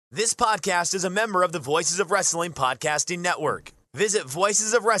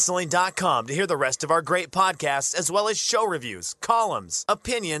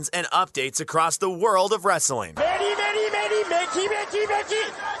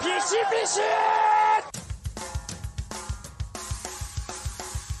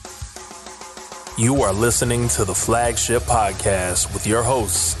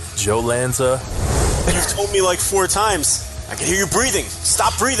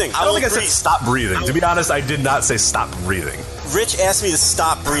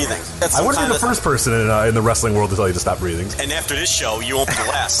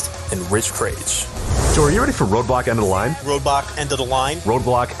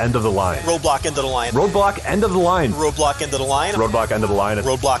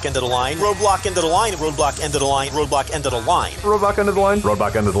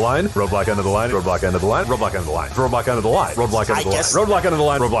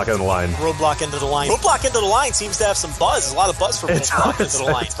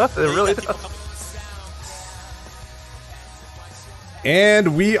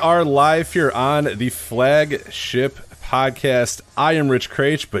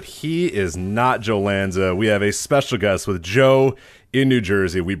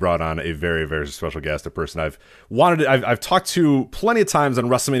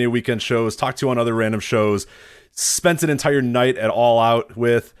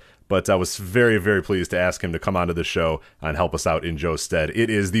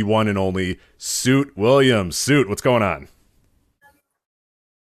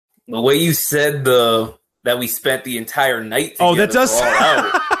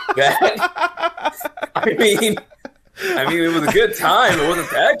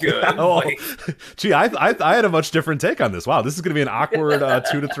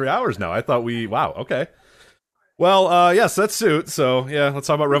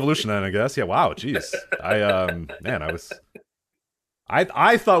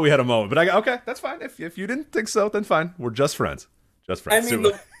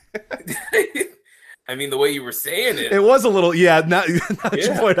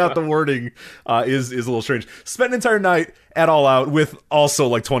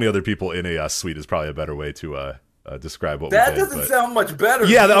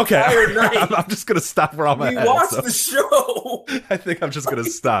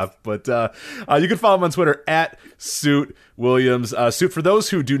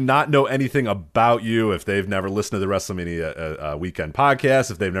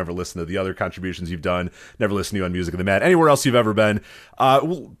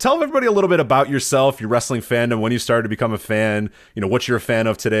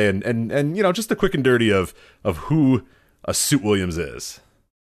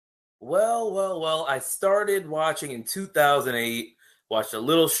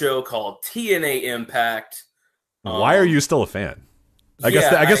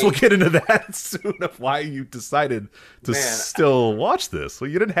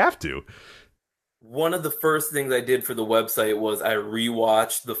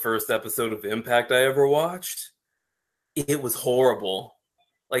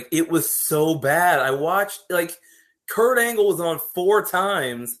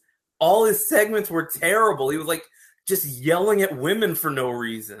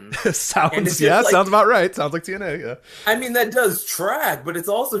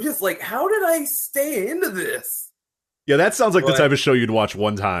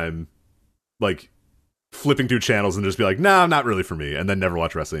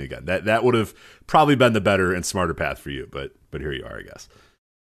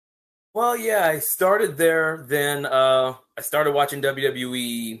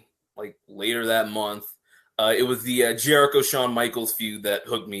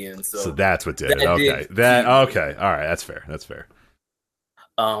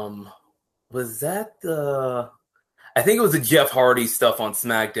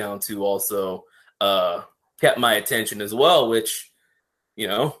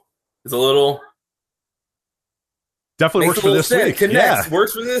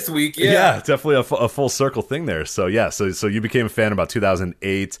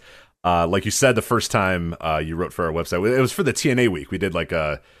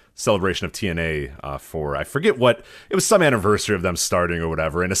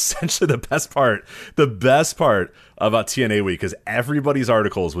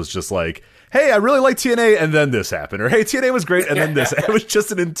hey, I really like TNA, and then this happened, or hey, TNA was great, and then this. It was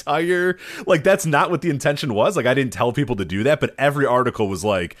just an entire, like, that's not what the intention was. Like, I didn't tell people to do that, but every article was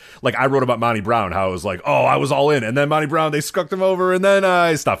like I wrote about Monty Brown, how it was like, oh, I was all in, and then Monty Brown, they skunked him over, and then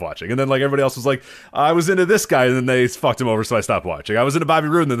I stopped watching, and then like everybody else was like, I was into this guy, and then they fucked him over, so I stopped watching. I was into Bobby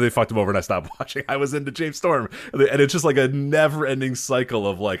Roode, and then they fucked him over, and I stopped watching. I was into James Storm, and it's just like a never-ending cycle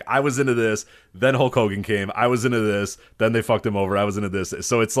of like, I was into this, then Hulk Hogan came, I was into this, then they fucked him over, I was into this.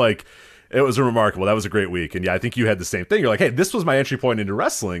 So it's like, it was remarkable. That was a great week. And yeah, I think you had the same thing. You're like, hey, this was my entry point into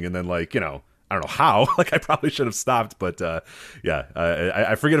wrestling. And then like, you know, I don't know how, like I probably should have stopped, but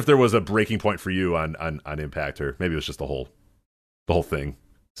I forget if there was a breaking point for you on Impact, or maybe it was just the whole thing,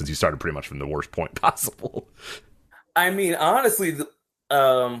 since you started pretty much from the worst point possible. I mean, honestly,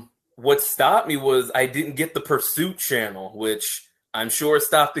 what stopped me was I didn't get the Pursuit channel, which I'm sure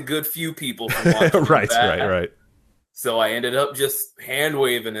stopped a good few people from watching right. So I ended up just hand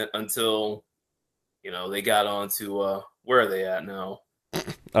waving it until, you know, they got on to where are they at now?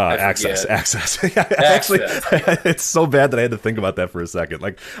 Access. Actually, it's so bad that I had to think about that for a second.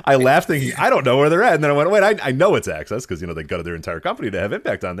 Like, I laughed thinking, I don't know where they're at, and then I went, wait, I know it's Access, because, you know, they go to their entire company to have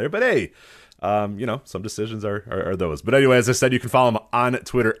Impact on there. But hey, you know, some decisions are those. But anyway, as I said, you can follow him on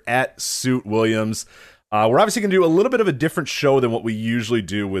Twitter at Suit Williams. We're obviously going to do a little bit of a different show than what we usually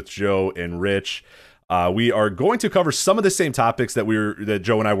do with Joe and Rich. We are going to cover some of the same topics that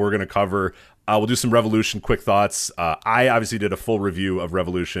Joe and I were going to cover. We'll do some Revolution quick thoughts. I obviously did a full review of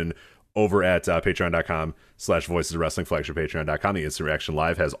Revolution over at patreon.com/Voices of Wrestling, flagship patreon.com. The Instant Reaction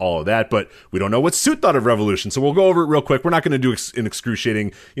Live has all of that, but we don't know what Suit thought of Revolution, so we'll go over it real quick. We're not going to do an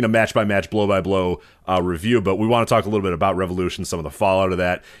excruciating, you know, match by match, blow by blow review, but we want to talk a little bit about Revolution, some of the fallout of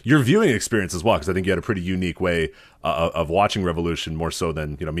that, your viewing experience as well, because I think you had a pretty unique way of watching Revolution, more so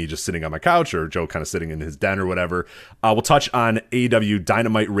than, you know, me just sitting on my couch or Joe kind of sitting in his den or whatever. We'll touch on AEW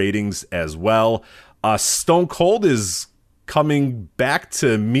Dynamite ratings as well. Stone Cold is coming back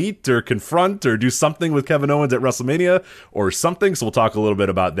to meet or confront or do something with Kevin Owens at WrestleMania or something. So we'll talk a little bit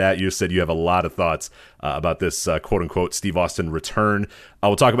about that. You said you have a lot of thoughts about this quote-unquote Steve Austin return.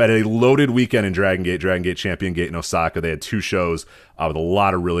 We'll talk about a loaded weekend in Dragongate Champion Gate in Osaka. They had two shows with a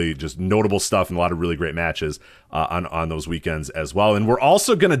lot of really just notable stuff and a lot of really great matches on those weekends as well. And we're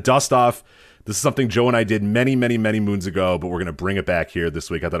also going to dust off. This is something Joe and I did many, many, many moons ago, but we're going to bring it back here this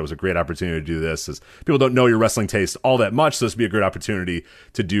week. I thought it was a great opportunity to do this, as people don't know your wrestling taste all that much, so this would be a great opportunity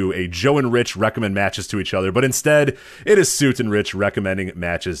to do a Joe and Rich recommend matches to each other, but instead, it is Suit and Rich recommending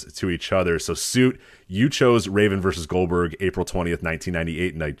matches to each other. So Suit, you chose Raven versus Goldberg, April 20th,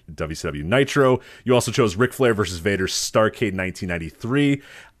 1998, in WCW Nitro. You also chose Ric Flair versus Vader, Starrcade 1993.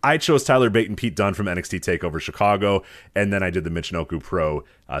 I chose Tyler Bate and Pete Dunne from NXT TakeOver Chicago, and then I did the Michinoku Pro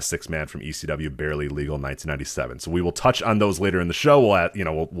six-man from ECW Barely Legal 1997. So we will touch on those later in the show.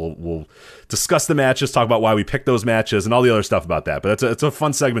 We'll discuss the matches, talk about why we picked those matches, and all the other stuff about that. But it's a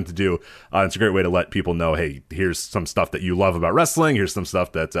fun segment to do. It's a great way to let people know, hey, here's some stuff that you love about wrestling. Here's some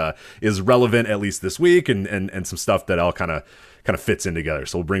stuff that is relevant at least this week, and some stuff that all kind of fits in together.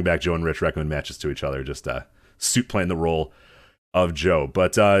 So we'll bring back Joe and Rich recommend matches to each other. Just Suit playing the role of Joe.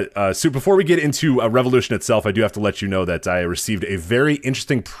 But so before we get into Revolution itself, I do have to let you know that I received a very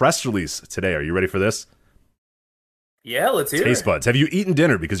interesting press release today. Are you ready for this? Yeah, let's hear Taste it. buds. Have you eaten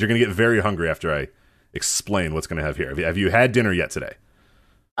dinner? Because you're going to get very hungry after I explain what's going to have here. Have you had dinner yet today?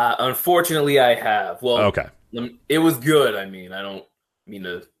 Unfortunately, I have. Well, okay. It was good. I mean, I don't mean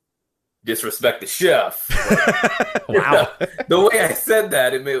to disrespect the chef. Wow. The way I said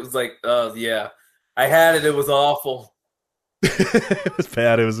that, it was like, yeah, I had it. It was awful. It was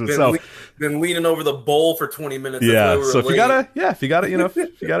bad. It was been leaning over the bowl for 20 minutes. Yeah. So if you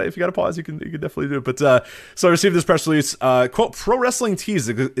gotta pause, you can definitely do it. But so I received this press release. Quote: Pro Wrestling Tees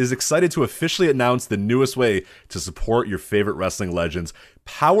is excited to officially announce the newest way to support your favorite wrestling legends.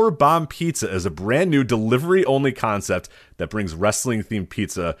 Power Bomb Pizza is a brand new delivery only concept that brings wrestling themed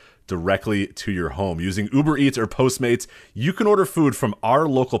pizza directly to your home. Using Uber Eats or Postmates, you can order food from our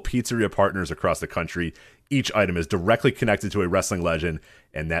local pizzeria partners across the country. Each item is directly connected to a wrestling legend,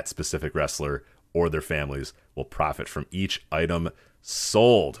 and that specific wrestler or their families will profit from each item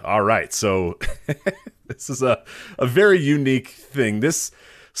sold. All right, so this is a very unique thing. This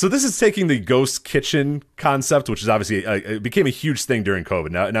is taking the ghost kitchen concept, which is obviously it became a huge thing during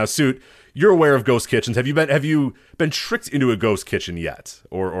COVID. Now, Suit, you're aware of ghost kitchens. Have you been tricked into a ghost kitchen yet,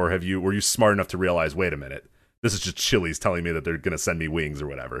 or were you smart enough to realize, wait a minute, this is just Chili's telling me that they're going to send me wings or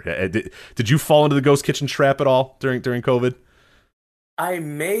whatever? Did you fall into the ghost kitchen trap at all during COVID? I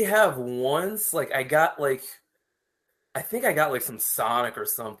may have once. I think I got some Sonic or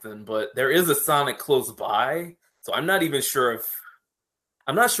something, but there is a Sonic close by, so I'm not even sure if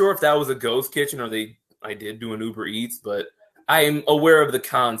I'm not sure if that was a ghost kitchen or I did do an Uber Eats, but I am aware of the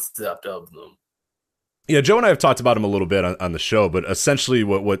concept of them. Yeah, Joe and I have talked about them a little bit on the show, but essentially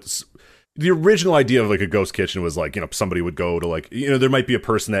what's the original idea of like a ghost kitchen was like, somebody would go to like, there might be a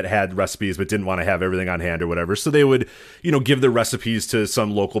person that had recipes but didn't want to have everything on hand or whatever. So they would, give their recipes to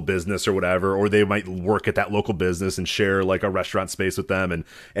some local business or whatever, or they might work at that local business and share like a restaurant space with them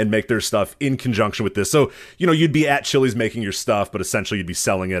and make their stuff in conjunction with this. So, you'd be at Chili's making your stuff, but essentially you'd be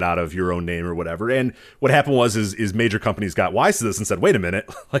selling it out of your own name or whatever. And what happened is major companies got wise to this and said, wait a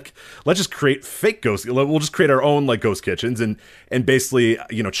minute, like, let's just create fake we'll just create our own like ghost kitchens and basically,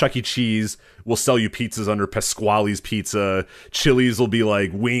 Chuck E. Cheese will sell you pizzas under Pasquale's Pizza. Chili's will be like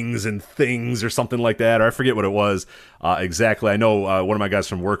wings and things or something like that. Or I forget what it was exactly. I know one of my guys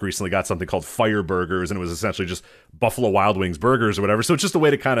from work recently got something called Fire Burgers, and it was essentially just Buffalo Wild Wings burgers or whatever. So it's just a way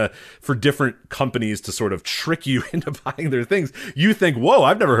to kind of, for different companies to sort of trick you into buying their things. You think, whoa,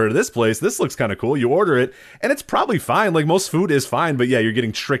 I've never heard of this place. This looks kind of cool. You order it, and it's probably fine. Like most food is fine, but yeah, you're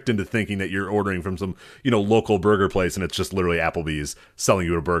getting tricked into thinking that you're ordering from some, local burger place, and it's just literally Applebee's selling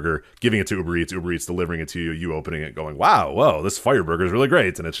you a burger, giving it to Uber Eats delivering it to you, you opening it, going, wow, whoa, this Fire Burger is really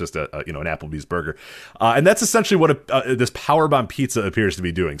great, and it's just an Applebee's burger, and that's essentially what this Powerbomb Pizza appears to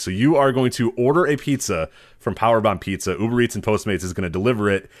be doing. So you are going to order a pizza from Powerbomb Pizza. Uber Eats and Postmates is going to deliver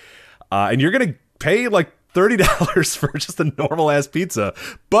it, and you're going to pay like $30 for just a normal ass pizza.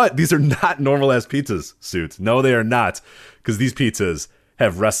 But these are not normal ass pizzas, Suits. No, they are not, because these pizzas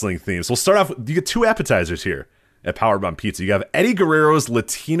have wrestling themes. So we'll start off with, you get two appetizers here at Powerbomb Pizza. You have Eddie Guerrero's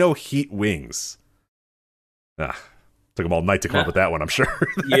Latino Heat Wings. Took them all night to come up with that one, I'm sure.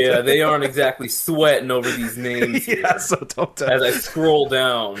 Yeah, they aren't exactly sweating over these names. Yeah, so don't. As I scroll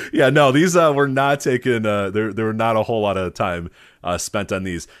down. Yeah, no, these were not taken. There were not a whole lot of time spent on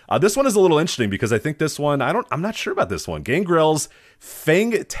these. This one is a little interesting because I think this one, I'm not sure about this one. Gangrel's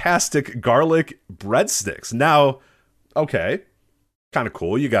Fantastic Garlic Breadsticks. Now, okay, kind of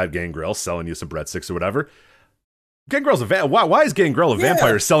cool. You got Gangrel selling you some breadsticks or whatever. Gangrel's why is Gangrel a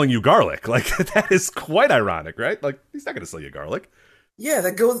vampire selling you garlic? Like, that is quite ironic, right? Like, he's not going to sell you garlic. Yeah,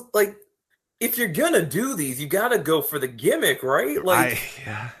 that goes, like, if you're going to do these, you got to go for the gimmick, right? Like,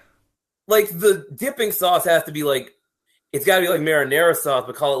 like, the dipping sauce has to be, like, it's got to be, like, marinara sauce,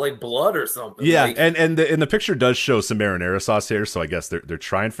 but call it, like, blood or something. Yeah, like, and the picture does show some marinara sauce here, so I guess they're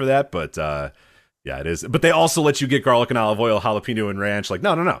trying for that, but, yeah, it is. But they also let you get garlic and olive oil, jalapeno and ranch. Like,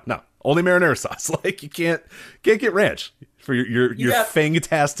 no. Only marinara sauce. Like, you can't get ranch for your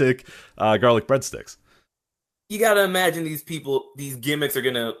fantastic garlic breadsticks. You got to imagine these gimmicks are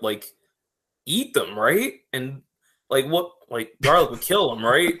going to, like, eat them, right? And, like, garlic would kill him,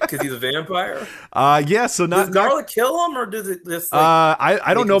 right? Because he's a vampire? Yeah, so does garlic kill him, or does it just, like,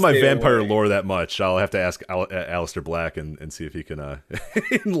 I don't know my vampire lore that much. I'll have to ask Alistair Black and see if he can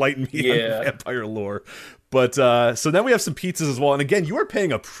enlighten me on vampire lore. But so then we have some pizzas as well. And again, you are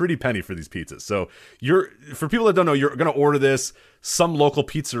paying a pretty penny for these pizzas. So for people that don't know, you're going to order this. Some local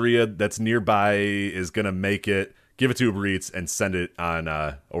pizzeria that's nearby is going to make it, give it to Uber Eats, and send it on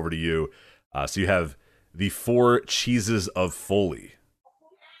over to you. So you have the Four Cheeses of Foley.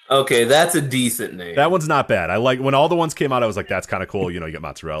 Okay, that's a decent name. That one's not bad. I like when all the ones came out, I was like, that's kind of cool. You get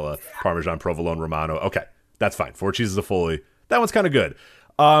mozzarella, Parmesan, provolone, Romano. Okay, that's fine. Four Cheeses of Foley. That one's kind of good.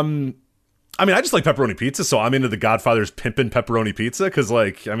 I mean, I just like pepperoni pizza, so I'm into the Godfather's Pimpin' Pepperoni Pizza because,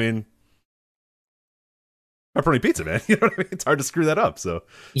 like, I mean, pepperoni pizza, man. You know what I mean? It's hard to screw that up. So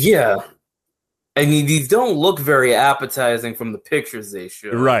yeah. I mean, these don't look very appetizing from the pictures they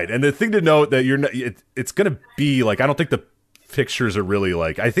show. Right. And the thing to note that it's going to be like, I don't think the pictures are really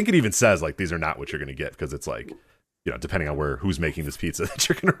like, I think it even says like, these are not what you're going to get because it's like, depending on who's making this pizza that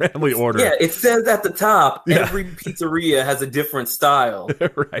you're going to randomly order. Yeah, it says at the top, every pizzeria has a different style.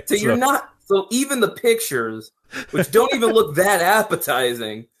 Right. So even the pictures, which don't even look that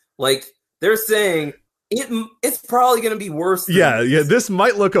appetizing, like they're saying, it's probably going to be worse. This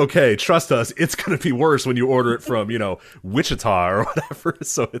might look okay. Trust us, it's going to be worse when you order it from, Wichita or whatever.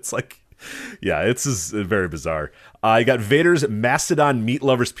 So it's like, it's just very bizarre. You got Vader's Mastodon Meat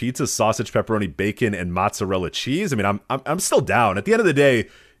Lovers Pizza, sausage, pepperoni, bacon, and mozzarella cheese. I mean, I'm still down. At the end of the day,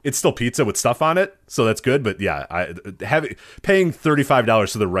 it's still pizza with stuff on it, so that's good. But yeah, paying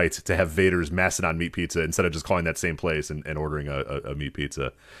 $35 for the right to have Vader's Mastodon Meat Pizza instead of just calling that same place and ordering a meat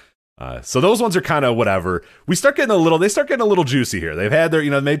pizza. So those ones are kind of whatever. They start getting a little juicy here. They've had their,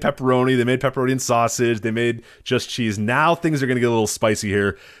 they made pepperoni and sausage, they made just cheese. Now things are going to get a little spicy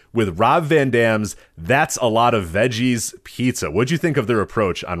here with Rob Van Dam's That's a Lot of Veggies Pizza. What'd you think of their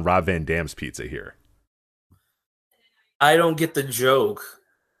approach on Rob Van Dam's pizza here? I don't get the joke.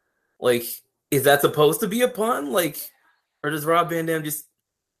 Like, is that supposed to be a pun? Like, or does Rob Van Dam just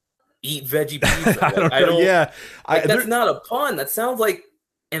eat veggie pizza. I don't know. Yeah, that's not a pun. That sounds like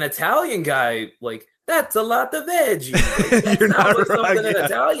an Italian guy. Like, that's a lot of veggie. Like, that You're sounds not like wrong, something an yeah.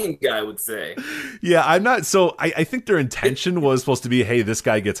 Italian guy would say. Yeah, I'm not. So I think their intention was supposed to be, hey, this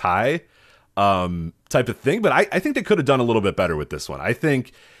guy gets high, type of thing. But I think they could have done a little bit better with this one. I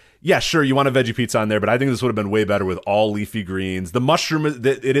think, yeah, sure, you want a veggie pizza on there, but I think this would have been way better with all leafy greens. The mushroom,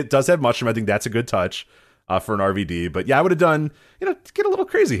 it does have mushroom. I think that's a good touch for an RVD. But yeah, I would have done, get a little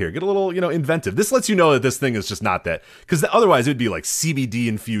crazy here, get a little, inventive. This lets you know that this thing is just not that, because otherwise it'd be like CBD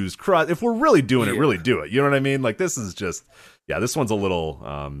infused crust. If we're really doing it, really do it. You know what I mean? Like, this is just, yeah, this one's a little.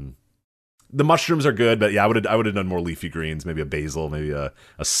 The mushrooms are good, but yeah, I would have done more leafy greens, maybe a basil, maybe a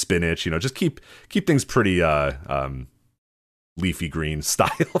spinach. Just keep things pretty leafy green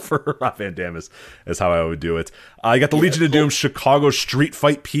style for Rob Van Dam is how I would do it. I got the Legion of Doom Chicago Street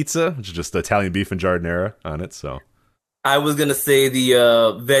Fight Pizza, which is just Italian beef and giardiniera on it. So I was gonna say the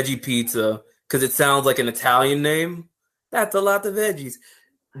veggie pizza because it sounds like an Italian name. That's a lot of veggies.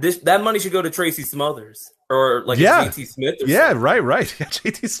 That money should go to Tracy Smothers or like a JT Smith. Or something. Right. Yeah,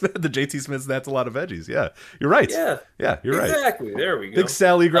 JT Smith, the JT Smith's That's a Lot of Veggies. Yeah, you're right. Yeah, you're right. Exactly. There we go. Big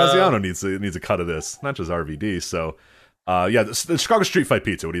Sally Graziano needs a cut of this, not just RVD. So. The Chicago Street Fight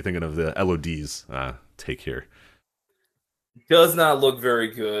Pizza. What are you thinking of the LOD's take here? Does not look very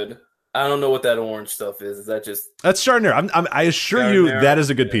good. I don't know what that orange stuff is. Is that just... That's giardiniera. I assure you that is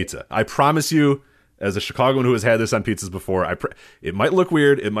a good pizza. I promise you, as a Chicagoan who has had this on pizzas before, it might look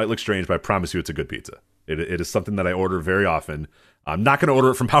weird, it might look strange, but I promise you it's a good pizza. It is something that I order very often. I'm not going to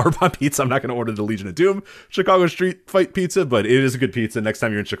order it from Powerbomb Pizza. I'm not going to order the Legion of Doom Chicago Street Fight Pizza, but it is a good pizza. Next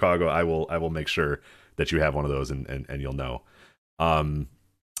time you're in Chicago, I will make sure that you have one of those and you'll know.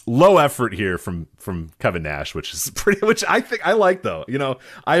 Low effort here from Kevin Nash, which I think I like though.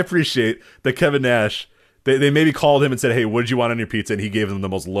 I appreciate that Kevin Nash, they maybe called him and said, hey, what did you want on your pizza? And he gave them the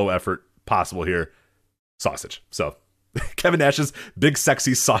most low effort possible here. Sausage. So Kevin Nash's big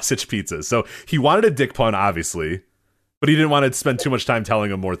sexy sausage pizza. So he wanted a dick pun, obviously, but he didn't want to spend too much time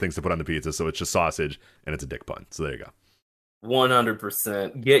telling him more things to put on the pizza. So it's just sausage and it's a dick pun. So there you go.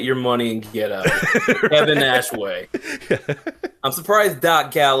 100%. Get your money and get out. Kevin Nash way. I'm surprised Doc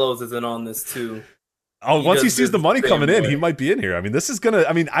Gallows isn't on this too. Once he sees the money coming in, he might be in here. I mean, this is gonna.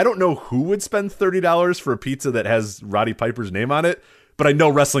 I mean, I don't know who would spend $30 for a pizza that has Roddy Piper's name on it, but I know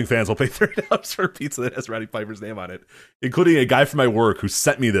wrestling fans will pay $30 for a pizza that has Roddy Piper's name on it, including a guy from my work who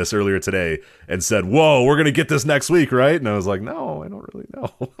sent me this earlier today and said, "Whoa, we're gonna get this next week, right?" And I was like, "No, I don't really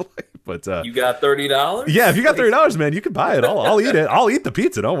know." But you got $30? Yeah, if you got $30, man, you can buy it. I'll eat it. I'll eat the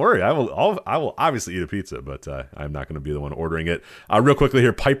pizza. Don't worry. I will obviously eat a pizza, but I'm not going to be the one ordering it. Real quickly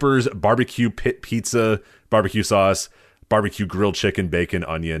here, Piper's Barbecue Pit Pizza, barbecue sauce, barbecue grilled chicken, bacon,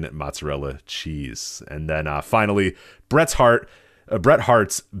 onion, mozzarella, cheese, and then finally Bret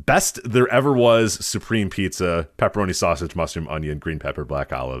Hart's Best There Ever Was Supreme Pizza, pepperoni, sausage, mushroom, onion, green pepper,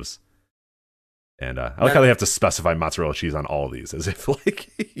 black olives. And I like how they have to specify mozzarella cheese on all of these, as if like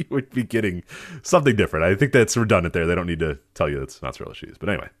you would be getting something different. I think that's redundant there. They don't need to tell you it's mozzarella cheese. But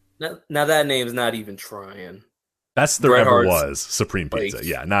anyway. Now that name's not even trying. Best There Ever Was Supreme Pizza.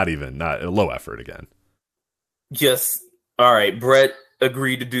 Yeah, not low effort again. Just, all right, Brett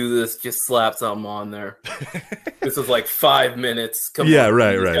agreed to do this. Just slap something on there. This was like 5 minutes. Come on,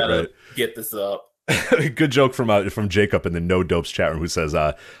 right. Get this up. Good joke from Jacob in the No Dopes chat room who says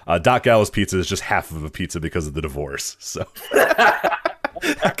Doc Gallows pizza is just half of a pizza because of the divorce. So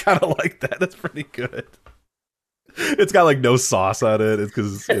I kind of like that. That's pretty good. It's got like no sauce on it. It's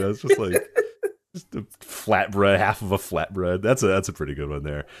because it's just like just a flatbread, half of a flatbread. That's a pretty good one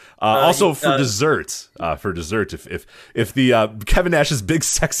there. Also for dessert, if the Kevin Nash's big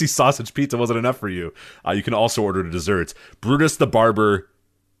sexy sausage pizza wasn't enough for you, you can also order the dessert. Brutus the Barber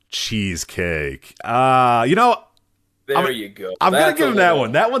cheesecake. There you go. I'm going to give him that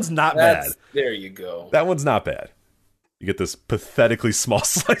one. That one's not bad. There you go. That one's not bad. You get this pathetically small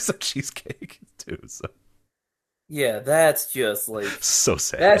slice of cheesecake too. So. Yeah, that's just like so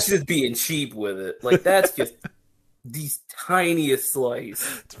sad. That's just being cheap with it. Like that's just the tiniest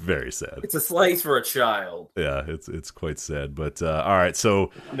slice. It's very sad. It's a slice for a child. Yeah, it's quite sad. But all right,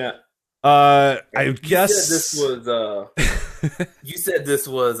 so now, I guess you said this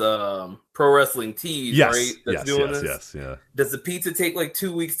was Pro Wrestling Tees, right? That's doing this. Yes, yeah. Does the pizza take like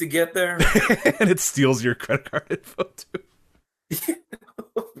 2 weeks to get there? And it steals your credit card info too.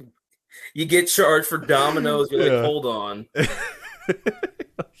 You get charged for Domino's. You're like, hold on.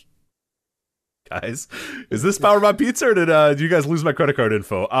 Guys, is this Powerbomb Pizza or did you guys lose my credit card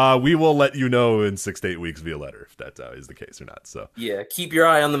info? We will let you know in 6 to 8 weeks via letter if that is the case or not. So yeah, keep your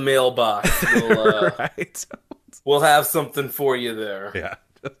eye on the mailbox. We'll, right. We'll have something for you there. Yeah,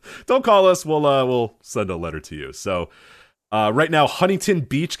 Don't call us. We'll send a letter to you. So right now, Huntington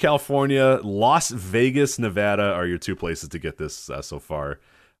Beach, California, Las Vegas, Nevada are your two places to get this so far.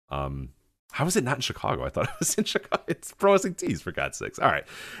 How is it not in Chicago? I thought it was in Chicago. It's Pro Wrestling Tees, for God's sakes. All right.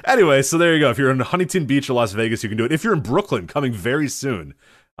 Anyway, so there you go. If you're in Huntington Beach or Las Vegas, you can do it. If you're in Brooklyn, coming very soon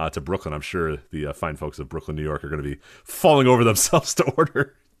to Brooklyn, I'm sure the fine folks of Brooklyn, New York are going to be falling over themselves to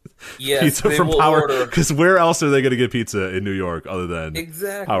order pizza from Power. Because where else are they going to get pizza in New York other than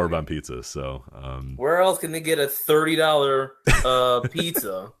Power Bomb Pizza? So where else can they get a $30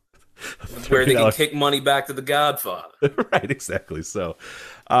 pizza where they can kick money back to the Godfather? Right, exactly. So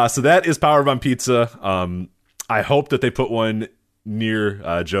that is Power Bomb Pizza. I hope that they put one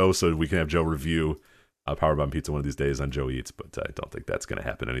near Joe so we can have Joe review Power Bomb Pizza one of these days on Joe Eats, but I don't think that's going to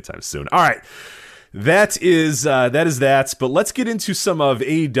happen anytime soon. All right. That is that. But let's get into some of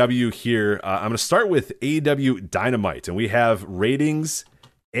AEW here. I'm going to start with AEW Dynamite, and we have ratings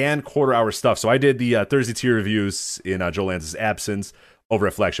and quarter-hour stuff. So I did the Thursday tier reviews in Joe Lanza's absence over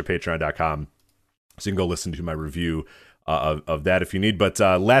at flagshippatreon.com. So you can go listen to my review of that if you need. But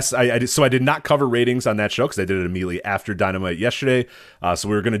I did not cover ratings on that show because I did it immediately after Dynamite yesterday. So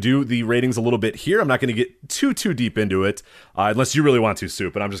we're going to do the ratings a little bit here. I'm not going to get too deep into it unless you really want to,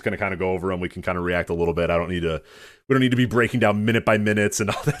 Soup. But I'm just going to kind of go over them. We can kind of react a little bit. We don't need to be breaking down minute by minutes and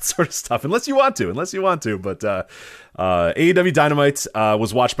all that sort of stuff unless you want to. But AEW Dynamite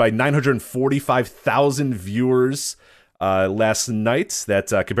was watched by 945,000 viewers last night. That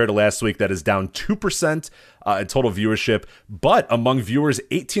compared to last week, that is down 2% in total viewership. But among viewers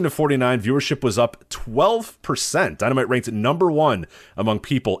 18 to 49, viewership was up 12%. Dynamite ranked at number 1 among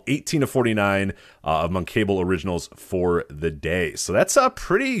people 18 to 49 among cable originals for the day. So that's a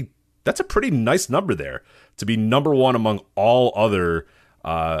pretty nice number there to be number 1 among all other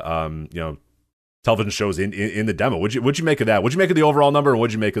television shows in the demo. What'd you make of that? What'd you make of the overall number, and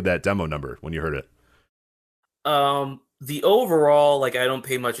what'd you make of that demo number when you heard it? The overall, I don't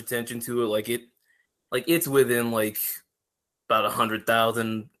pay much attention to it. It's within about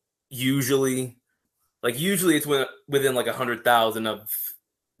 100,000 usually. Usually it's within 100,000 of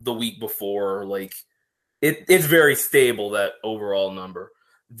the week before. It's very stable, that overall number.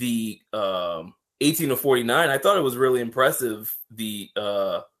 The 18 to 49, I thought it was really impressive. The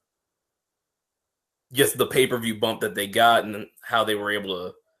just the pay-per-view bump that they got and how they were able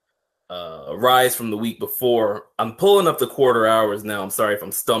to rise from the week before. I'm pulling up the quarter hours now. I'm sorry if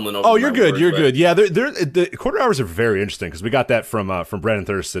I'm stumbling over. Oh, you're good. You're good. Yeah, the quarter hours are very interesting because we got that from Brandon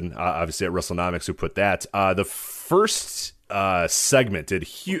Thurston, obviously at WrestleNomics, who put that. The first segment did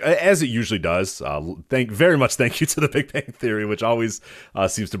as it usually does. Thank you to the Big Bang Theory, which always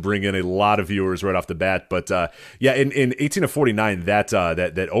seems to bring in a lot of viewers right off the bat. But in 18 to 49,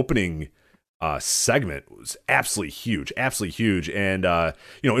 that opening segment was absolutely huge, and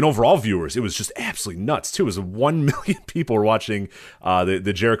in overall viewers, it was just absolutely nuts too. It was 1 million people were watching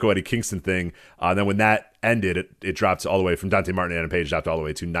the Jericho Eddie Kingston thing. Then when that ended, it dropped all the way from Dante Martin and Adam Page, dropped all the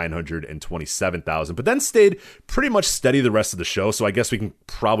way to 927,000, but then stayed pretty much steady the rest of the show. So I guess we can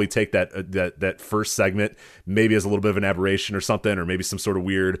probably take that first segment maybe as a little bit of an aberration or something, or maybe some sort of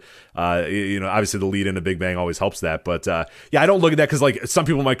weird, obviously the lead into Big Bang always helps that. But I don't look at that because some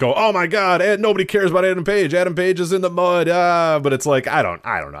people might go, oh my God, nobody cares about Adam Page. Adam Page is in the mud. But it's I don't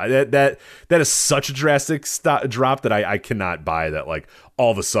know. That is such a drastic drop that I cannot buy that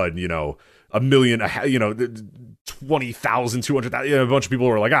all of a sudden, a million, 20,000, 200,000, a bunch of people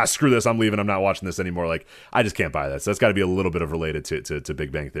were like, screw this, I'm leaving, I'm not watching this anymore. I just can't buy that. So that's got to be a little bit of related to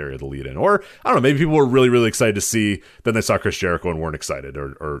Big Bang Theory, the lead in. Or, I don't know, maybe people were really, really excited to see, then they saw Chris Jericho and weren't excited.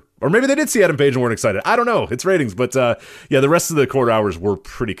 Or maybe they did see Adam Page and weren't excited. I don't know. It's ratings. But, the rest of the quarter hours were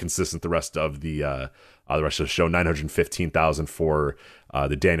pretty consistent the rest of the show. 915,000 for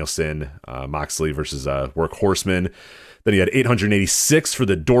the Danielson, Moxley versus Workhorseman. Then he had 886 for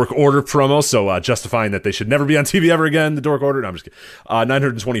the Dork Order promo, so justifying that they should never be on TV ever again, the Dork Order. No, I'm just kidding.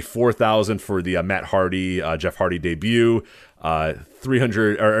 924,000 for the Matt Hardy, Jeff Hardy debut.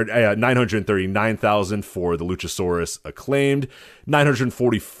 939,000 for the Luchasaurus Acclaimed.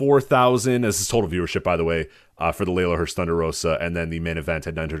 944,000, this is total viewership, by the way, for the Layla Hirsch Thunder Rosa. And then the main event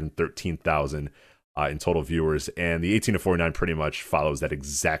had 913,000 in total viewers. And the 18 to 49 pretty much follows that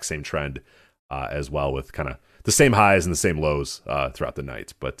exact same trend as well, with kind of the same highs and the same lows throughout the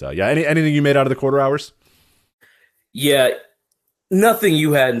night. But anything you made out of the quarter hours? Yeah, nothing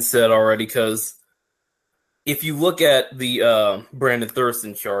you hadn't said already, because if you look at the Brandon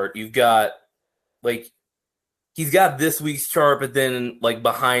Thurston chart, you've got he's got this week's chart, but then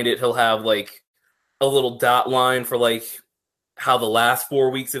behind it he'll have a little dot line for how the last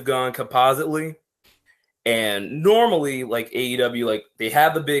 4 weeks have gone compositely. And normally, like AEW, like they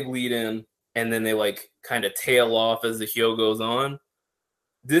have the big lead in, and then they like kind of tail off as the show goes on.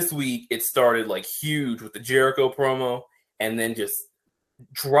 This week, it started like huge with the Jericho promo, and then just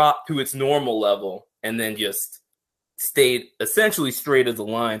dropped to its normal level, and then just stayed essentially straight as a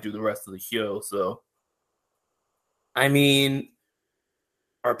line through the rest of the show. So, I mean,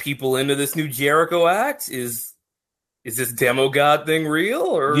 are people into this new Jericho act? Is this Demo God thing real?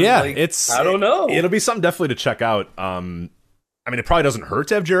 Or yeah, like, I don't know. It'll be something definitely to check out. I mean, it probably doesn't hurt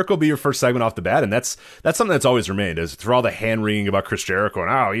to have Jericho be your first segment off the bat, and that's something that's always remained. Is through all the hand wringing about Chris Jericho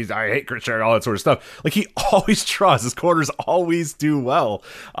and I hate Chris Jericho, all that sort of stuff. Like he always draws, his quarters always do well.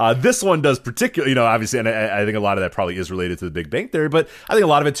 This one does particularly, obviously, and I think a lot of that probably is related to the Big Bang Theory, but I think a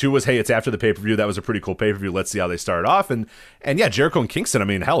lot of it too was, hey, it's after the pay per view. That was a pretty cool pay per view. Let's see how they started off, and yeah, Jericho and Kingston. I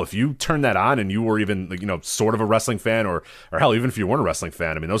mean, hell, if you turn that on and you were even sort of a wrestling fan, or hell, even if you weren't a wrestling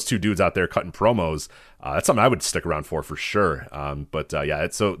fan, I mean, those two dudes out there cutting promos. That's something I would stick around for sure. But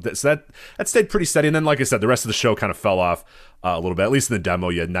so that stayed pretty steady. And then, like I said, the rest of the show kind of fell off a little bit. At least in the demo,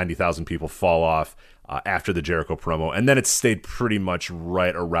 you had 90,000 people fall off after the Jericho promo. And then it stayed pretty much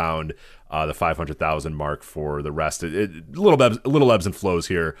right around the 500,000 mark for the rest. Little ebbs and flows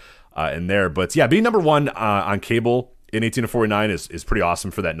here and there. But yeah, being number one on cable in 18 to 49 is pretty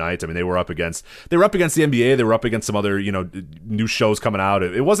awesome for that night. I mean, they were up against the NBA. They were up against some other, new shows coming out.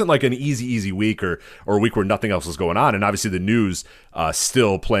 It wasn't like an easy week or a week where nothing else was going on. And obviously the news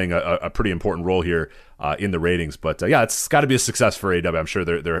still playing a pretty important role here in the ratings. But yeah, it's got to be a success for AEW. I'm sure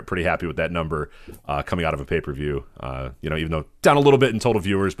they're pretty happy with that number coming out of a pay-per-view. Even though down a little bit in total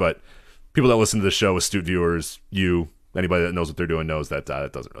viewers, but people that listen to the show, astute viewers, anybody that knows what they're doing knows that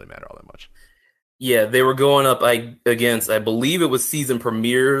it doesn't really matter all that much. Yeah, they were going up against, I believe it was season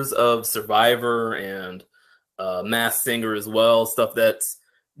premieres of Survivor and Masked Singer as well, stuff that's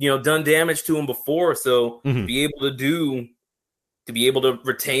done damage to them before. So to be able to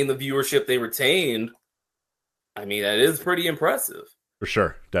retain the viewership they retained, I mean, that is pretty impressive. For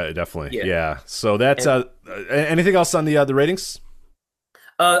sure, definitely. Yeah. So that's anything else on the ratings?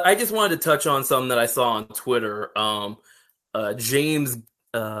 I just wanted to touch on something that I saw on Twitter. James.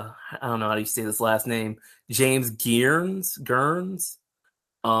 I don't know how you say this last name. James Gearns.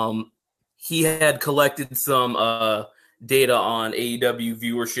 He had collected some data on AEW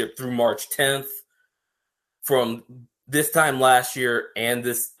viewership through March 10th from this time last year and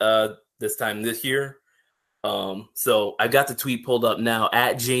this time this year. So I got the tweet pulled up now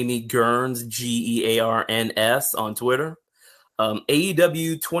at Jamie Gearns, Gearns on Twitter.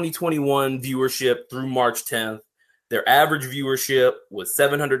 AEW 2021 viewership through March 10th. Their average viewership was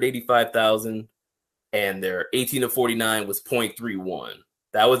 785,000, and their 18 to 49 was 0.31.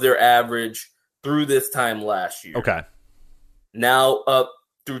 That was their average through this time last year. Okay. Now up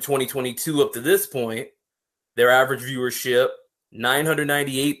through 2022, up to this point, their average viewership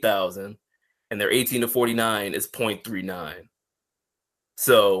 998,000, and their 18 to 49 is 0.39.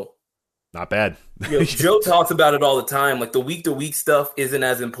 So, not bad. Joe talks about it all the time. Like the week to week stuff isn't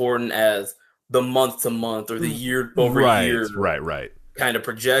as important as the month to month or the year over year right kind of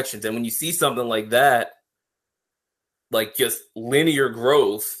projections. And when you see something like that, like just linear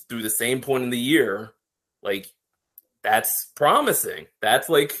growth through the same point in the year, like that's promising. That's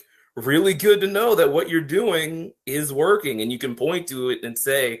like really good to know that what you're doing is working and you can point to it and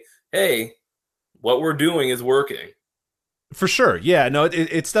say, hey, what we're doing is working. For sure. Yeah, no,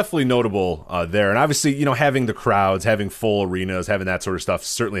 it's definitely notable there. And obviously, having the crowds, having full arenas, having that sort of stuff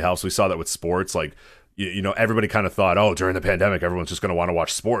certainly helps. We saw that with sports. Like, everybody kind of thought, oh, during the pandemic, everyone's just going to want to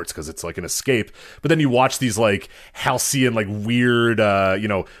watch sports because it's like an escape. But then you watch these like halcyon, like weird,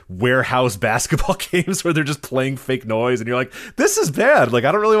 warehouse basketball games where they're just playing fake noise. And you're like, this is bad. Like,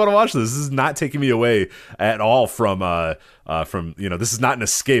 I don't really want to watch this. This is not taking me away at all from this is not an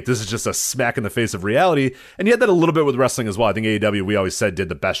escape. This is just a smack in the face of reality. And you had that a little bit with wrestling as well. I think AEW, we always said, did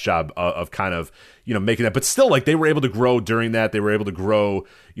the best job of kind of, making that. But still, like, they were able to grow during that. They were able to grow,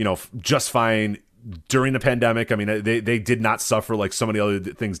 just fine during the pandemic. I mean, they did not suffer like so many other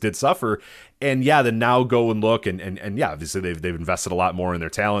things did suffer. And yeah, then now go and look and yeah, obviously they've invested a lot more in their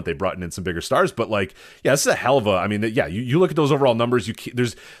talent. They brought in some bigger stars, but like, yeah, this is a hell of a, I mean, yeah, you look at those overall numbers,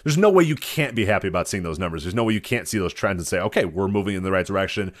 there's no way you can't be happy about seeing those numbers. There's no way you can't see those trends and say, okay, we're moving in the right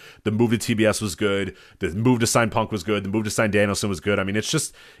direction. The move to TBS was good. The move to sign Punk was good. The move to sign Danielson was good. I mean, it's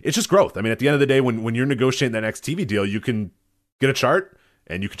just growth. I mean, at the end of the day, when you're negotiating that next TV deal, you can get a chart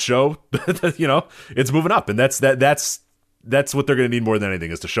and you could show that, it's moving up. And that's what they're going to need more than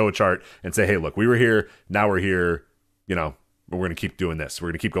anything, is to show a chart and say, hey, look, we were here. Now we're here. we're going to keep doing this. We're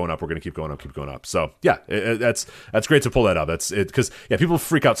going to keep going up. We're going to keep going up, keep going up. So yeah, that's great to pull that up. That's it. Because yeah, people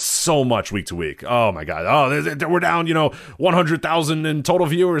freak out so much week to week. Oh my God. Oh, we're down, 100,000 in total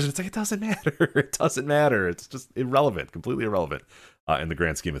viewers. It's like, it doesn't matter. It doesn't matter. It's just irrelevant, completely irrelevant in the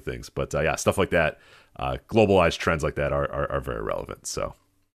grand scheme of things. But yeah, stuff like that, globalized trends like that are very relevant. So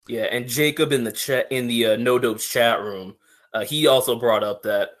yeah. And Jacob in the No Dopes chat room, he also brought up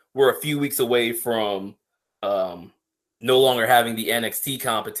that we're a few weeks away from no longer having the NXT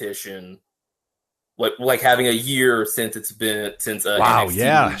competition, like having a year since wow, NXT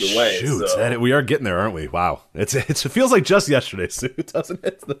yeah, moved away. Shoot, so. We are getting there, aren't we? Wow, it feels like just yesterday, doesn't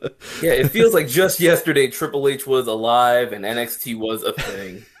it? Yeah, it feels like just yesterday Triple H was alive and NXT was a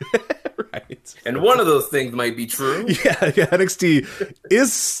thing. Right, and one of those things might be true. Yeah, NXT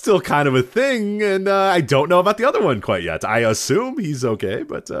is still kind of a thing, and I don't know about the other one quite yet. I assume he's okay,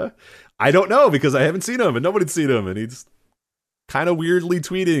 but I don't know because I haven't seen him, and nobody's seen him, and he's kind of weirdly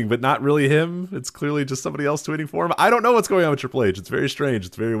tweeting, but not really him. It's clearly just somebody else tweeting for him. I don't know what's going on with Triple H. It's very strange.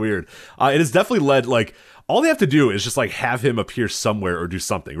 It's very weird. It has definitely led, all they have to do is just, have him appear somewhere or do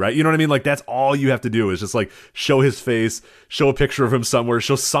something, right? You know what I mean? That's all you have to do is just, show his face, show a picture of him somewhere,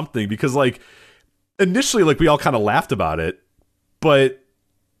 show something. Because, initially, we all kind of laughed about it, but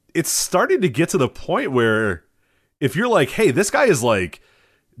it's starting to get to the point where if you're hey, this guy is,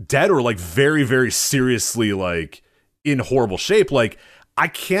 dead or, very, very seriously, in horrible shape, I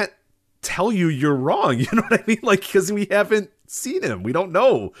can't tell you you're wrong. You know what I mean? Because we haven't seen him. We don't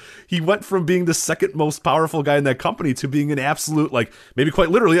know. He went from being the second most powerful guy in that company to being an absolute, maybe quite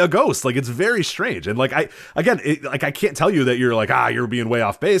literally a ghost. It's very strange. And I can't tell you that you're you're being way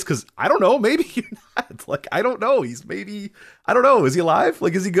off base because I don't know. Maybe you're not. I don't know. I don't know. Is he alive?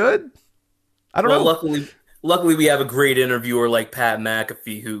 Is he good? I don't know. Luckily, we have a great interviewer like Pat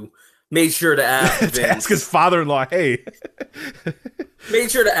McAfee who made sure to ask to ask his father-in-law, hey.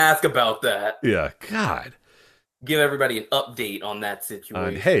 Made sure to ask about that. Yeah, God. Give everybody an update on that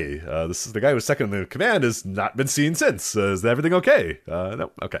situation. Hey, this is the guy who's second in the command has not been seen since. Is everything okay?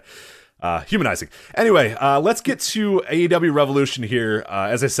 No, okay. Humanizing. Anyway, let's get to AEW Revolution here.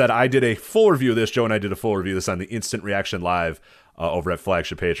 As I said, I did a full review of this. Joe and I did a full review of this on the Instant Reaction Live over at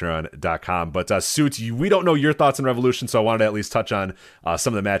flagshippatreon.com. But Suits, we don't know your thoughts on Revolution, so I wanted to at least touch on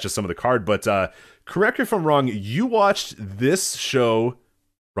some of the matches, some of the card. But correct me if I'm wrong, you watched this show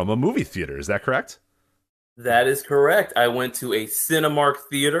from a movie theater. Is that correct? That is correct. I went to a Cinemark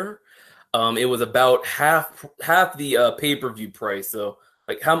theater. It was about half the pay-per-view price. So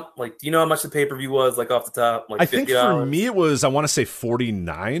do you know how much the pay-per-view was off the top? I think for me it was, I want to say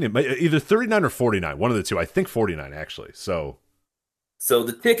 49. It might either 39 or 49, one of the two. I think 49 actually. So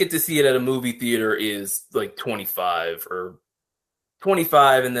the ticket to see it at a movie theater is 25 or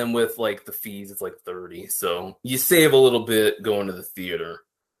 25, and then with the fees it's 30. So you save a little bit going to the theater.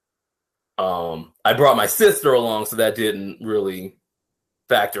 I brought my sister along, so that didn't really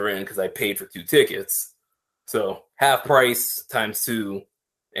factor in because I paid for 2 tickets. So half price times 2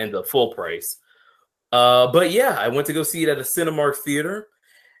 and the full price. But yeah, I went to go see it at a Cinemark theater.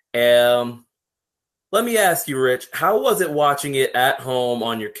 Let me ask you, Rich, how was it watching it at home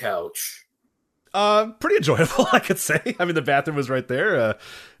on your couch? Pretty enjoyable, I could say. I mean, the bathroom was right there.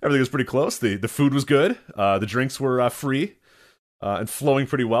 Everything was pretty close. The food was good. The drinks were free. And flowing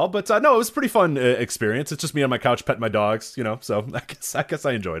pretty well, but no, it was a pretty fun experience. It's just me on my couch petting my dogs, so I guess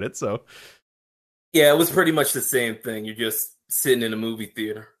I enjoyed it. So yeah, it was pretty much the same thing. You're just sitting in a movie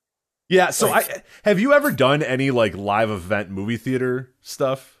theater. Yeah. So have you ever done any live event movie theater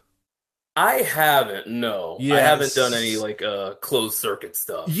stuff? I haven't. No, yes. I haven't done any closed circuit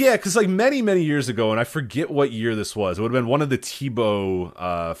stuff. Yeah, because many years ago, and I forget what year this was. It would have been one of the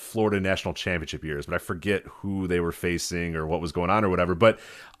Tebow Florida National Championship years, but I forget who they were facing or what was going on or whatever. But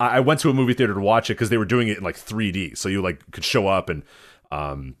I went to a movie theater to watch it because they were doing it in 3D, so you could show up and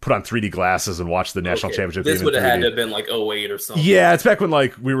put on 3D glasses and watch the national championship. This would have had to have been 08 or something. Yeah, it's back when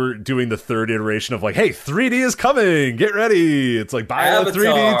we were doing the third iteration of hey, 3D is coming, get ready. It's buy a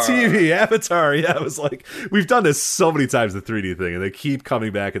 3D TV, Avatar. Yeah, it was we've done this so many times, the 3D thing, and they keep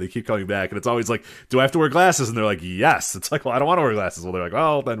coming back and they keep coming back, and it's always do I have to wear glasses? And they're yes. It's well, I don't want to wear glasses. Well, they're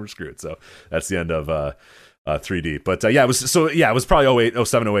well, then we're screwed. So that's the end of 3D. But yeah, it was probably 08,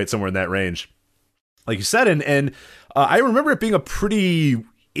 07, 08, somewhere in that range, like you said, and I remember it being a pretty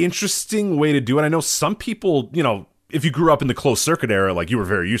interesting way to do it. I know some people, if you grew up in the closed circuit era, you were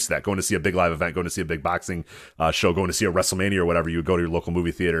very used to that, going to see a big live event, going to see a big boxing show, going to see a WrestleMania or whatever, you would go to your local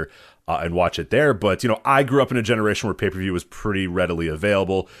movie theater and watch it there. But, I grew up in a generation where pay-per-view was pretty readily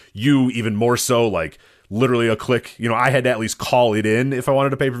available. You even more so, literally a click. You know, I had to at least call it in if I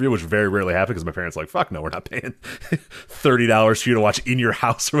wanted a pay-per-view, which very rarely happened because my parents were like, fuck no, we're not paying $30 for you to watch In Your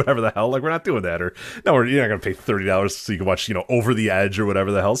House or whatever the hell. Like, we're not doing that. Or no, you're not going to pay $30 so you can watch, you know, Over the Edge or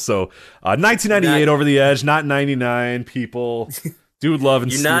whatever the hell. So 1998 Over the Edge, not 99, people. Dude Love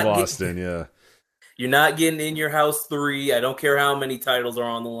and Steve Austin, yeah. You're not getting In Your House 3. I don't care how many titles are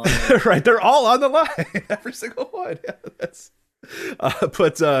on the line. Right, they're all on the line. Every single one. Yeah, that's...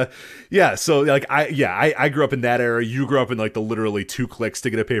 yeah, so like I grew up in that era. You grew up in like the literally 2 clicks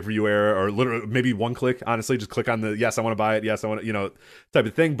to get a pay-per-view era, or literally maybe 1 click, honestly, just click on the yes, I want to buy it, yes, I want to, you know, type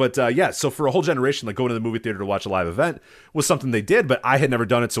of thing. But yeah, so for a whole generation, like going to the movie theater to watch a live event was something they did, but I had never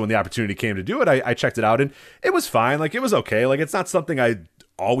done it. So when the opportunity came to do it, I checked it out and it was fine. Like, it was okay. Like, it's not something I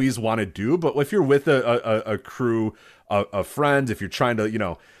always want to do, but if you're with a crew of friends, if you're trying to, you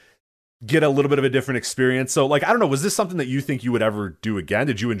know, get a little bit of a different experience. So like, I don't know, was this something that you think you would ever do again?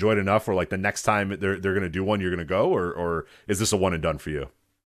 Did you enjoy it enough where like the next time they're going to do one, you're going to go, or is this a one and done for you?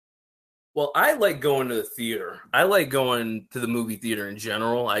 Well, I like going to the theater. I like going to the movie theater in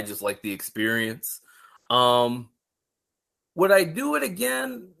general. I just like the experience. Would I do it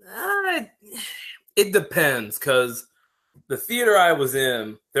again? It depends, because the theater I was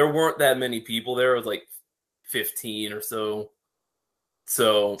in, there weren't that many people. There was like 15 or so.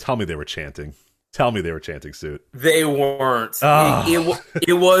 So tell me they were chanting. Tell me they were chanting Suit. They weren't. Oh.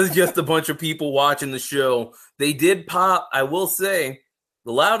 It was just a bunch of people watching the show. They did pop. I will say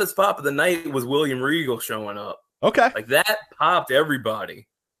the loudest pop of the night was William Regal showing up. Okay. Like, that popped everybody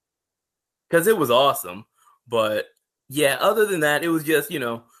because it was awesome. But yeah, other than that, it was just, you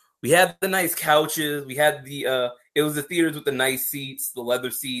know, we had the nice couches. We had it was the theaters with the nice seats, the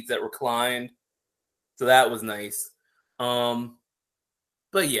leather seats that reclined. So that was nice.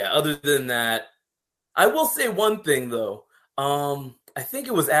 But yeah, other than that, I will say one thing though. I think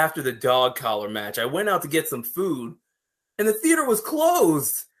it was after the dog collar match. I went out to get some food, and the theater was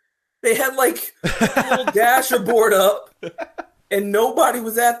closed. They had like a little dasher board up, and nobody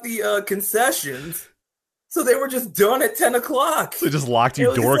was at the concessions. So they were just done at 10 o'clock. They just locked you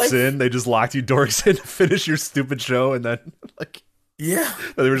dorks in. They just locked you dorks in to finish your stupid show, and then like, yeah,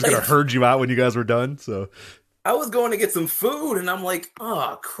 they were just gonna herd you out when you guys were done. So I was going to get some food, and I'm like,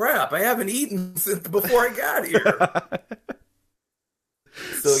 oh, crap, I haven't eaten since before I got here.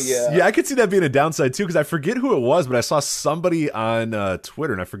 So, yeah. Yeah, I could see that being a downside, too, because I forget who it was, but I saw somebody on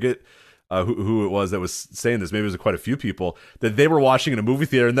Twitter, and I forget who it was that was saying this. Maybe it was quite a few people, that they were watching in a movie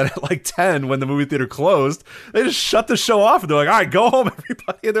theater, and then at like 10, when the movie theater closed, they just shut the show off, and they're like, all right, go home,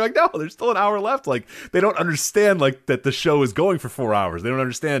 everybody. And they're like, no, there's still an hour left. Like, they don't understand, like, that the show is going for 4 hours. They don't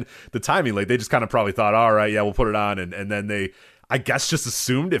understand the timing. Like, they just kind of probably thought, all right, yeah, we'll put it on, and then they, I guess, just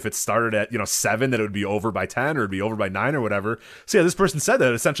assumed if it started at, 7, that it would be over by 10 or it'd be over by 9 or whatever. So yeah, this person said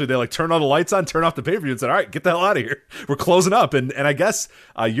that essentially they like turned all the lights on, turned off the pay-per-view, and said, all right, get the hell out of here. We're closing up. And I guess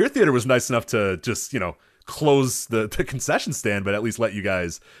your theater was nice enough to just, close the concession stand, but at least let you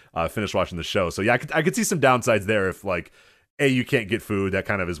guys finish watching the show. So yeah, I could see some downsides there if like, A, you can't get food. That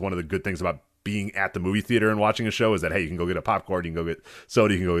kind of is one of the good things about being at the movie theater and watching a show, is that, hey, you can go get a popcorn, you can go get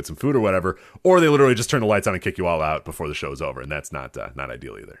soda, you can go get some food or whatever, or they literally just turn the lights on and kick you all out before the show's over, and that's not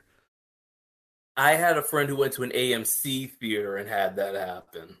ideal either. I had a friend who went to an AMC theater and had that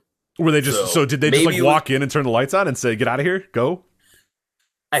happen. Were they just so did they just like walk in and turn the lights on and say, get out of here, go?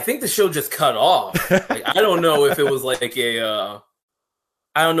 I think the show just cut off. Like, I don't know if it was like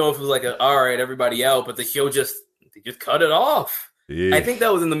all right, everybody out, but the show they just cut it off. Yeah. I think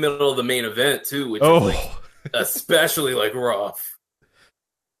that was in the middle of the main event too, which is like especially like rough.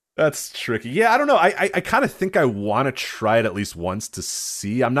 That's tricky. Yeah, I don't know. I kind of think I want to try it at least once to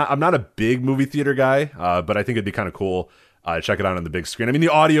see. I'm not a big movie theater guy, but I think it'd be kind of cool. Check it out on the big screen. I mean, the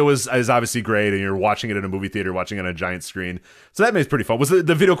audio is obviously great, and you're watching it in a movie theater, watching it on a giant screen, so that makes it pretty fun. Was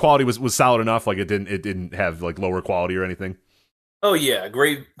the video quality was solid enough? Like it didn't have like lower quality or anything? Oh yeah,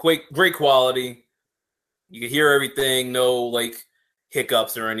 great quality. You could hear everything. No like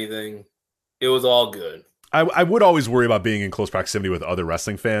hiccups or anything. It was all good. I would always worry about being in close proximity with other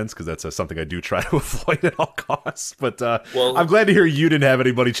wrestling fans, because that's something I do try to avoid at all costs. But I'm glad to hear you didn't have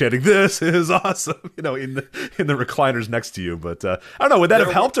anybody chanting, "This is awesome," in the recliners next to you. But I don't know, would that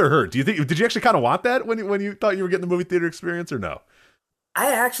have helped or hurt? Did you actually kind of want that when you thought you were getting the movie theater experience, or no?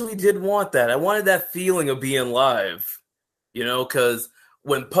 I actually did want that. I wanted that feeling of being live, because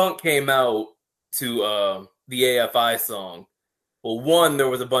when Punk came out to the AFI song, well, one, there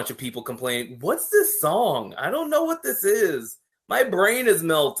was a bunch of people complaining, what's this song? I don't know what this is. My brain is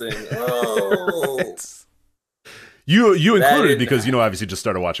melting. Oh. You included, because, obviously just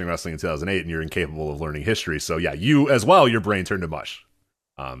started watching wrestling in 2008 and you're incapable of learning history. So, yeah, you as well, your brain turned to mush.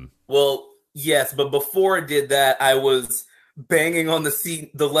 Well, Yes, but before I did that, I was banging on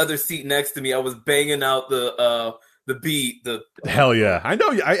the leather seat next to me. I was banging out the beat. Hell yeah, I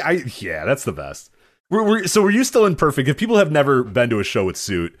know. Yeah, that's the best. So were you still in Perfect? If people have never been to a show with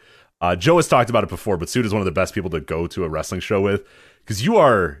Suit, Joe has talked about it before, but Suit is one of the best people to go to a wrestling show with. Because you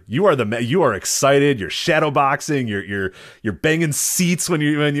are excited, you're shadow boxing, you're banging seats when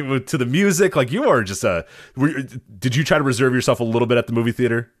you to the music, like you are just did you try to reserve yourself a little bit at the movie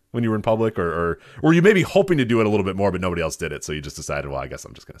theater when you were in public, or were you maybe hoping to do it a little bit more, but nobody else did it, so you just decided, well, I guess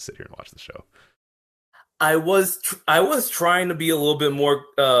I'm just going to sit here and watch the show? I was trying to be a little bit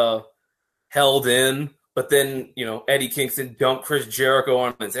more held in, but then, Eddie Kingston dumped Chris Jericho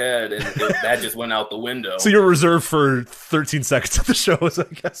on his head, and that just went out the window. So you're reserved for 13 seconds of the show,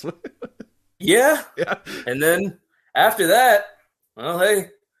 I guess. Yeah. And then after that, well,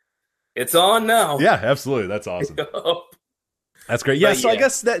 hey, it's on now. Yeah, absolutely. That's awesome. That's great. Yeah, so yeah. I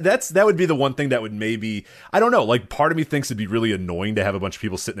guess that would be the one thing that would maybe, I don't know, like part of me thinks it'd be really annoying to have a bunch of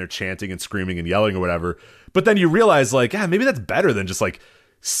people sitting there chanting and screaming and yelling or whatever. But then you realize, like, yeah, maybe that's better than just like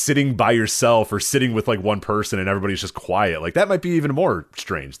sitting by yourself or sitting with like one person and everybody's just quiet. Like that might be even more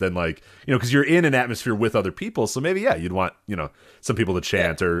strange than like, because you're in an atmosphere with other people. So maybe, yeah, you'd want, some people to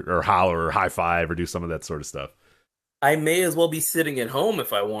chant or holler or high five or do some of that sort of stuff. I may as well be sitting at home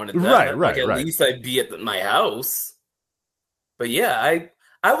if I wanted that. Right. At least I'd be at my house. But yeah,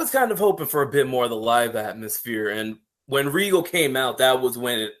 I was kind of hoping for a bit more of the live atmosphere. And when Regal came out, that was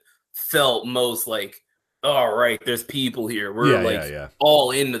when it felt most like, all right, there's people here. We're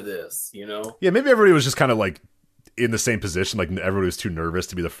all into this, Yeah, maybe everybody was just kind of like in the same position. Like everybody was too nervous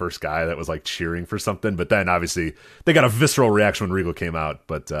to be the first guy that was like cheering for something. But then obviously they got a visceral reaction when Regal came out.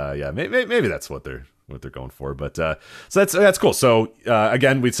 But yeah, maybe that's what they're going for. But so that's cool. So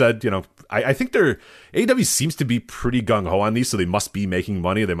again, we said, I think AEW seems to be pretty gung-ho on these, so they must be making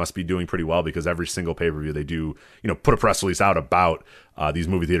money. They must be doing pretty well because every single pay-per-view they do, put a press release out about these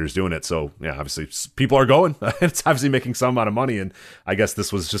movie theaters doing it. So yeah, obviously people are going. It's obviously making some amount of money, and I guess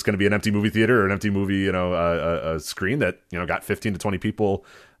this was just going to be an empty movie theater or an empty movie, a screen that got 15 to 20 people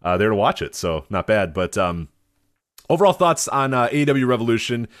there to watch it. So not bad. But overall thoughts on AEW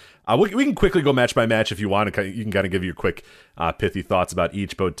Revolution. We can quickly go match by match if you want. You can kind of give your quick, pithy thoughts about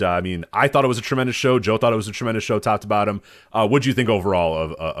each. But I thought it was a tremendous show. Joe thought it was a tremendous show, top to bottom. What do you think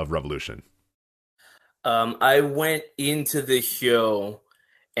overall of Revolution? I went into the show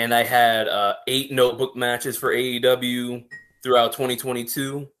and I had 8 notebook matches for AEW throughout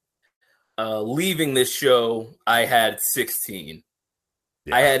 2022. Leaving this show, I had 16.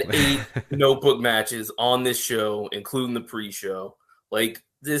 Yeah. I had 8 notebook matches on this show, including the pre-show. Like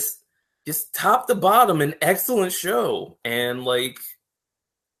this, just top to bottom, an excellent show. And like,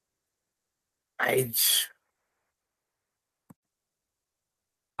 I'm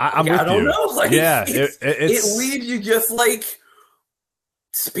I with don't you. know. Like, yeah, it leaves you just like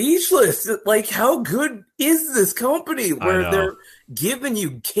speechless. Like, how good is this company where they're giving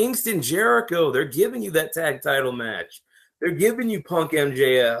you Kingston Jericho? They're giving you that tag title match. They're giving you Punk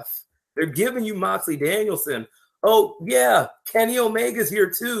MJF. They're giving you Moxley Danielson. Oh, yeah, Kenny Omega's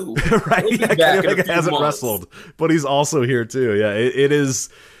here too. Right, Kenny Omega hasn't wrestled, but he's also here too. Yeah,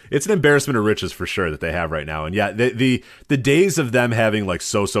 it's an embarrassment of riches for sure that they have right now. And yeah, the days of them having like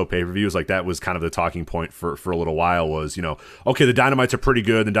so pay-per-views, like that was kind of the talking point for a little while was, okay, the Dynamites are pretty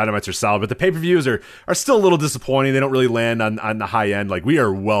good, the Dynamites are solid, but the pay-per-views are still a little disappointing. They don't really land on the high end. Like we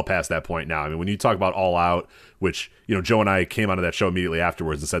are well past that point now. I mean, when you talk about All Out, which, Joe and I came onto that show immediately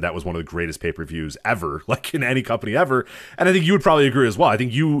afterwards and said that was one of the greatest pay-per-views ever, like in any company ever. And I think you would probably agree as well. I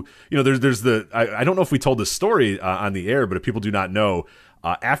think there's I don't know if we told this story on the air, but if people do not know,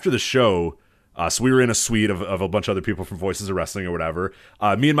 after the show, so we were in a suite of a bunch of other people from Voices of Wrestling or whatever.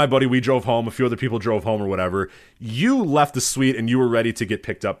 Me and my buddy, we drove home. A few other people drove home or whatever. You left the suite and you were ready to get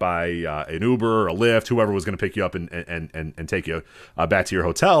picked up by an Uber or a Lyft, whoever was going to pick you up and take you back to your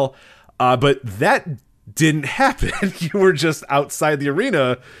hotel. But that didn't happen. You were just outside the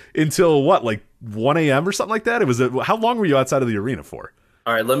arena until what, like 1 a.m. or something like that? How long were you outside of the arena for?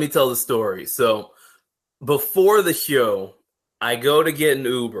 All right, let me tell the story. So before the show, I go to get an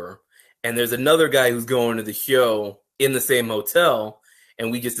Uber, and there's another guy who's going to the show in the same hotel,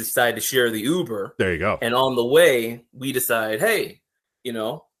 and we just decide to share the Uber. There you go. And on the way, we decide, hey, we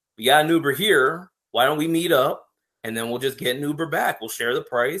got an Uber here. Why don't we meet up, and then we'll just get an Uber back. We'll share the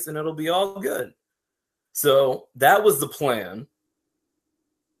price, and it'll be all good. So that was the plan.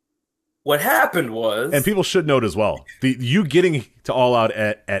 What happened was... And people should note as well, you getting to All Out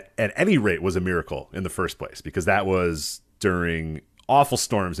at any rate was a miracle in the first place, because that was during awful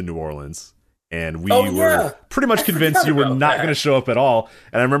storms in New Orleans And we were pretty much convinced you were not going to show up at all.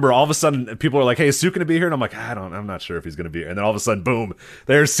 And I remember all of a sudden people were like, "Hey, is Sue going to be here?" And I'm like, I'm not sure if he's going to be here. And then all of a sudden, boom,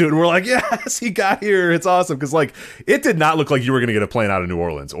 there's Sue. And we're like, yes, he got here. It's awesome. Because like, it did not look like you were going to get a plane out of New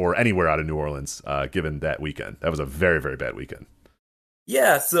Orleans or anywhere out of New Orleans, given that weekend. That was a very, very bad weekend.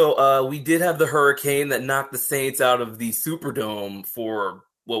 Yeah, so we did have the hurricane that knocked the Saints out of the Superdome for,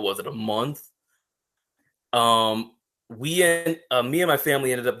 what was it, a month? Me and my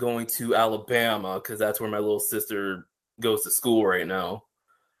family ended up going to Alabama because that's where my little sister goes to school right now.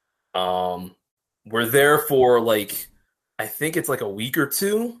 We're there for like, I think it's like a week or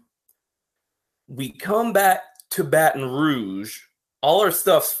two. We come back to Baton Rouge. All our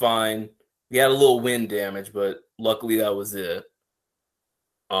stuff's fine. We had a little wind damage, but luckily that was it.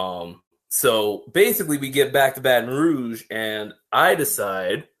 So basically we get back to Baton Rouge and I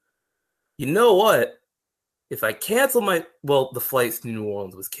decide, you know what? If I cancel the flight to New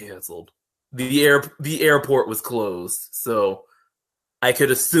Orleans was canceled. The airport was closed, so I could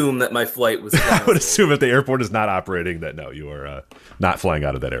assume that my flight was canceled. I would assume if the airport is not operating, that no, you are not flying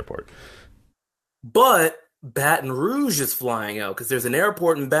out of that airport. But Baton Rouge is flying out because there's an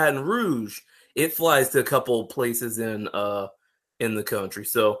airport in Baton Rouge. It flies to a couple places in the country.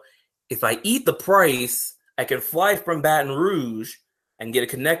 So if I eat the price, I can fly from Baton Rouge and get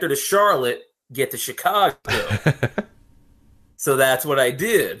a connector to Charlotte. Get to Chicago. So that's what I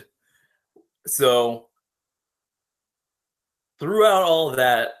did. So throughout all of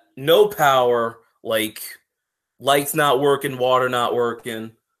that, no power, like lights not working, water not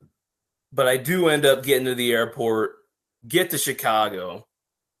working. But I do end up getting to the airport, get to Chicago.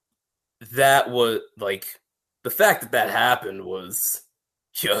 That was like, the fact that happened was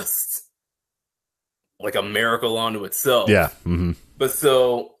just like a miracle unto itself. Yeah. Mm-hmm. But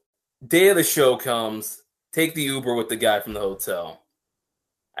so day of the show comes, take the Uber with the guy from the hotel.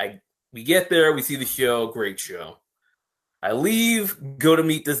 We get there, we see the show, great show. I leave, go to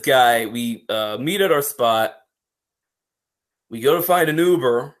meet this guy. We meet at our spot. We go to find an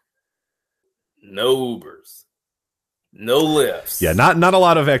Uber. No Ubers. No lifts. Yeah, not a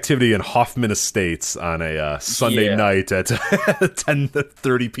lot of activity in Hoffman Estates on a Sunday night at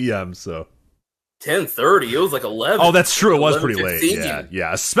 10:30 p.m., so... 10:30. It was like 11. Oh, that's true. It was pretty 15. late.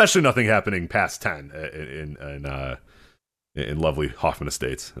 Yeah. Especially nothing happening past 10 in lovely Hoffman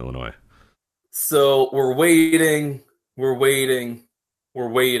Estates, Illinois. So we're waiting,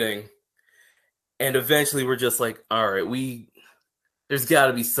 and eventually we're just like, all right, there's got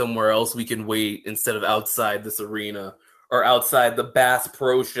to be somewhere else we can wait instead of outside this arena or outside the Bass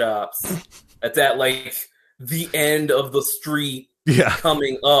Pro Shops. At that like the end of the street,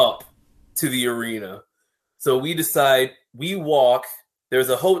 coming up to the arena. So we decide, we walk. There's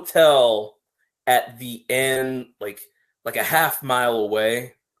a hotel at the end, like a half mile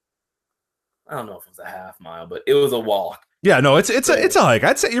away. I don't know if it was a half mile, but it was a walk. Yeah, no, it's a hike.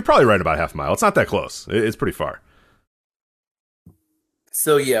 I'd say you're probably right about half mile. It's not that close. It's pretty far.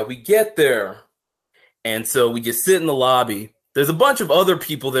 So yeah, we get there, and so we just sit in the lobby. There's a bunch of other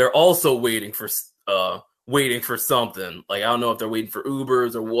people there also waiting for something. Like I don't know if they're waiting for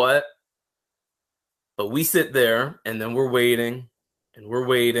Ubers or what. But we sit there, and then we're waiting, and we're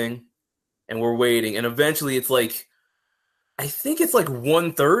waiting, and we're waiting. And eventually it's like, I think it's like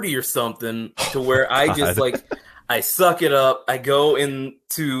 1:30 or something to where I just like, I suck it up. I go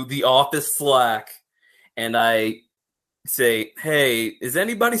into the office Slack, and I say, hey, is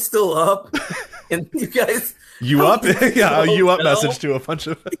anybody still up? And you guys... You up? Yeah, you up message to a bunch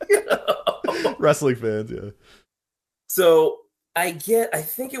of wrestling fans, yeah. So I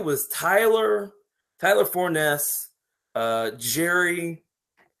think it was Tyler Forness, Jerry,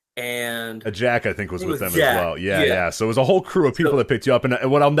 and Jack, I think, was with them as well. Yeah. So it was a whole crew of people that picked you up.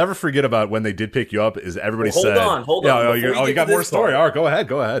 And what I'll never forget about when they did pick you up is everybody said, Hold on. You got more story. All right,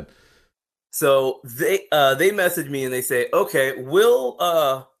 go ahead. So they message me and they say, okay,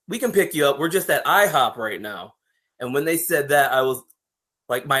 we can pick you up. We're just at IHOP right now. And when they said that, I was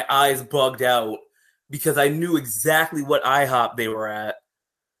like, my eyes bugged out because I knew exactly what IHOP they were at,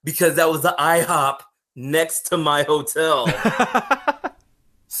 because that was the IHOP next to my hotel.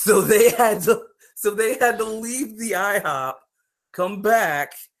 So they had to leave the IHOP, come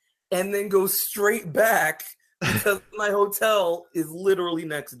back, and then go straight back because my hotel is literally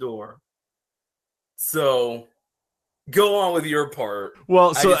next door. So go on with your part.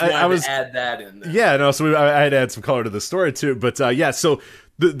 Well, so I was to add that in there. Yeah, no, so I had to add some color to the story too. But so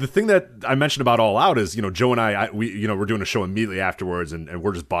the thing that I mentioned about All Out is, Joe and we're doing a show immediately afterwards, and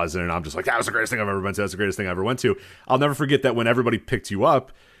we're just buzzing, and I'm just like, that was the greatest thing I've ever been to. That's the greatest thing I ever went to. I'll never forget that when everybody picked you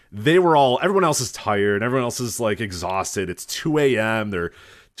up, everyone else is tired, everyone else is like exhausted. It's 2 a.m. They're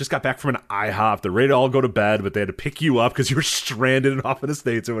just got back from an IHOP. They're ready to all go to bed, but they had to pick you up because you were stranded off in the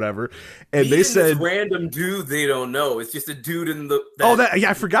States or whatever. And they said, this random dude they don't know. It's just a dude in the.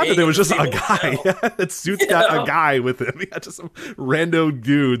 I forgot that there was just a guy. That suit's got a guy with him. Yeah, just some rando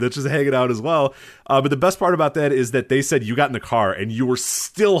dude that's just hanging out as well. But the best part about that is that they said you got in the car and you were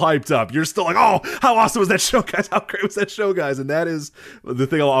still hyped up. You're still like, oh, how awesome was that show, guys? How great was that show, guys? And that is the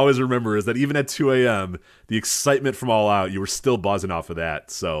thing I'll always remember, is that even at 2 a.m., the excitement from All Out, you were still buzzing off of that.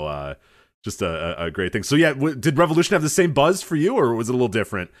 So just a great thing. So yeah, did Revolution have the same buzz for you, or was it a little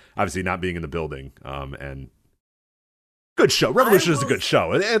different? Obviously not being in the building. And good show. Revolution is a good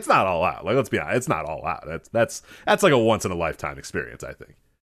show. It's not All Out. Like, let's be honest, it's not All Out. That's like a once in a lifetime experience, I think.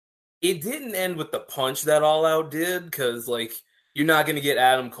 It didn't end with the punch that All Out did, because like you're not going to get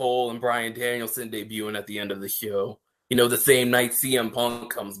Adam Cole and Bryan Danielson debuting at the end of the show. You know, the same night CM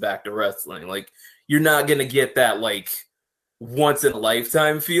Punk comes back to wrestling. Like, you're not going to get that like once in a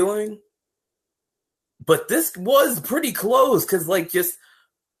lifetime feeling. But this was pretty close, because like just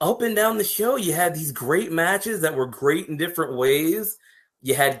up and down the show, you had these great matches that were great in different ways.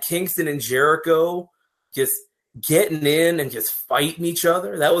 You had Kingston and Jericho just getting in and just fighting each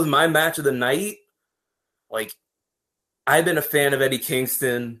other. That was my match of the night. Like, I've been a fan of Eddie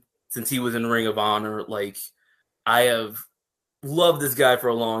Kingston since he was in Ring of Honor. Like, I have loved this guy for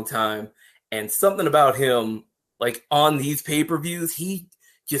a long time. And something about him, like on these pay-per-views, he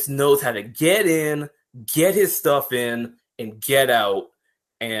just knows how to get in, get his stuff in, and get out.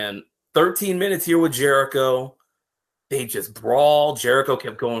 And 13 minutes here with Jericho, they just brawled. Jericho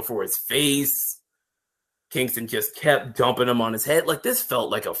kept going for his face. Kingston just kept dumping him on his head. Like, this felt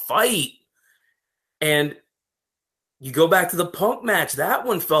like a fight. And you go back to the Punk match, that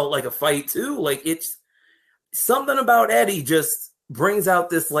one felt like a fight too. Like, it's something about Eddie just brings out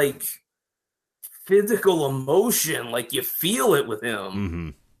this like physical emotion. Like, you feel it with him. Mm-hmm.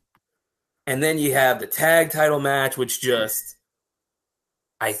 And then you have the tag title match, which just,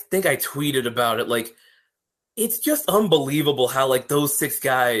 I think I tweeted about it. Like, it's just unbelievable how like those 6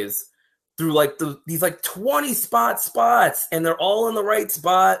 guys through like these like 20 spots, and they're all in the right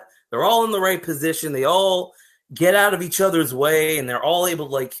spot. They're all in the right position. They all get out of each other's way, and they're all able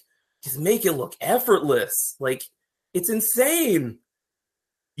to like just make it look effortless. Like, it's insane.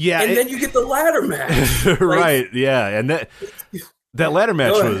 Yeah. And then you get the ladder match. Right. Like, yeah. And that ladder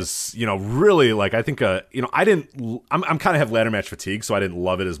match was, really like, I think, I'm kind of have ladder match fatigue, so I didn't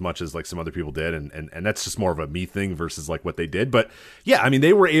love it as much as like some other people did. And that's just more of a me thing versus like what they did. But yeah, I mean,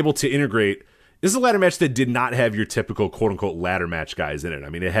 they were able to integrate. This is a ladder match that did not have your typical quote unquote ladder match guys in it. I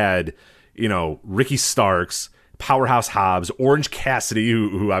mean, it had, Ricky Starks, Powerhouse Hobbs, Orange Cassidy,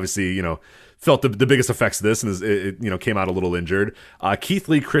 who obviously, felt the biggest effects of this and came out a little injured. Keith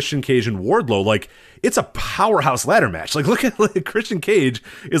Lee, Christian Cage, and Wardlow. Like, it's a powerhouse ladder match. Like, look at Christian Cage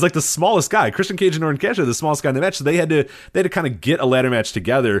is like the smallest guy. Christian Cage and Orange Cassidy are the smallest guy in the match. So they had to kind of get a ladder match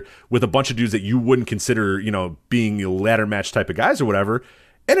together with a bunch of dudes that you wouldn't consider, being ladder match type of guys or whatever.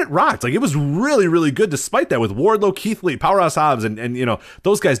 And it rocked. Like, it was really, really good despite that, with Wardlow, Keith Lee, Powerhouse Hobbs, and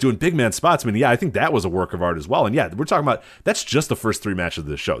those guys doing big man spots. I mean, yeah, I think that was a work of art as well. And yeah, we're talking about, that's just the first 3 matches of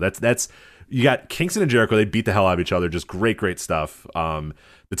the show. That's you got Kingston and Jericho. They beat the hell out of each other. Just great stuff.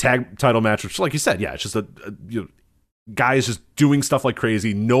 The tag title match, which, like you said, yeah, it's just guys just doing stuff like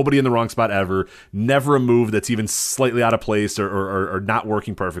crazy. Nobody in the wrong spot ever. Never a move that's even slightly out of place or not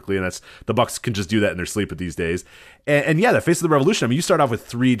working perfectly. And that's, the Bucks can just do that in their sleep these days. And yeah, the Face of the Revolution. I mean, you start off with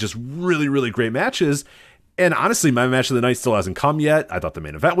 3 just really, really great matches. And honestly, my match of the night still hasn't come yet. I thought the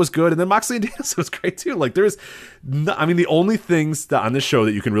main event was good. And then Moxley and Danielson was great too. Like, the only things that on this show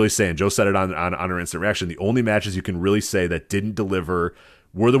that you can really say, and Joe said it on our instant reaction, the only matches you can really say that didn't deliver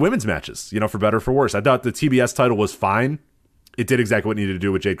were the women's matches, for better or for worse. I thought the TBS title was fine. It did exactly what it needed to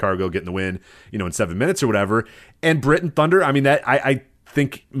do with Jade Cargill getting the win, in 7 minutes or whatever. And Britt and Thunder, I mean, that I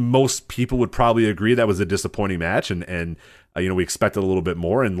think most people would probably agree that was a disappointing match. And we expected a little bit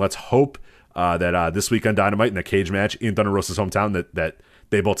more. And let's hope that this week on Dynamite in a cage match in Thunder Rosa's hometown that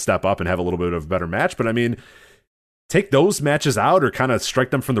they both step up and have a little bit of a better match. But I mean, take those matches out or kind of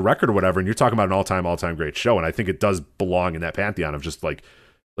strike them from the record or whatever, and you're talking about an all-time great show. And I think it does belong in that pantheon of just like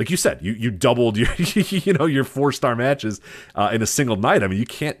you said, you doubled your your 4-star matches in a single night. I mean, you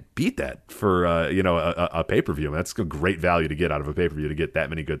can't beat that for a pay-per-view. I mean, that's a great value to get out of a pay-per-view, to get that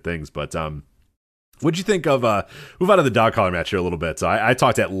many good things. But what'd you think of move out of the dog collar match here a little bit? So I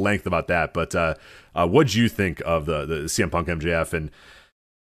talked at length about that, but what'd you think of the CM Punk MJF? And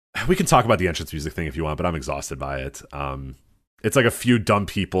we can talk about the entrance music thing if you want, but I'm exhausted by it. It's like a few dumb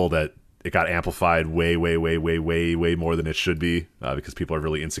people that it got amplified way more than it should be because people are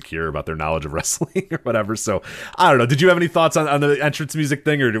really insecure about their knowledge of wrestling or whatever. So I don't know. Did you have any thoughts on the entrance music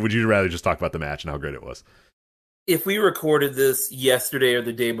thing, or would you rather just talk about the match and how great it was? If we recorded this yesterday or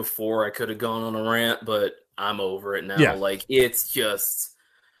the day before, I could have gone on a rant, but I'm over it now. Yeah. Like, it's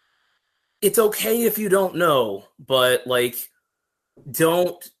okay if you don't know, but like,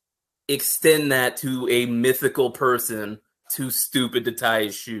 don't extend that to a mythical person too stupid to tie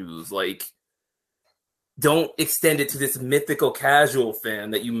his shoes. Like, don't extend it to this mythical casual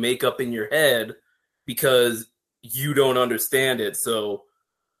fan that you make up in your head because you don't understand it, so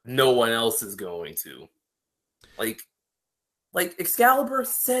no one else is going to. Like Excalibur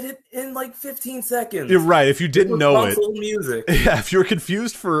said it in like 15 seconds. You're right. If you didn't know it, music. Yeah. If you were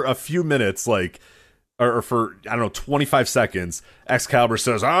confused for a few minutes, like, or for, I don't know, 25 seconds, Excalibur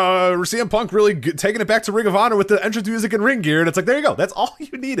says, CM Punk really taking it back to Ring of Honor with the entrance music and ring gear. And it's like, there you go. That's all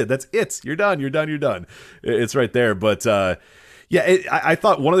you needed. That's it. You're done. It's right there. But I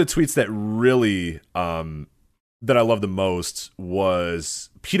thought one of the tweets that really, that I love the most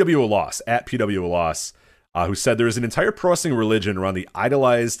was PWO Loss, at PWO Loss. Who said there is an entire pro wrestling religion around the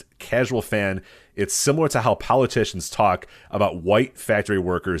idolized casual fan. It's similar to how politicians talk about white factory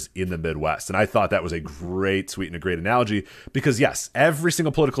workers in the Midwest. And I thought that was a great tweet and a great analogy because, yes, every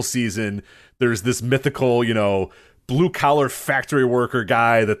single political season, there's this mythical, blue-collar factory worker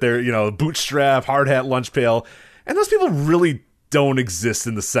guy that they're, bootstrap, hard hat, lunch pail. And those people really don't exist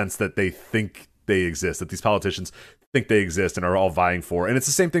in the sense that they think they exist, that these politicians think they exist and are all vying for. And it's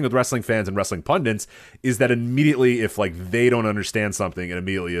the same thing with wrestling fans and wrestling pundits, is that immediately if like they don't understand something, it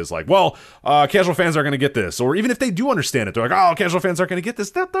immediately is like, well, casual fans aren't going to get this. Or even if they do understand it, they're like, oh, casual fans aren't going to get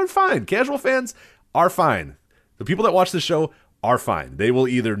this. They're fine. Casual fans are fine. The people that watch this show are fine. They will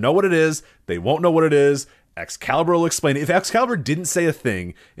either know what it is, they won't know what it is. Excalibur will explain it. If Excalibur didn't say a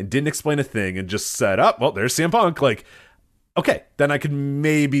thing and didn't explain a thing and just said, oh, well, there's CM Punk, like, okay, then I could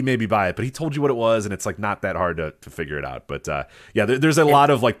maybe buy it. But he told you what it was, and it's like not that hard to figure it out. But there's a lot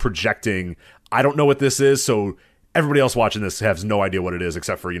of like projecting. I don't know what this is, so everybody else watching this has no idea what it is,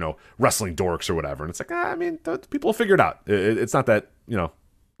 except for wrestling dorks or whatever. And it's like, people will figure it out. It's not that not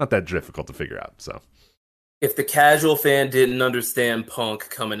that difficult to figure out. So if the casual fan didn't understand Punk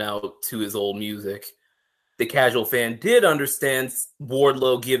coming out to his old music, the casual fan did understand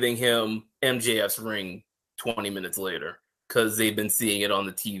Wardlow giving him MJF's ring 20 minutes later, because they've been seeing it on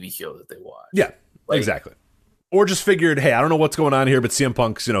the TV show that they watch. Yeah, exactly. Or just figured, hey, I don't know what's going on here, but CM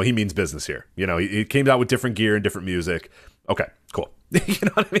Punk's, he means business here. He came out with different gear and different music. Okay, cool. You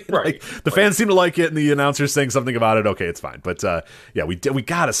know what I mean? Right. Like, the fans seem to like it, and the announcer's saying something about it. Okay, it's fine. But we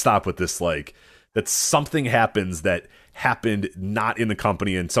got to stop with this, like, that something happens that happened not in the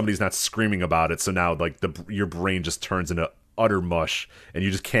company, and somebody's not screaming about it. So now, like, your brain just turns into utter mush, and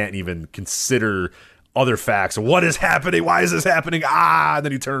you just can't even consider other facts. What is happening? Why is this happening? And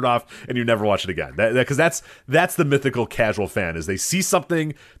then you turn it off and you never watch it again. Because that's the mythical casual fan, is they see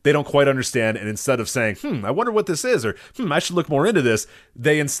something they don't quite understand, and instead of saying, I wonder what this is, or I should look more into this,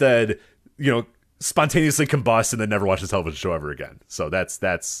 they instead, spontaneously combust and then never watch the television show ever again. So that's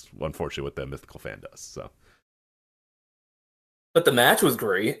unfortunately what the mythical fan does. So. But the match was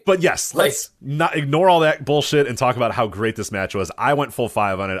great. But yes, let's not ignore all that bullshit and talk about how great this match was. I went full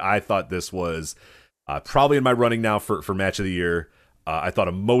 5 on it. I thought this was probably in my running now for match of the year. I thought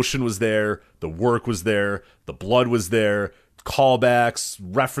emotion was there, the work was there, the blood was there, callbacks,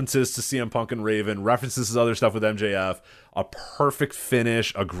 references to CM Punk and Raven, references to other stuff with MJF, a perfect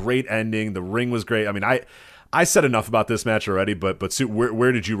finish, a great ending. The ring was great. I mean, I said enough about this match already, but Sue,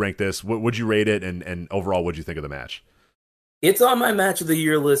 where did you rank this? Would you rate it, and overall, what'd you think of the match? It's on my match of the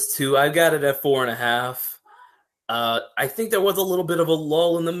year list too. I got it at 4.5. I think there was a little bit of a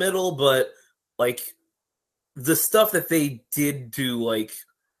lull in the middle, but like, the stuff that they did do, like,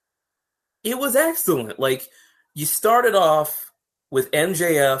 it was excellent. Like, you started off with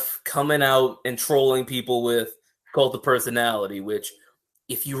MJF coming out and trolling people with Cult of Personality, which,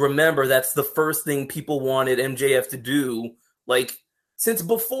 if you remember, that's the first thing people wanted MJF to do. Like, since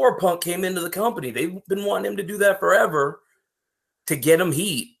before Punk came into the company, they've been wanting him to do that forever to get him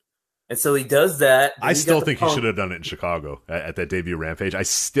heat. And so he does that. I still think he should have done it in Chicago at that debut Rampage.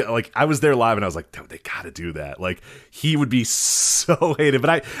 I was there live and I was like, dude, they got to do that. Like, he would be so hated.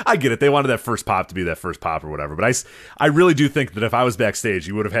 But I get it. They wanted that first pop to be that first pop or whatever. But I really do think that if I was backstage,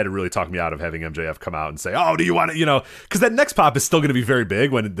 you would have had to really talk me out of having MJF come out and say, oh, do you want it? Because that next pop is still going to be very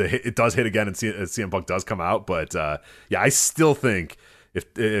big when it does hit again and CM Punk does come out. But I still think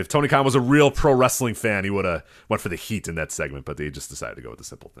if Tony Khan was a real pro wrestling fan, he would have went for the heat in that segment, but they just decided to go with the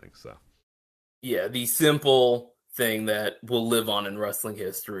simple thing. So, yeah, the simple thing that will live on in wrestling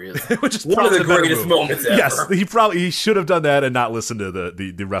history. Is Which is one of the probably better greatest move. moments ever. Yes, he should have done that and not listened to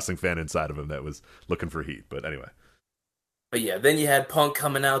the wrestling fan inside of him that was looking for heat. But anyway. But yeah, then you had Punk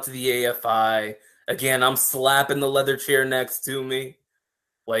coming out to the AFI. Again, I'm slapping the leather chair next to me.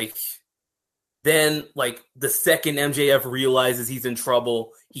 Then the second MJF realizes he's in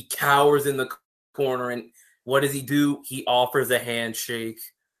trouble, he cowers in the corner, and what does he do? He offers a handshake.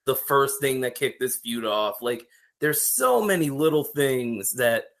 The first thing that kicked this feud off. There's so many little things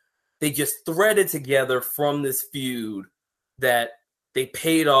that they just threaded together from this feud that they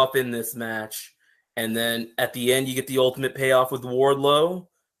paid off in this match. And then at the end, you get the ultimate payoff with Wardlow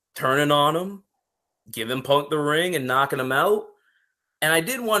turning on him, giving Punk the ring and knocking him out. And I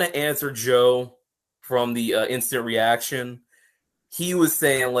did want to answer Joe from the instant reaction. He was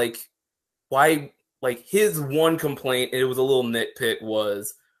saying why, his one complaint, and it was a little nitpick,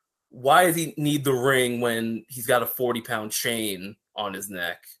 was why does he need the ring when he's got a 40-pound chain on his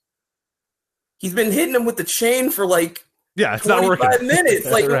neck? He's been hitting him with the chain for it's not working. 25 minutes.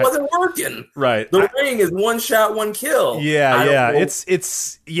 Right. It wasn't working. Right. The ring is one shot, one kill. Yeah.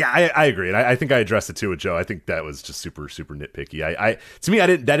 I agree. And I think I addressed it too with Joe. I think that was just super, super nitpicky. To me,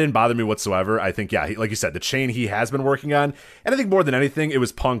 that didn't bother me whatsoever. I think, like you said, the chain he has been working on. And I think more than anything, it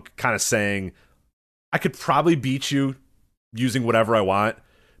was Punk kind of saying, I could probably beat you using whatever I want.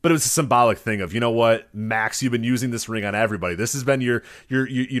 But it was a symbolic thing of, you know what, Max, you've been using this ring on everybody. This has been your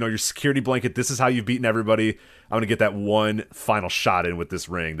security blanket. This is how you've beaten everybody. I'm going to get that one final shot in with this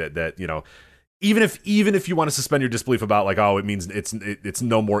ring that even if you want to suspend your disbelief about it means it's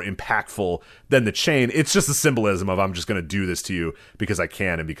no more impactful than the chain. It's just a symbolism of I'm just going to do this to you because I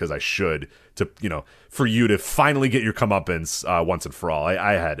can and because I should for you to finally get your comeuppance once and for all.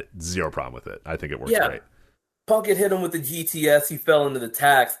 I had zero problem with it. I think it worked great. Punk had hit him with the GTS. He fell into the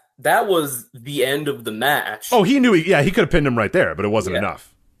tax. That was the end of the match. Oh, he knew. He could have pinned him right there, but it wasn't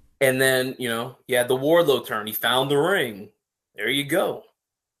enough. And then, he had the Wardlow turn. He found the ring. There you go.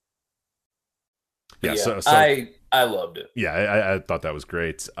 Yeah, so I loved it. Yeah, I thought that was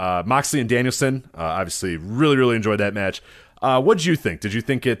great. Moxley and Danielson, obviously, really, really enjoyed that match. What did you think? Did you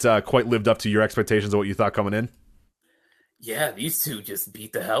think it quite lived up to your expectations of what you thought coming in? Yeah, these two just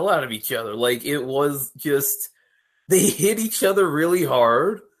beat the hell out of each other. It was just, they hit each other really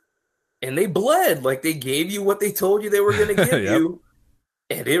hard and they bled. They gave you what they told you they were going to give you,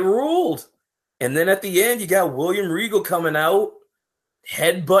 and it ruled. And then at the end, you got William Regal coming out,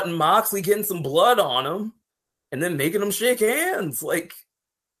 headbutting Moxley, getting some blood on him, and then making them shake hands. It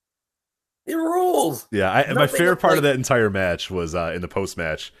ruled. Yeah, my favorite part of that entire match was in the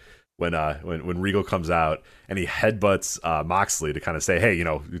post-match, when Regal comes out and he headbutts Moxley to kind of say, hey,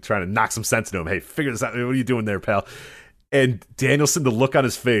 you're trying to knock some sense into him. Hey, figure this out. What are you doing there, pal? And Danielson, the look on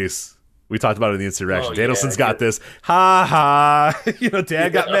his face, we talked about it in the instant reaction. Danielson's got this, ha ha, Dad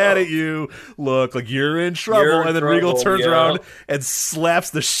got mad at you. Look, you're in trouble. And then Regal turns around and slaps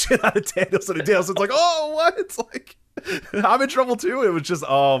the shit out of Danielson. And Danielson's like, oh, what? It's I'm in trouble too. It was just,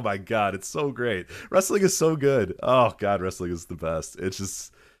 oh my God, it's so great. Wrestling is so good. Oh God, wrestling is the best. It's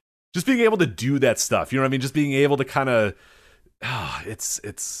just being able to do that stuff, you know what I mean? Just being able to kind of,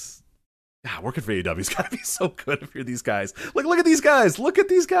 working for AEW's got to be so good if you're these guys. Look at these guys. Look at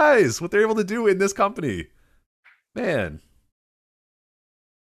these guys. What they're able to do in this company. Man,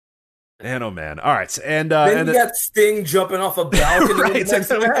 oh man. All right. And then you got Sting jumping off a balcony. Right.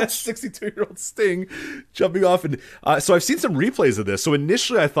 Exactly. 62-year-old Sting jumping off. And so I've seen some replays of this. So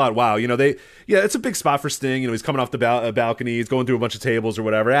initially I thought, wow, it's a big spot for Sting. He's coming off the balcony. He's going through a bunch of tables or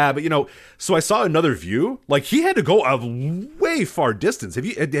whatever. But so I saw another view. He had to go a way far distance. Have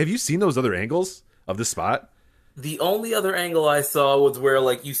you seen those other angles of this spot? The only other angle I saw was where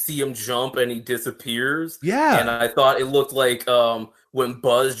you see him jump and he disappears. Yeah. And I thought it looked like when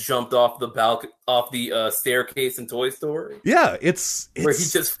Buzz jumped off the staircase in Toy Story. Yeah, it's where he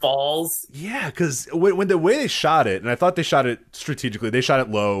just falls. Yeah, because when the way they shot it, and I thought they shot it strategically, they shot it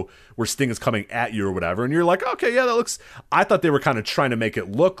low where Sting is coming at you or whatever, and you're like, okay, yeah, that looks. I thought they were kind of trying to make it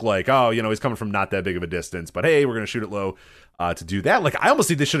look like, oh, he's coming from not that big of a distance, but hey, we're gonna shoot it low to do that. I almost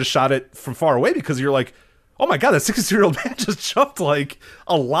think they should have shot it from far away because you're like, oh my God, that 62-year-old man just jumped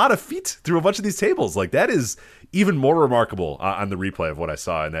a lot of feet through a bunch of these tables. That is even more remarkable on the replay of what I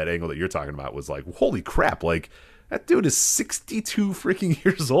saw in that angle that you're talking about. Was holy crap, that dude is 62 freaking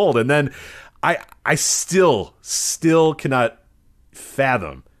years old. And then I still cannot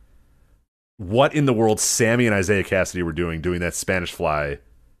fathom what in the world Sammy and Isaiah Cassidy were doing that Spanish fly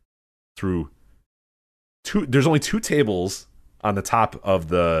through there's only two tables on the top of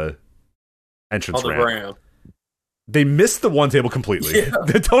the entrance ramp. They missed the one table completely. Yeah.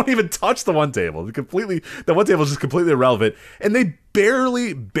 They don't even touch the one table. The one table is just completely irrelevant. And they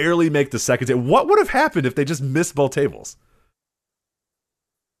barely make the second table. What would have happened if they just missed both tables?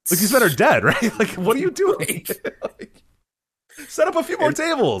 Like, these men are dead, right? Like, what are you doing? Like, set up a few more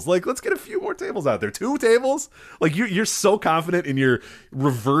tables. Like, let's get a few more tables out there. 2 tables? Like, you're so confident in your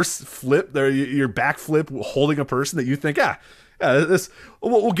reverse flip, your back flip holding a person that you think,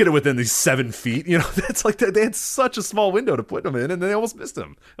 we'll get it within these 7 feet. You know, that's like they had such a small window to put them in, and they almost missed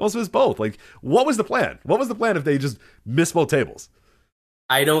them. Almost missed both. Like, what was the plan? What was the plan if they just missed both tables?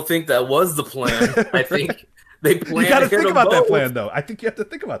 I don't think that was the plan. I think they planned. You got to think about both. that plan, though. I think you have to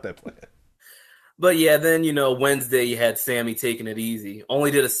think about that plan. But yeah, then Wednesday you had Sammy taking it easy. Only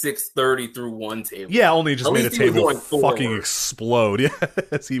did a 630 through one table. Yeah, only just At made a least he was table going fucking forward. explode. Yeah,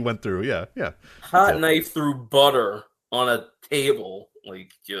 as he went through. Yeah. Hot knife through butter on a table.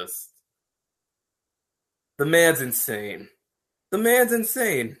 Like, just the man's insane.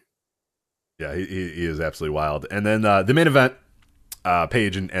 Yeah, he is absolutely wild. And then the main event,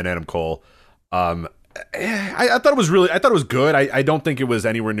 Paige and Adam Cole. I thought it was good. I don't think it was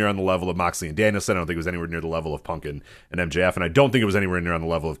anywhere near on the level of Moxley and Danielson. I don't think it was anywhere near the level of Punk and MJF, and I don't think it was anywhere near on the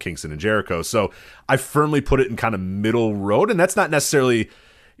level of Kingston and Jericho. So I firmly put it in kind of middle road, and that's not necessarily,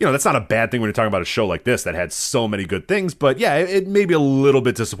 that's not a bad thing when you're talking about a show like this that had so many good things. But yeah, it may be a little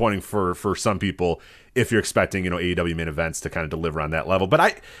bit disappointing for some people if you're expecting, AEW main events to kind of deliver on that level.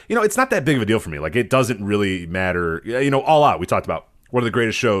 But it's not that big of a deal for me. Like, it doesn't really matter. All Out, we talked about one of the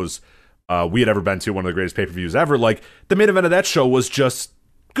greatest shows we had ever been to, one of the greatest pay-per-views ever. Like, the main event of that show was just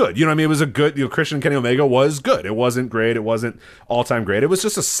good. You know what I mean? It was a good, Christian and Kenny Omega was good. It wasn't great. It wasn't all-time great. It was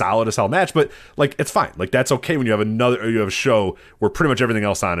just a solid as hell match, but like, it's fine. Like, that's okay when you have a show where pretty much everything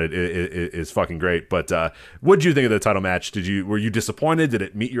else on it is fucking great. But what did you think of the title match? Were you disappointed? Did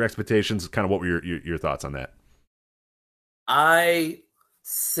it meet your expectations? Kind of what were your thoughts on that? I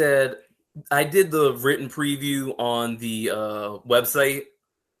did the written preview on the website.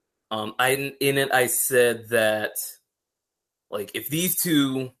 I said that, like, if these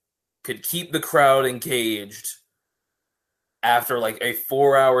two could keep the crowd engaged after like a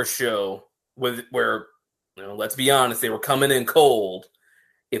 4-hour show where let's be honest, they were coming in cold.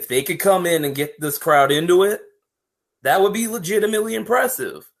 If they could come in and get this crowd into it, that would be legitimately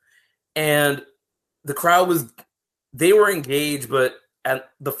impressive. And the crowd they were engaged, but at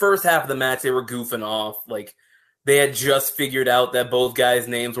the first half of the match, they were goofing off. Like, they had just figured out that both guys'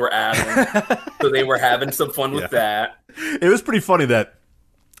 names were Adam, so they were having some fun with that. It was pretty funny that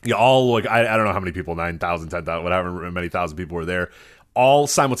all, like, I don't know how many people, 9,000, 10,000, whatever many thousand people were there, all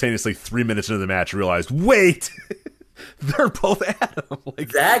simultaneously 3 minutes into the match realized, wait, they're both Adam. Like,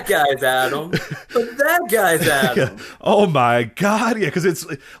 that guy's Adam, but that guy's Adam. Yeah. Oh my God. Yeah, because it's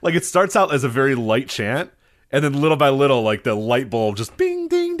like, it starts out as a very light chant, and then little by little, like, the light bulb just bing,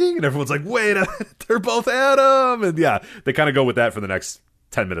 ding, ding, and everyone's like, wait, they're both Adam. And yeah, they kind of go with that for the next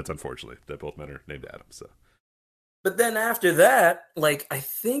 10 minutes, unfortunately, that both men are named Adam. So, but then after that, like, I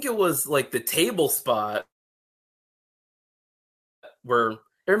think it was like the table spot where,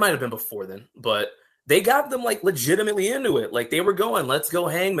 it might have been before then, but they got them, like, legitimately into it. Like, they were going, let's go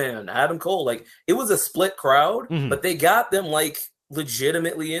Hangman, Adam Cole. Like, it was a split crowd, but they got them, like,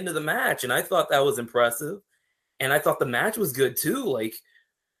 legitimately into the match. And I thought that was impressive. And I thought the match was good too. Like,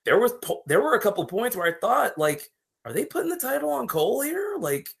 there were a couple points where I thought, like, are they putting the title on Cole here?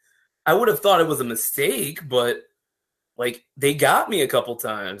 Like, I would have thought it was a mistake, but like, they got me a couple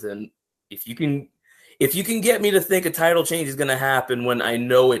times. And if you can get me to think a title change is going to happen when I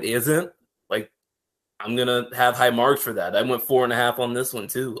know it isn't, like, I'm going to have high marks for that. I went 4.5 on this one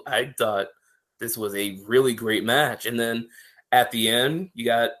too. I thought this was a really great match. And then at the end, you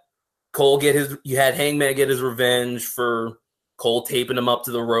got you had Hangman get his revenge for Cole taping him up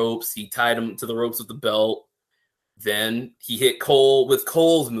to the ropes. He tied him to the ropes with the belt. Then he hit Cole with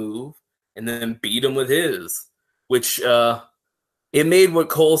Cole's move and then beat him with his, which it made what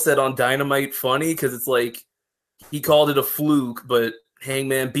Cole said on Dynamite funny, because it's like, he called it a fluke, but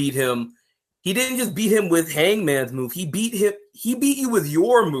Hangman beat him. He didn't just beat him with Hangman's move. He beat you with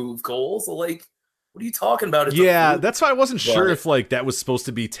your move, Cole. So, like, what are you talking about? Yeah, that's why I wasn't sure if, like, that was supposed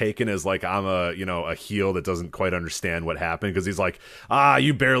to be taken as, like, I'm a heel that doesn't quite understand what happened, because he's like,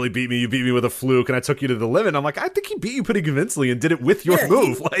 you barely beat me. You beat me with a fluke, and I took you to the limit. And I'm like, I think he beat you pretty convincingly and did it with your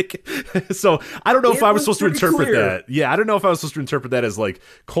move. Like, so I don't know if I was supposed to interpret that. Yeah, I don't know if I was supposed to interpret that as, like,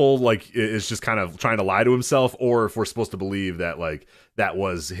 Cole, like, is just kind of trying to lie to himself, or if we're supposed to believe that, like, that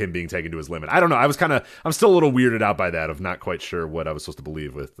was him being taken to his limit. I don't know. I'm still a little weirded out by that, of not quite sure what I was supposed to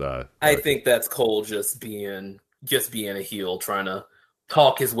believe with. I think that's Cole just being a heel, trying to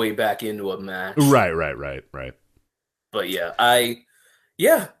talk his way back into a match. Right. But I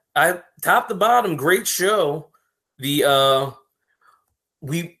top to bottom, great show. The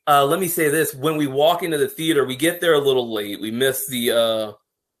let me say this: when we walk into the theater, we get there a little late. We miss the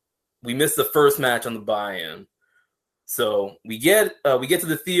first match on the buy-in. So we get to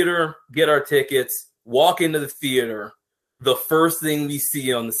the theater, get our tickets, walk into the theater. The first thing we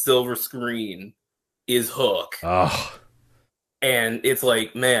see on the silver screen is Hook. Oh. And it's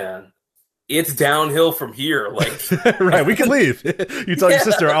like, man, it's downhill from here. Like, right, we can leave. You tell your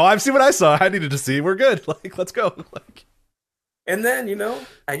sister, "Oh, I've seen what I saw. I needed to see. We're good. Like, let's go." Like, and then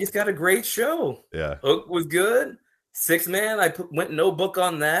I just got a great show. Yeah, Hook was good. 6-man, went no book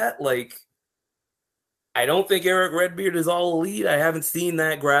on that. Like, I don't think Eric Redbeard is all elite. I haven't seen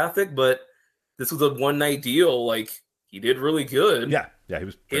that graphic, but this was a one-night deal. Like, he did really good. Yeah, he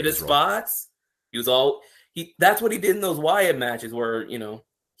was hit his spots. He was that's what he did in those Wyatt matches where,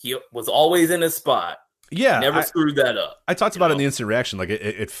 he was always in his spot. Yeah. Never screwed that up. I talked about it in the instant reaction. Like,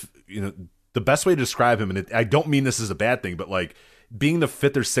 it the best way to describe him, and I don't mean this as a bad thing, but like being the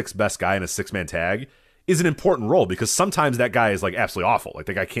fifth or sixth best guy in a 6-man tag is an important role, because sometimes that guy is like absolutely awful. Like,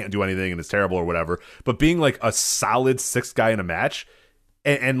 the guy can't do anything and it's terrible or whatever. But being like a solid sixth guy in a match,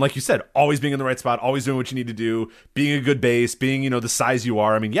 and like you said, always being in the right spot, always doing what you need to do, being a good base, being, the size you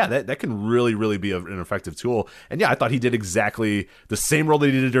are. I mean, yeah, that can really, really be an effective tool. And yeah, I thought he did exactly the same role that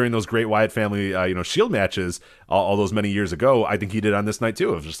he did during those great Wyatt family, Shield matches all those many years ago. I think he did on this night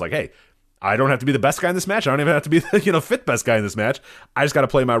too. It was just like, hey, I don't have to be the best guy in this match. I don't even have to be the fifth best guy in this match. I just got to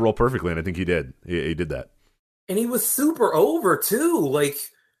play my role perfectly, and I think he did. He did that. And he was super over too. Like,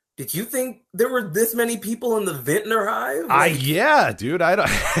 did you think there were this many people in the Vintner Hive? Like, yeah, dude. I don't.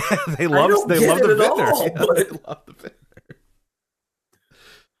 They love the Vintner. They love the Vintner.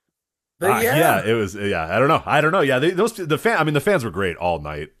 But it was. Yeah, I don't know. Yeah, the fans were great all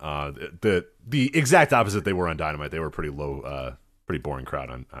night. The exact opposite they were on Dynamite. They were pretty low. Pretty boring crowd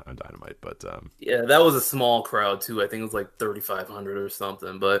on Dynamite, but yeah, that was a small crowd too. I think it was like 3,500 or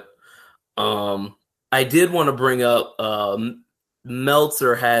something. But I did want to bring up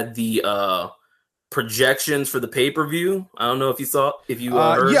Meltzer had the projections for the pay-per-view. I don't know if you saw,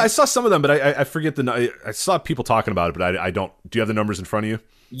 heard. Yeah, I saw some of them, but I forget I saw people talking about it, but I don't. Do you have the numbers in front of you?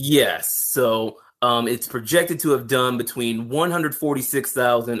 Yes. So it's projected to have done between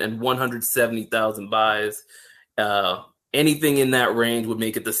 146,000 and 170,000 buys. Anything in that range would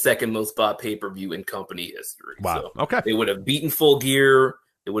make it the second most bought pay-per-view in company history. Wow. So okay. They would have beaten Full Gear.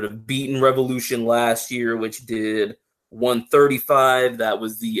 They would have beaten Revolution last year, which did 135. That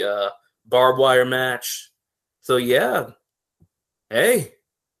was the barbed wire match. So, yeah. Hey,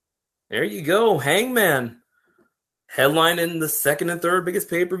 there you go. Hangman headlining the second and third biggest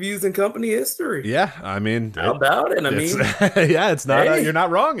pay-per-views in company history. Yeah, I mean, how about it? I mean, yeah, it's not. You're not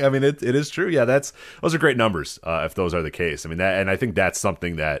wrong. I mean, it is true. Yeah, those are great numbers. If those are the case, I mean, and I think that's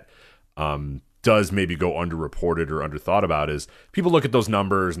something that does maybe go underreported or underthought about. Is people look at those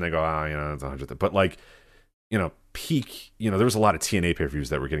numbers and they go, it's 100. But like, peak, there was a lot of TNA pay-per-views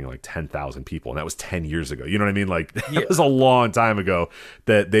that were getting like 10,000 people, and that was 10 years ago. You know what I mean? Like, that was a long time ago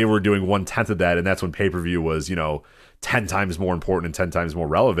that they were doing 1/10 of that, and that's when pay-per-view was, 10 times more important and 10 times more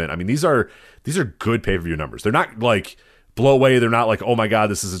relevant. I mean, these are good pay-per-view numbers. They're not like blow away. They're not like, oh my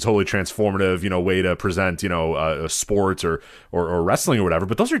God, this is a totally transformative, way to present, sports or wrestling or whatever.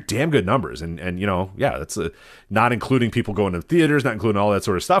 But those are damn good numbers. And that's not including people going to theaters, not including all that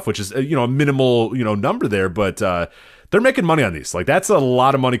sort of stuff, which is, a minimal, number there. But they're making money on these. Like, that's a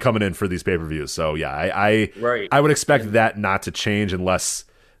lot of money coming in for these pay-per-views. So yeah, I would expect that not to change unless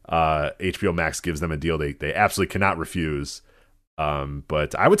HBO Max gives them a deal they absolutely cannot refuse.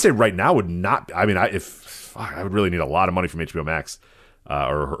 But I would say right now would not. I mean, I would really need a lot of money from HBO Max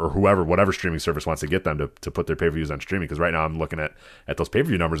or whatever streaming service wants to get them to put their pay-per-views on streaming. Because right now I'm looking at those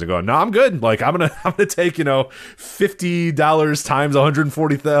pay-per-view numbers and going, no, I'm good. Like, I'm gonna take $50 times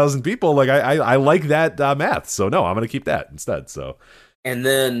 140,000 people. Like, I like that math. So no, I'm gonna keep that instead. So, and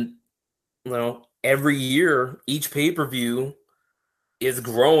then every year each pay-per-view is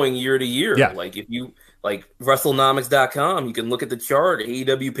growing year to year. Yeah. Like, if you like WrestleNomics.com, you can look at the chart,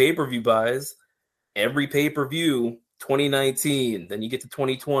 AEW pay-per-view buys. Every pay-per-view, 2019, then you get to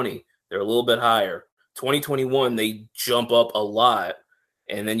 2020, they're a little bit higher. 2021, they jump up a lot.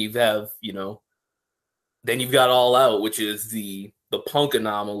 And then you have, then you've got All Out, which is the Punk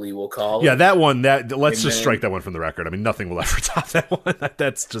anomaly, we'll call it. Yeah, that one, let's just strike that one from the record. I mean, nothing will ever top that one.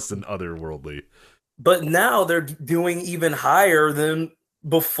 That's just an otherworldly. But now they're doing even higher than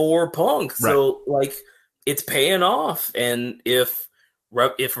before Punk. So, like, it's paying off. And if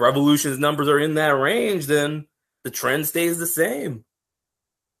Revolution's numbers are in that range, then the trend stays the same.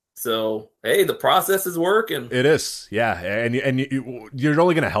 So, hey, the process is working. It is, yeah, and you're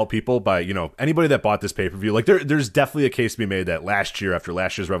only going to help people by anybody that bought this pay-per-view. Like there's definitely a case to be made that last year, after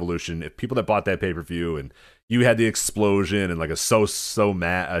last year's Revolution, if people that bought that pay-per-view and you had the explosion and like a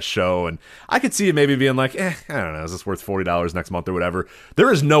show, and I could see it maybe being like, I don't know, is this worth $40 next month or whatever?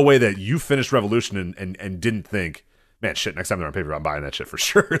 There is no way that you finished Revolution and didn't think, man, shit, next time they're on pay-per-view, I'm buying that shit for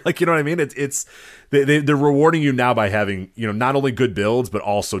sure. Like, you know what I mean? They're rewarding you now by having, not only good builds, but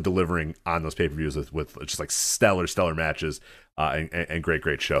also delivering on those pay-per-views with just like stellar matches and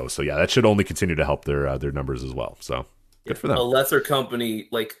great shows. So yeah, that should only continue to help their numbers as well. So good for them. A lesser company,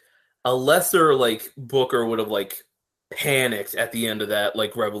 like a lesser like booker would have like panicked at the end of that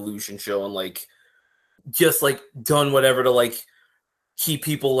like Revolution show and like just like done whatever to like keep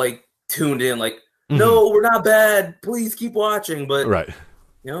people like tuned in, like, no, we're not bad, please keep watching. But right,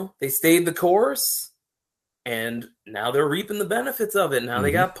 they stayed the course, and now they're reaping the benefits of it. Now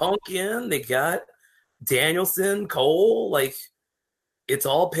they got Punk in, they got Danielson, Cole, like it's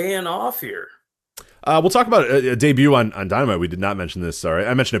all paying off here. We'll talk about a debut on Dynamite. We did not mention this. Sorry,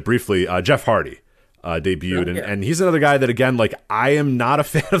 I mentioned it briefly. Jeff Hardy debuted, and he's another guy that, again, like, I am not a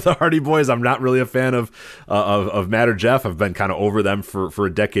fan of the Hardy Boys. I'm not really a fan of Matt or Jeff. I've been kind of over them for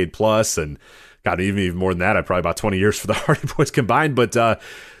a decade plus, and God, even more than that, probably about 20 years for the Hardy Boys combined. But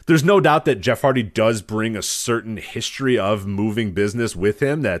there's no doubt that Jeff Hardy does bring a certain history of moving business with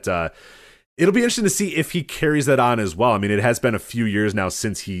him that it'll be interesting to see if he carries that on as well. I mean, it has been a few years now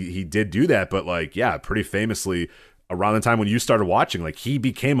since he did do that, but like, yeah, pretty famously around the time when you started watching, like, he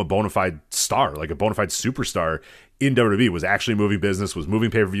became a bona fide star, like a bona fide superstar in WWE, was actually moving business, was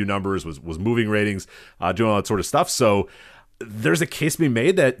moving pay-per-view numbers, was moving ratings, doing all that sort of stuff. So there's a case to be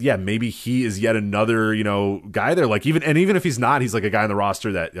made that, yeah, maybe he is yet another, guy there. Like, even if he's not, he's like a guy on the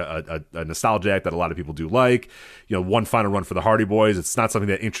roster that a nostalgia act that a lot of people do like. One final run for the Hardy Boys. It's not something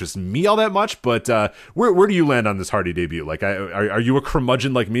that interests me all that much, but where do you land on this Hardy debut? Like, are you a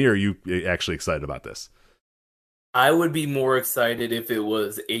curmudgeon like me, or are you actually excited about this? I would be more excited if it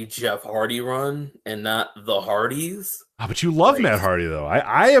was a Jeff Hardy run and not the Hardys. Oh, but you love Matt Hardy, though.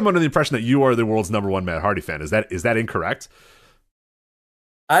 I am under the impression that you are the world's #1 Matt Hardy fan. Is that incorrect?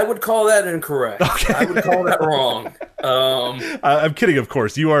 I would call that incorrect. Okay. I would call that wrong. I'm kidding, of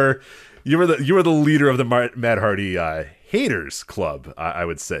course. You are the leader of the Matt Hardy haters club, I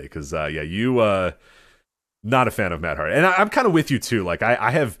would say, because you not a fan of Matt Hardy, and I'm kind of with you too. Like,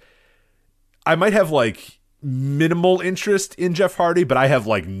 I might have like minimal interest in Jeff Hardy, but I have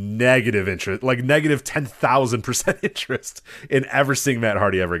like negative interest, like negative 10,000% interest in ever seeing Matt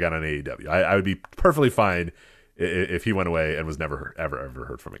Hardy ever again on AEW. I would be perfectly fine if he went away and was never ever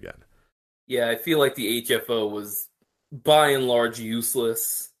heard from again. Yeah, I feel like the HFO was by and large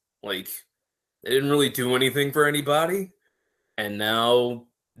useless. Like, they didn't really do anything for anybody, and now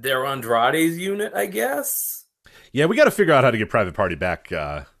they're Andrade's unit, I guess. Yeah, we got to figure out how to get Private Party back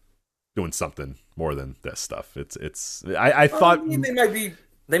doing something more than this stuff. I thought, I mean,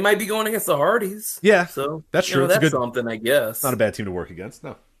 they might be going against the Hardys. Yeah, so that's true. That's good, something, I guess. It's not a bad team to work against.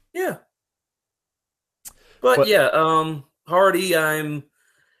 No. Yeah. But yeah, Hardy, I'm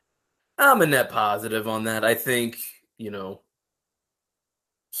a net positive on that. I think,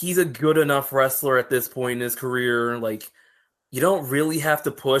 he's a good enough wrestler at this point in his career. Like, you don't really have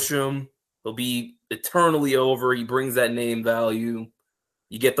to push him. He'll be eternally over. He brings that name value.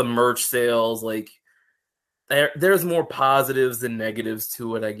 You get the merch sales. Like, there's more positives than negatives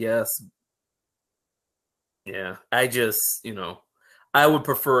to it, I guess. Yeah, I just, I would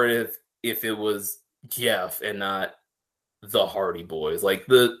prefer it if it was Jeff and not the Hardy Boys. Like,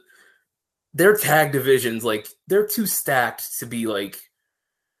 their tag divisions, like, they're too stacked to be like,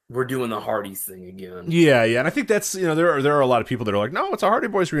 we're doing the Hardys thing again. Yeah, and I think that's, there are a lot of people that are like, no, it's a Hardy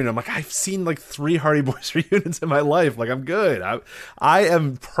Boys reunion. I'm like, I've seen like 3 Hardy Boys reunions in my life. Like, I'm good. I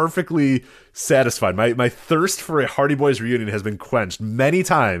am perfectly satisfied. My thirst for a Hardy Boys reunion has been quenched many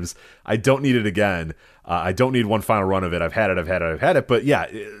times. I don't need it again. I don't need one final run of it. I've had it. But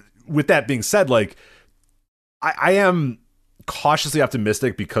yeah, with that being said, like, I am cautiously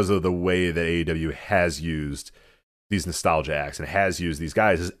optimistic because of the way that AEW has used these nostalgia acts and has used these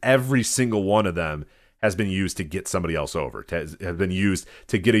guys. Is every single one of them has been used to get somebody else over, have been used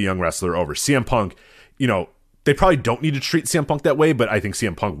to get a young wrestler over. CM Punk, they probably don't need to treat CM Punk that way, but I think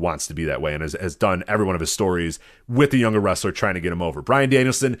CM Punk wants to be that way and has done every one of his stories with the younger wrestler trying to get him over. Bryan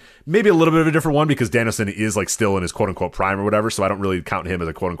Danielson, maybe a little bit of a different one because Danielson is like still in his quote unquote prime or whatever, so I don't really count him as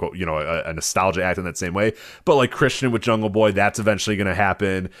a quote unquote, a nostalgia act in that same way. But like Christian with Jungle Boy, that's eventually going to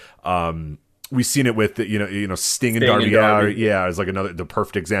happen. we've seen it with Sting and Darby. Yeah, it's like the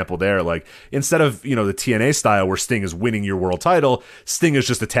perfect example there. Like instead of the TNA style where Sting is winning your world title, Sting is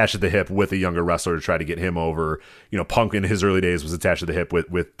just attached at the hip with a younger wrestler to try to get him over. Punk in his early days was attached at the hip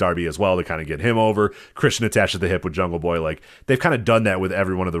with Darby as well to kind of get him over. Christian attached at the hip with Jungle Boy. Like they've kind of done that with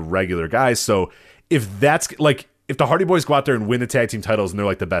every one of the regular guys. So if that's like, if the Hardy Boys go out there and win the tag team titles and they're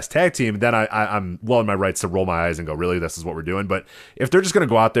like the best tag team, then I'm well in my rights to roll my eyes and go, really, this is what we're doing. But if they're just going to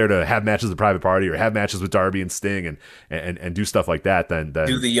go out there to have matches with Private Party or have matches with Darby and Sting and do stuff like that, then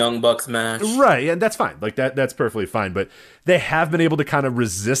do the Young Bucks match, right? And that's fine. Like that's perfectly fine. But they have been able to kind of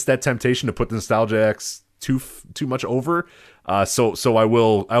resist that temptation to put the Nostalgia X too much over. So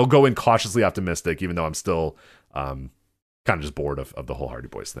I'll go in cautiously optimistic, even though I'm still kind of just bored of the whole Hardy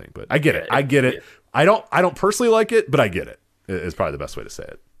Boys thing. But I get it. I don't personally like it, but I get it. Is probably the best way to say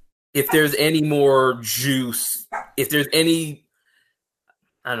it. If there's any more juice, if there's any,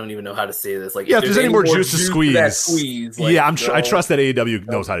 I don't even know how to say this. Like, if there's any more juice to squeeze, like, yeah, I trust that AEW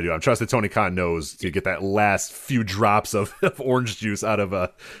knows how to do it. I trust that Tony Khan knows to get that last few drops of orange juice out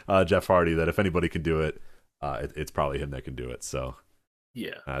of Jeff Hardy. That if anybody can do it, it's probably him that can do it. So.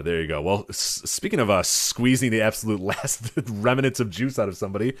 Yeah. There you go. Well, speaking of squeezing the absolute last remnants of juice out of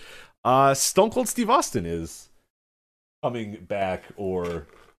somebody, Stone Cold Steve Austin is coming back or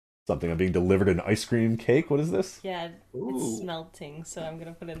something. I'm being delivered an ice cream cake. What is this? Yeah, it's melting, so I'm going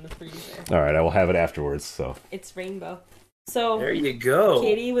to put it in the freezer. All right, I will have it afterwards. So it's rainbow. So there you go.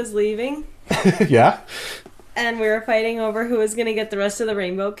 Katie was leaving. Yeah. And we were fighting over who was going to get the rest of the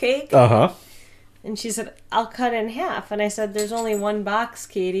rainbow cake. Uh-huh. And she said, I'll cut in half. And I said, there's only one box,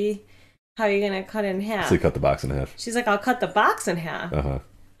 Katie. How are you going to cut in half? So you cut the box in half. She's like, I'll cut the box in half. Uh-huh.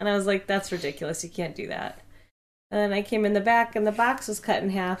 And I was like, that's ridiculous. You can't do that. And then I came in the back and the box was cut in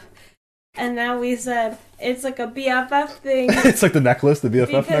half. And now we said, it's like a BFF thing. It's like the necklace, the BFF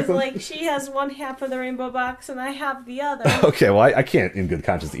because, necklace? Because, like, she has one half of the rainbow box and I have the other. Okay, well, I can't in good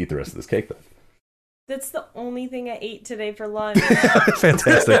conscience eat the rest of this cake, then. That's the only thing I ate today for lunch.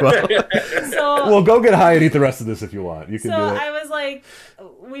 Fantastic. Well, go get high and eat the rest of this if you want. You can do it. So I was like,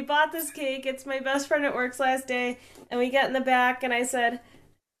 we bought this cake. It's my best friend at work's last day. And we got in the back and I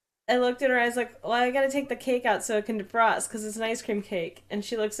looked at her. I was like, well, I got to take the cake out so it can defrost because it's an ice cream cake. And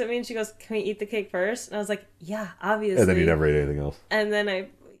she looks at me and she goes, can we eat the cake first? And I was like, yeah, obviously. And then you never ate anything else. And then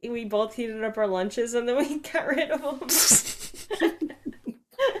we both heated up our lunches and then we got rid of them.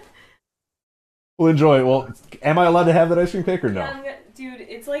 Well, enjoy. Well, am I allowed to have that ice cream cake or no? Dude,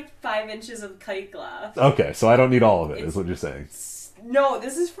 it's like 5 inches of kite glass. Okay, so I don't need all of it, is what you're saying. No,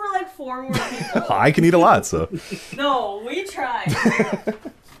 this is for like 4 more people. I can eat a lot, so. No, we tried.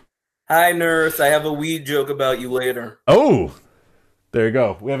 Hi, nurse. I have a weed joke about you later. Oh, there you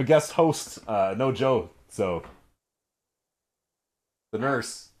go. We have a guest host, no Joe, so. The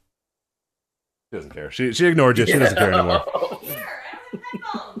nurse. She doesn't care. She ignored you. She doesn't care anymore. Here, I don't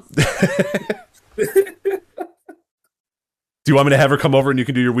have headphones. Do you want me to have her come over and you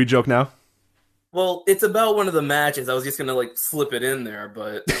can do your weed joke now? Well, it's about one of the matches. I was just gonna slip it in there,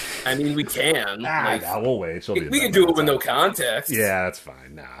 but I mean we can. We'll wait. We can do it with no context. Yeah, that's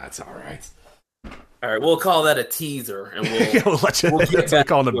fine. Nah, that's all right. All right, we'll call that a teaser, and we'll let you. That's what we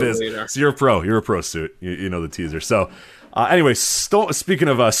call it a biz. Later. So you're a pro. You're a pro suit. You know the teaser. So. Anyway, speaking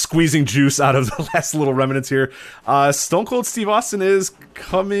of squeezing juice out of the last little remnants here, Stone Cold Steve Austin is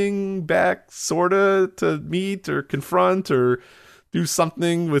coming back sorta to meet or confront or do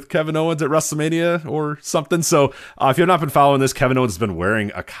something with Kevin Owens at WrestleMania or something. So if you have not been following this, Kevin Owens has been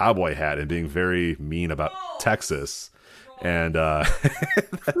wearing a cowboy hat and being very mean about Texas. And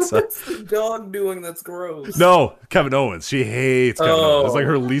what's the dog doing that's gross? No, Kevin Owens. She hates Kevin Owens. It's like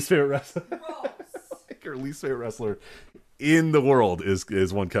her least favorite wrestler. Like her least favorite wrestler in the world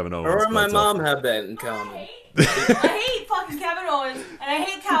is one Kevin Owens. Her and my mom have that in common. I hate fucking Kevin Owens and I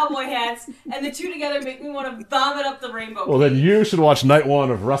hate cowboy hats, and the two together make me want to vomit up the rainbow. Well, then you should watch night 1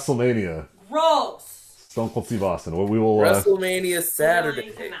 of WrestleMania. Gross. Stone Cold Steve Austin. We will WrestleMania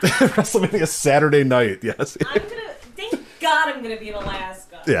Saturday. WrestleMania Saturday night. Yes. Thank God I'm gonna be in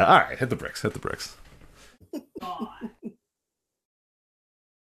Alaska. Yeah. All right. Hit the bricks. God.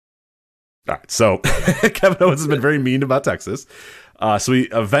 All right, so Kevin Owens has been very mean about Texas. So he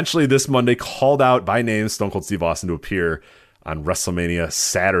eventually this Monday called out by name Stone Cold Steve Austin to appear on WrestleMania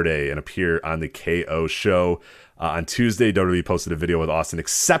Saturday and appear on the KO show. On Tuesday, WWE posted a video with Austin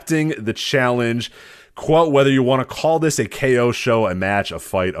accepting the challenge. Quote, whether you want to call this a KO show, a match, a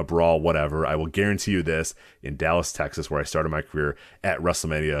fight, a brawl, whatever, I will guarantee you this. In Dallas, Texas, where I started my career at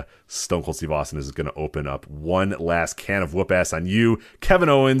WrestleMania, Stone Cold Steve Austin is going to open up one last can of whoop ass on you, Kevin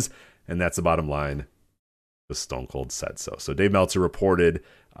Owens. And that's the bottom line. The Stone Cold said so. So Dave Meltzer reported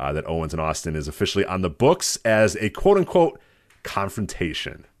that Owens and Austin is officially on the books as a quote-unquote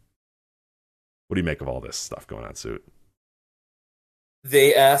confrontation. What do you make of all this stuff going on, Suit?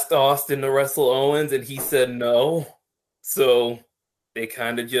 They asked Austin to wrestle Owens, and he said no. So they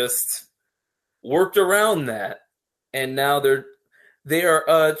kind of just worked around that, and now they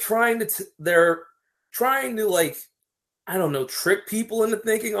are trying to like, I don't know, trick people into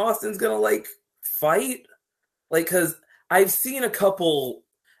thinking Austin's gonna like fight, like, because I've seen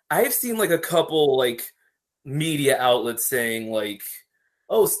like a couple like media outlets saying like,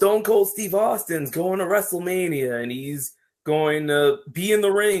 oh, Stone Cold Steve Austin's going to WrestleMania and he's going to be in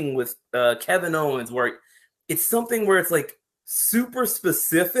the ring with Kevin Owens, where it's something where it's like super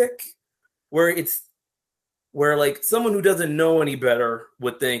specific, where like someone who doesn't know any better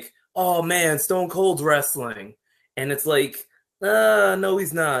would think, oh man, Stone Cold's wrestling. And it's like, no,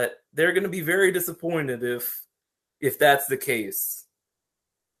 he's not. They're going to be very disappointed if that's the case.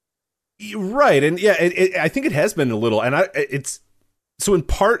 Right. And yeah, I think it has been a little, and so in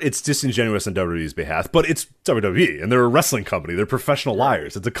part it's disingenuous on WWE's behalf, but it's WWE and they're a wrestling company. They're professional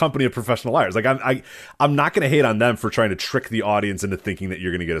liars. It's a company of professional liars. Like I'm not going to hate on them for trying to trick the audience into thinking that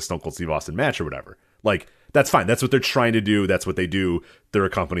you're going to get a Stone Cold Steve Austin match or whatever. Like, that's fine. That's what they're trying to do. That's what they do. They're a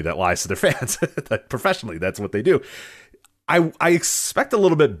company that lies to their fans. Professionally, that's what they do. I expect a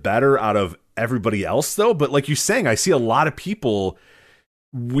little bit better out of everybody else, though. But like you're saying, I see a lot of people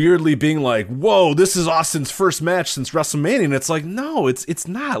weirdly being like, whoa, this is Austin's first match since WrestleMania. And it's like, no, it's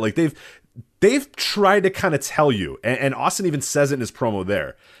not. Like, they've tried to kind of tell you, and Austin even says it in his promo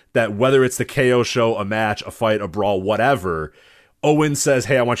there, that whether it's the KO show, a match, a fight, a brawl, whatever, Owens says,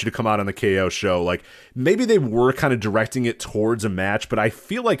 hey, I want you to come out on the KO show. Like, maybe they were kind of directing it towards a match, but I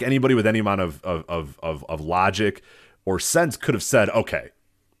feel like anybody with any amount of logic or sense could have said, okay,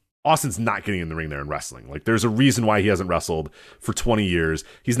 Austin's not getting in the ring there and wrestling. Like, there's a reason why he hasn't wrestled for 20 years.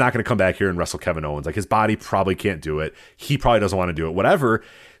 He's not going to come back here and wrestle Kevin Owens. Like, his body probably can't do it. He probably doesn't want to do it, whatever.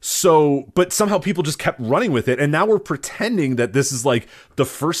 So, but somehow people just kept running with it. And now we're pretending that this is like the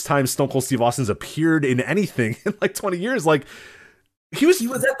first time Stone Cold Steve Austin's appeared in anything in like 20 years. Like, he was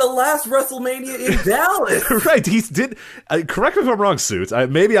at the last WrestleMania in Dallas. Right. He did. Correct me if I'm wrong, Suits.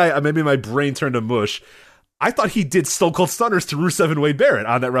 Maybe my brain turned to mush. I thought he did Stone Cold Stunners to Rusev and Wade Barrett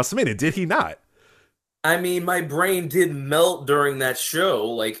on that WrestleMania. Did he not? I mean, my brain did melt during that show.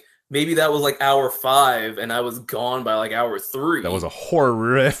 Like, maybe that was like hour 5, and I was gone by like hour 3. That was a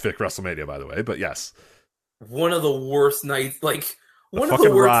horrific WrestleMania, by the way. But yes, one of the worst nights. Like, one the of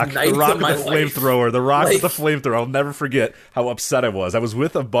the worst Rock, nights the Rock of my with the life. flamethrower, the Rock with Like, the flamethrower. I'll never forget how upset I was. I was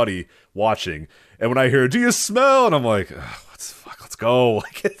with a buddy watching, and when I hear, "Do you smell?" and I'm like, let's go.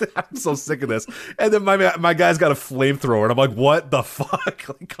 Like, I'm so sick of this. And then my guy's got a flamethrower, and I'm like, what the fuck?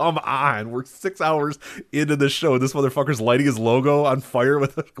 Like, come on. We're 6 hours into the show. This motherfucker's lighting his logo on fire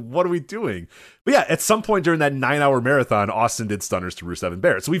with what are we doing? But yeah, at some point during that 9-hour marathon, Austin did stunners to Rusev and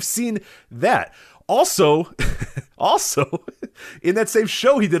Barrett. So we've seen that. Also, in that same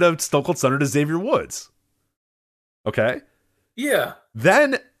show, he did a Stone Cold Stunner to Xavier Woods. Okay? yeah.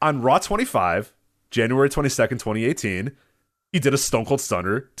 Then on Raw 25, January 22nd, 2018, he did a Stone Cold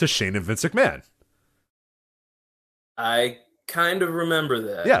Stunner to Shane and Vince McMahon. I kind of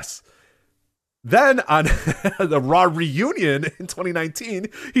remember that. Yes. Then on the Raw reunion in 2019,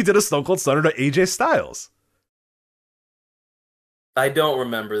 he did a Stone Cold Stunner to AJ Styles. I don't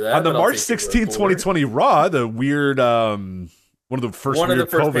remember that. On the but I'll March take your 16, word for it. 2020 Raw, the weird, one of the first weird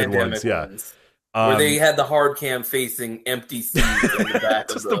COVID pandemic ones. Yeah. ones. Where they had the hard cam facing empty seats in the back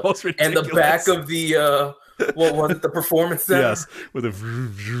of the most and the ridiculous. back of the what was it, the performance center? Yes, with the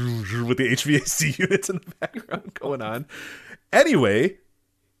HVAC units in the background going on. Anyway,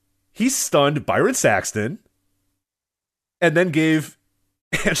 he stunned Byron Saxton and then gave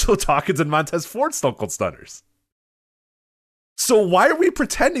Angelo Dawkins and Montez Ford Stone Cold Stunners. So why are we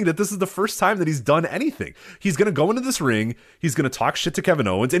pretending that this is the first time that he's done anything? He's going to go into this ring, he's going to talk shit to Kevin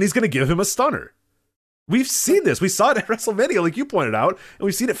Owens, and he's going to give him a stunner. We've seen this. We saw it at WrestleMania, like you pointed out, and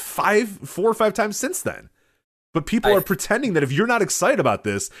we've seen it 4 or 5 times since then. But people are pretending that if you're not excited about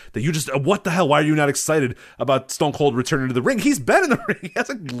this, that you just, what the hell, why are you not excited about Stone Cold returning to the ring? He's been in the ring. He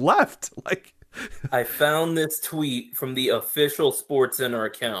hasn't left. Like, I found this tweet from the official SportsCenter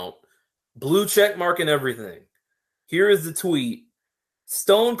account. Blue check mark and everything. Here is the tweet.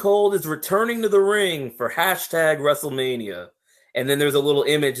 Stone Cold is returning to the ring for hashtag WrestleMania. And then there's a little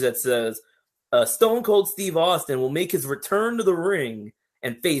image that says, Stone Cold Steve Austin will make his return to the ring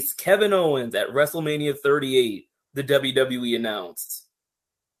and face Kevin Owens at WrestleMania 38, the WWE announced.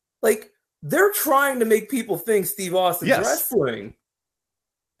 Like, they're trying to make people think Steve Austin's wrestling.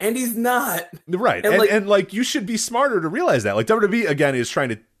 And he's not. Right. And like, you should be smarter to realize that. Like, WWE, again, is trying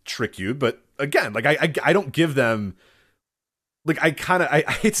to trick you. But again, like, I don't give them, like, I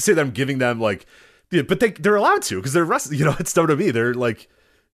hate to say that I'm giving them, like, yeah, but they're allowed to, because they're wrestling, you know, it's WWE. They're like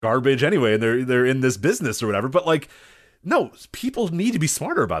garbage anyway, and they're in this business or whatever. But like, no, people need to be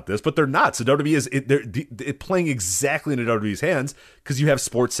smarter about this, but they're not. So WWE is they're playing exactly into WWE's hands, because you have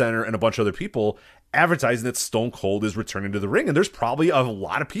SportsCenter and a bunch of other people advertising that Stone Cold is returning to the ring. And there's probably a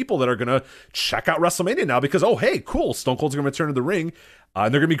lot of people that are going to check out WrestleMania now because, oh, hey, cool, Stone Cold's going to return to the ring.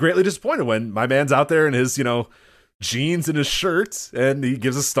 And they're going to be greatly disappointed when my man's out there in his, you know, jeans and his shirt, and he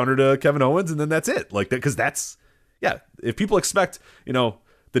gives a stunner to Kevin Owens, and then that's it. Like that, because that's, yeah, if people expect, you know,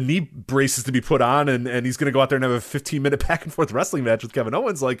 the knee braces to be put on and he's going to go out there and have a 15-minute back and forth wrestling match with Kevin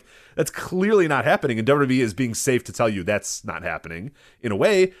Owens, like, that's clearly not happening. And WWE is being safe to tell you that's not happening in a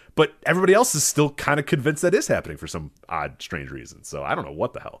way, but everybody else is still kind of convinced that is happening for some odd, strange reason. So I don't know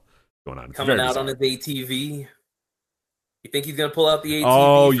what the hell is going on. It's coming out on his ATV. You think he's going to pull out the ATV?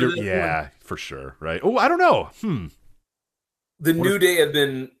 Oh, yeah, for sure. Right. Oh, I don't know. The New Day have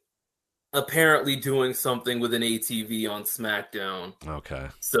been apparently doing something with an ATV on SmackDown. Okay.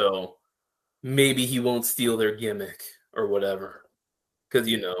 So maybe he won't steal their gimmick or whatever. Because,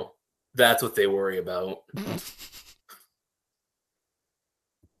 you know, that's what they worry about.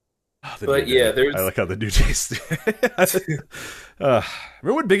 But yeah, there's... I like how the New Day's... remember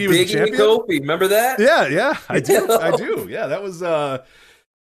when Biggie was the champion? Kofi, remember that? Yeah, I do. I do. Yeah, that was...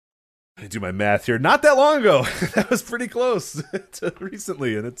 I do my math here. Not that long ago. That was pretty close to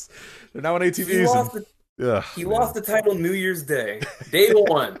recently, and they're now on ATVs. He lost the title New Year's Day. Day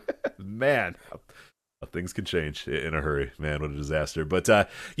one. Man, things can change in a hurry. Man, what a disaster. But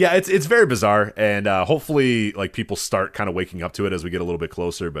yeah, it's very bizarre, and hopefully, like, people start kind of waking up to it as we get a little bit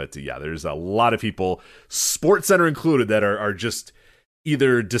closer. But yeah, there's a lot of people, SportsCenter included, that are just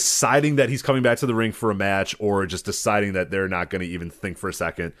either deciding that he's coming back to the ring for a match, or just deciding that they're not going to even think for a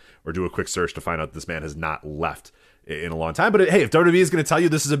second or do a quick search to find out this man has not left in a long time. But hey, if WWE is going to tell you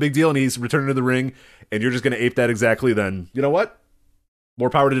this is a big deal and he's returning to the ring, and you're just going to ape that exactly, then you know what? More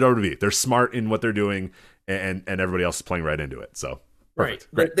power to WWE. They're smart in what they're doing, and everybody else is playing right into it. So perfect.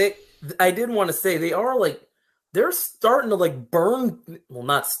 Right. Great. I did want to say they're starting to like burn. Well,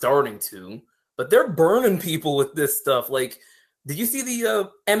 not starting to, but they're burning people with this stuff. Like, did you see the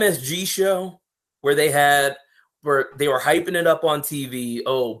MSG show where they were hyping it up on TV?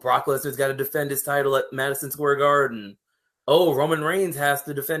 Oh, Brock Lesnar's got to defend his title at Madison Square Garden. Oh, Roman Reigns has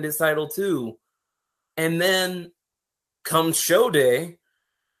to defend his title too. And then come show day,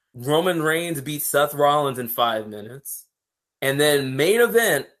 Roman Reigns beats Seth Rollins in 5 minutes. And then main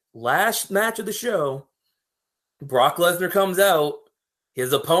event, last match of the show, Brock Lesnar comes out.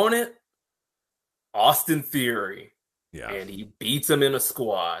 His opponent, Austin Theory. Yeah. And he beats him in a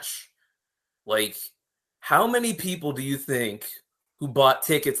squash. Like, how many people do you think who bought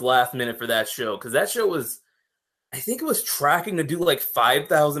tickets last minute for that show? Because that show was, I think it was tracking to do like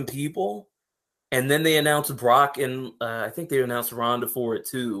 5,000 people. And then they announced Brock, and I think they announced Ronda for it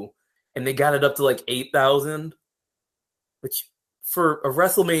too. And they got it up to like 8,000. Which, for a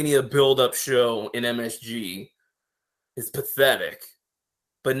WrestleMania build-up show in MSG, is pathetic.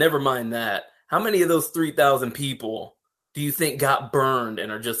 But never mind that. How many of those 3,000 people do you think got burned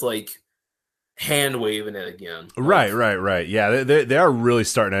and are just like hand waving it again? Right. Yeah, they are really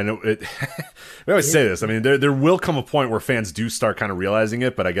starting. I know it. We always say this. I mean, there will come a point where fans do start kind of realizing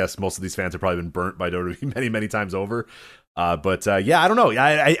it, but I guess most of these fans have probably been burnt by WWE many times over. But yeah, I don't know.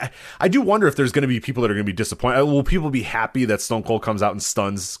 I do wonder if there's going to be people that are going to be disappointed. Will people be happy that Stone Cold comes out and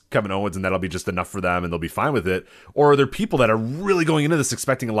stuns Kevin Owens, and that'll be just enough for them and they'll be fine with it? Or are there people that are really going into this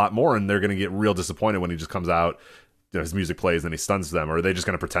expecting a lot more, and they're going to get real disappointed when he just comes out, you know, his music plays and he stuns them? Or are they just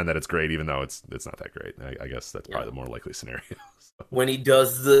going to pretend that it's great even though it's not that great? I guess that's probably the more likely scenario. So. When he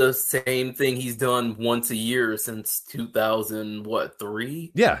does the same thing he's done once a year since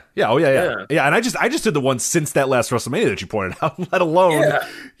 2003? Yeah. Oh yeah. And I just did the one since that last WrestleMania that you pointed out. Let alone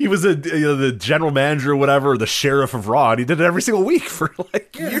he was the general manager or whatever, the sheriff of Raw, and he did it every single week for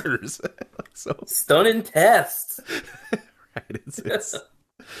like years. So stunning test. Right. It's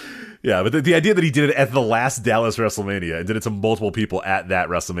yeah, but the idea that he did it at the last Dallas WrestleMania and did it to multiple people at that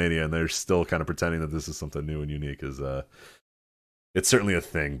WrestleMania, and they're still kind of pretending that this is something new and unique, is it's certainly a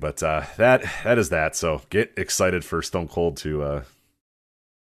thing. But that is that. So get excited for Stone Cold to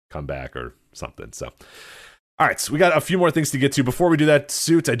come back or something. So, All right, so we got a few more things to get to. Before we do that,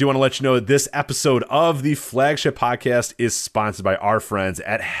 Suits, I do want to let you know that this episode of the Flagship Podcast is sponsored by our friends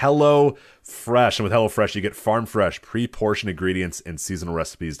at HelloFresh. And with HelloFresh, you get farm fresh, pre-portioned ingredients and seasonal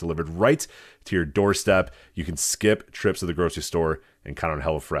recipes delivered right to your doorstep. You can skip trips to the grocery store and count on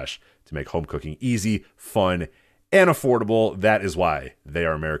HelloFresh to make home cooking easy, fun, and affordable. That is why they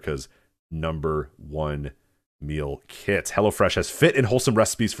are America's #1 meal kit. HelloFresh has fit and wholesome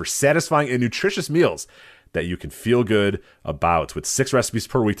recipes for satisfying and nutritious meals that you can feel good about, with 6 recipes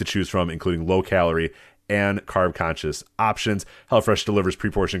per week to choose from, including low-calorie and carb-conscious options. HelloFresh delivers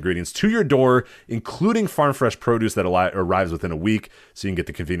pre-portioned ingredients to your door, including farm-fresh produce that arrives within a week, so you can get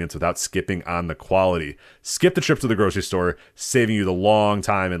the convenience without skipping on the quality. Skip the trip to the grocery store, saving you the long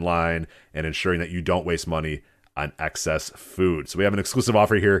time in line and ensuring that you don't waste money on excess food. So we have an exclusive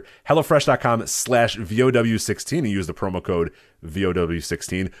offer here, HelloFresh.com/VOW16, and use the promo code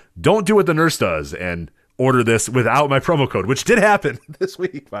VOW16. Don't do what the nurse does and order this without my promo code, which did happen this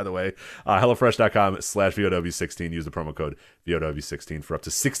week, by the way. HelloFresh.com/VOW16. Use the promo code VOW16 for up to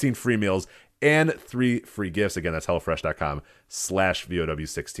 16 free meals and 3 free gifts. Again, that's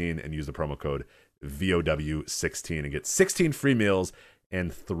HelloFresh.com/VOW16 and use the promo code VOW16 and get 16 free meals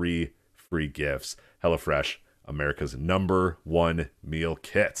and 3 free gifts. HelloFresh, America's #1 meal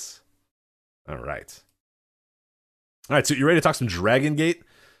kits. All right. So you ready to talk some Dragongate?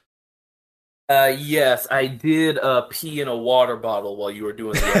 Yes, I did pee in a water bottle while you were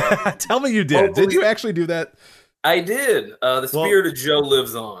doing that. Tell me you did. Did you actually do that? I did. The spirit of Joe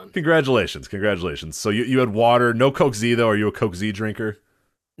lives on. Congratulations. So you had water, no Coke Z though. Are you a Coke Z drinker?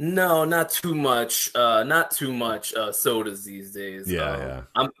 No, not too much. Not too much sodas these days. Yeah.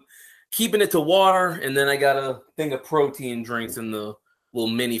 I'm keeping it to water, and then I got a thing of protein drinks in the little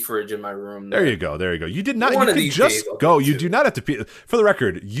mini fridge in my room. There you go. You did not. You can just go. You do not have to pee. For the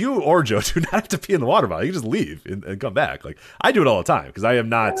record, you or Joe do not have to pee in the water bottle. You can just leave and come back. Like I do it all the time because I am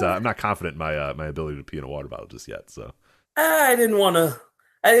not. I'm not confident in my ability to pee in a water bottle just yet. So I didn't want to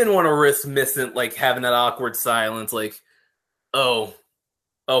risk missing, like, having that awkward silence. Like,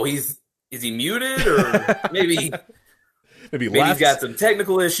 is he muted, or maybe he's got some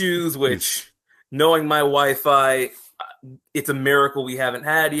technical issues. Which, knowing my Wi-Fi, it's a miracle we haven't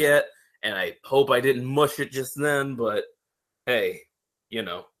had yet, and I hope I didn't mush it just then, but hey,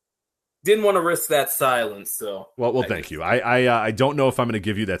 didn't want to risk that silence. So well, thank you. I don't know if I'm going to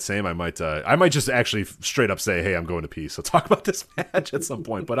give you that same. I might just actually straight up say, hey, I'm going to pee. So talk about this match at some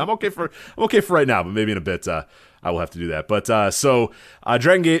point. But I'm okay for right now. But maybe in a bit, I will have to do that. But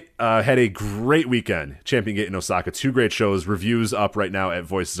Dragongate had a great weekend. Champion Gate in Osaka, 2 great shows. Reviews up right now at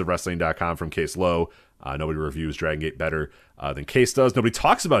voicesofwrestling.com from Case Lowe. Nobody reviews Dragongate better than Case does. Nobody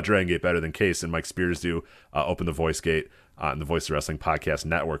talks about Dragongate better than Case and Mike Spears do. Open the Voice Gate on the Voice of Wrestling Podcast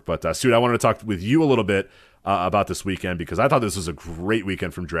Network. But, Stu, I wanted to talk with you a little bit about this weekend because I thought this was a great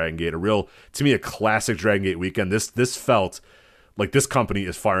weekend from Dragongate. To me, a classic Dragongate weekend. This felt like this company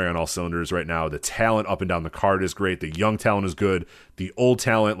is firing on all cylinders right now. The talent up and down the card is great. The young talent is good. The old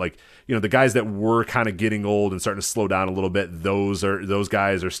talent, the guys that were kind of getting old and starting to slow down a little bit, those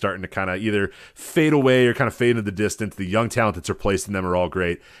guys are starting to kind of either fade away or kind of fade into the distance. The young talent that's replacing them are all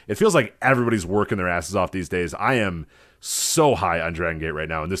great. It feels like everybody's working their asses off these days. I am so high on Dragongate right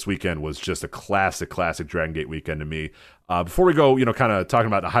now, and this weekend was just a classic Dragongate weekend to me. Before we go, kind of talking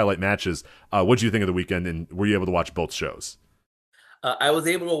about the highlight matches, what did you think of the weekend, and were you able to watch both shows? I was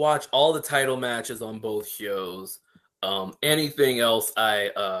able to watch all the title matches on both shows. Anything else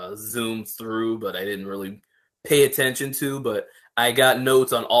I zoomed through, but I didn't really pay attention to. But I got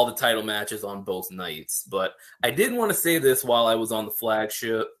notes on all the title matches on both nights. But I did want to say this while I was on the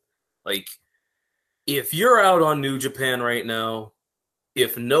Flagship. Like, if you're out on New Japan right now,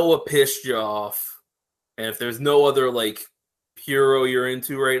 if Noah pissed you off, and if there's no other, Puro you're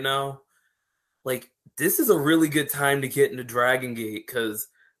into right now, this is a really good time to get into Dragongate because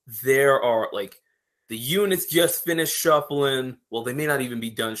there are, the units just finished shuffling. Well, they may not even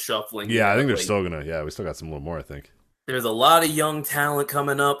be done shuffling. Yeah, I think they're still going to. Yeah, we still got some little more, I think. There's a lot of young talent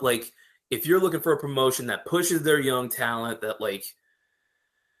coming up. If you're looking for a promotion that pushes their young talent, that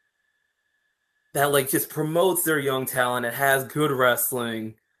just promotes their young talent, it has good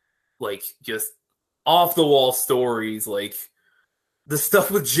wrestling, just off-the-wall stories, the stuff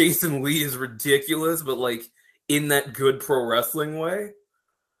with Jason Lee is ridiculous, but in that good pro wrestling way.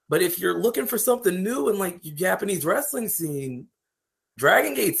 But if you're looking for something new in your Japanese wrestling scene,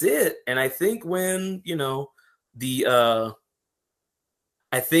 Dragongate's it. And I think when, the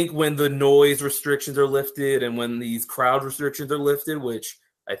noise restrictions are lifted and when these crowd restrictions are lifted, which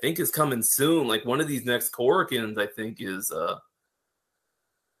I think is coming soon, one of these next Korikens, I think is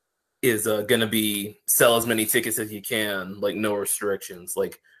is going to be sell as many tickets as you can, like no restrictions.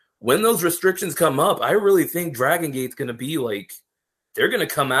 Like when those restrictions come up, I really think Dragongate's going to be like, they're going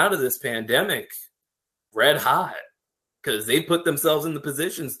to come out of this pandemic red hot because they put themselves in the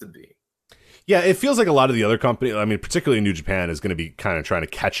positions to be. Yeah, it feels like a lot of the other companies, I mean, particularly New Japan, is going to be kind of trying to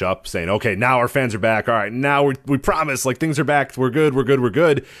catch up, saying, okay, now our fans are back. All right, now we promise, like, things are back. We're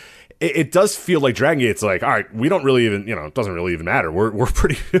good. It does feel like Dragon Gate's like, all right, we don't really even, it doesn't really even matter. We're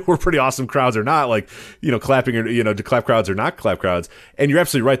pretty awesome crowds or not, like, clapping or, to clap crowds or not clap crowds. And you're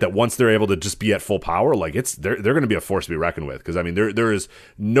absolutely right that once they're able to just be at full power, like they're going to be a force to be reckoned with. Because I mean, there is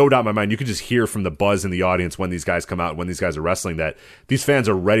no doubt in my mind, you could just hear from the buzz in the audience when these guys come out, when these guys are wrestling, that these fans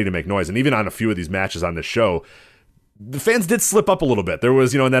are ready to make noise. And even on a few of these matches on this show, the fans did slip up a little bit. There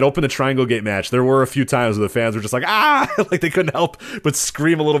was, in that Open the Dragongate match, there were a few times where the fans were just like, like they couldn't help but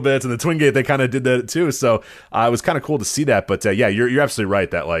scream a little bit. And the Twin Gate, they kind of did that too. So it was kind of cool to see that. But yeah, you're absolutely right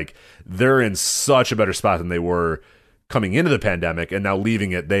that like they're in such a better spot than they were coming into the pandemic, and now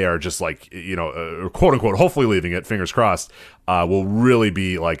leaving it, they are just like, quote unquote, hopefully leaving it, fingers crossed, will really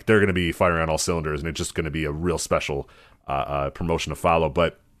be like, they're going to be firing on all cylinders, and it's just going to be a real special promotion to follow.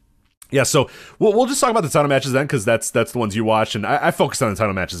 But yeah, so we'll just talk about the title matches then, because that's the ones you watched, and I focused on the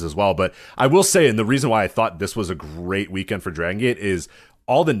title matches as well. But I will say, and the reason why I thought this was a great weekend for Dragon Gate is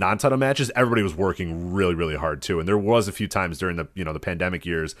all the non-title matches, everybody was working really, really hard too. And there was a few times during the the pandemic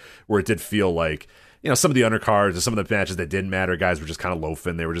years where it did feel like some of the undercards or some of the matches that didn't matter, guys were just kind of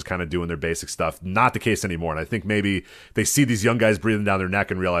loafing. They were just kind of doing their basic stuff. Not the case anymore. And I think maybe they see these young guys breathing down their neck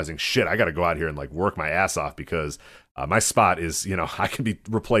and realizing, shit, I got to go out here and like work my ass off, because my spot is, I can be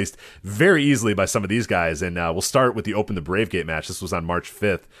replaced very easily by some of these guys. And we'll start with the Open the Bravegate match. This was on March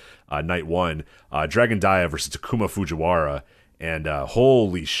 5th, night one. Dragon Dia versus Takuma Fujiwara. And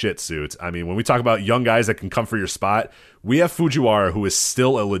holy shit, Suits. I mean, when we talk about young guys that can come for your spot, we have Fujiwara, who is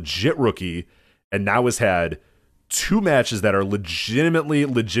still a legit rookie, and now has had two matches that are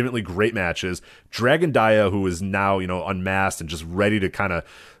legitimately great matches. Dragon Dia, who is now, unmasked and just ready to kind of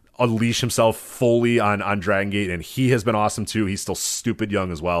unleash himself fully on Dragon Gate, and he has been awesome too. He's still stupid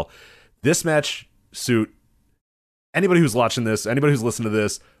young as well. This match, Suit, anybody who's watching this, anybody who's listening to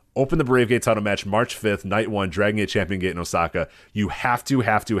this, Open the Bravegate title match, March 5th, night one, Dragon Gate Champion Gate in Osaka. You have to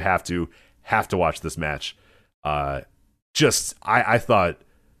watch this match. I thought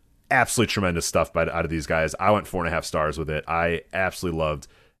absolutely tremendous stuff out of these guys. I went 4.5 stars with it. I absolutely loved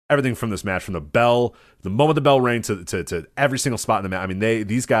everything from this match, from the moment the bell rang to every single spot in the match. I mean,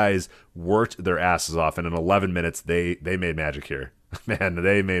 these guys worked their asses off, and in 11 minutes, they made magic here. Man,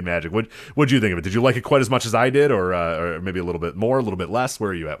 they made magic. What'd you think of it? Did you like it quite as much as I did, or maybe a little bit more, a little bit less?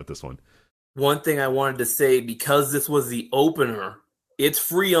 Where are you at with this one? One thing I wanted to say, because this was the opener, it's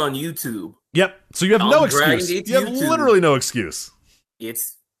free on YouTube. Yep. So you have no excuse. You have literally no excuse.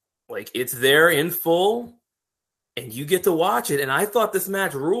 It's there in full, and you get to watch it. And I thought this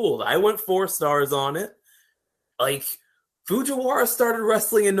match ruled. I went 4 stars on it. Like, Fujiwara started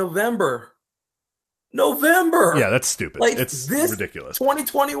wrestling in November. Yeah, that's stupid. Like, it's this ridiculous.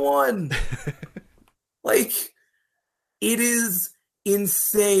 2021. Like, it is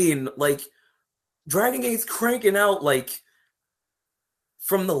insane. Like, Dragon Gate's cranking out, like,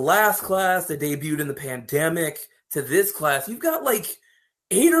 from the last class that debuted in the pandemic to this class, you've got like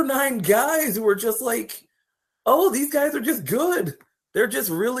 8 or 9 guys who are just like, oh, these guys are just good. They're just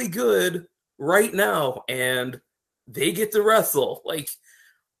really good right now, and they get to wrestle. Like,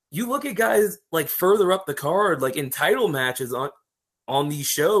 you look at guys like further up the card, like in title matches on these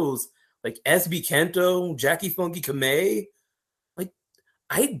shows, like SB Kento, Jackie Funky Kamei. Like,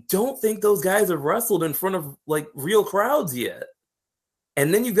 I don't think those guys have wrestled in front of like real crowds yet.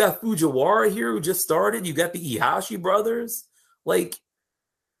 And then you got Fujiwara here, who just started. You got the Ihashi brothers. Like,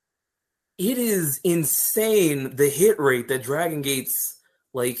 it is insane, the hit rate that Dragon Gate's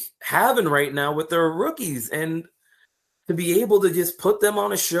like having right now with their rookies, and to be able to just put them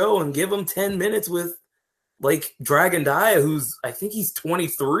on a show and give them 10 minutes with like Dragon Dia, who's, I think he's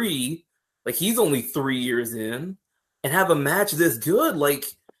 23, like he's only 3 years in, and have a match this good. Like,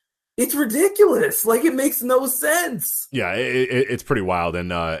 it's ridiculous. Like, it makes no sense. Yeah, it's pretty wild.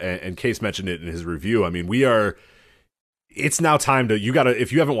 And Case mentioned it in his review. I mean, it's now time to,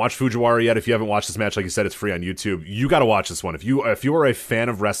 if you haven't watched Fujiwara yet, if you haven't watched this match, like you said, it's free on YouTube. You got to watch this one. If you are a fan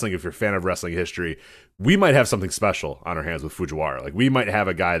of wrestling, if you're a fan of wrestling history, we might have something special on our hands with Fujiwara. Like, we might have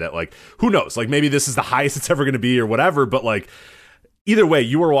a guy that, like, who knows? Like, maybe this is the highest it's ever going to be or whatever, but like, either way,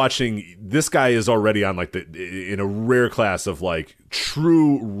 you are watching, this guy is already on like in a rare class of like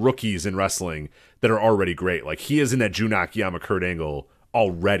true rookies in wrestling that are already great. Like, he is in that Jun Akiyama, Kurt Angle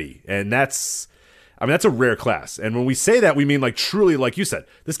already. And that's, I mean, that's a rare class. And when we say that, we mean like truly, like you said,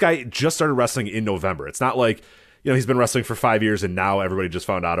 this guy just started wrestling in November. It's not like, he's been wrestling for 5 years and now everybody just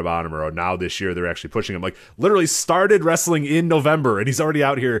found out about him, or now this year they're actually pushing him. Like, literally started wrestling in November and he's already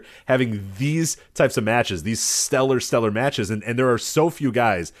out here having these types of matches, these stellar matches. And there are so few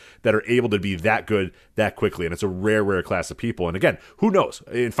guys that are able to be that good that quickly. And it's a rare class of people. And again, who knows?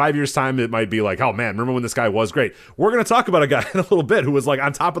 In 5 years' time, it might be like, oh man, remember when this guy was great? We're going to talk about a guy in a little bit who was like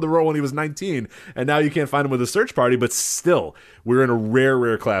on top of the roll when he was 19. And now you can't find him with a search party, but still, we're in a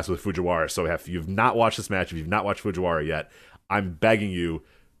rare class with Fujiwara. So if you've not watched this match, if you've not watched Fujiwara yet, I'm begging you,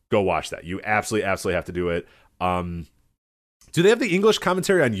 go watch that. You absolutely have to do it. Do they have the English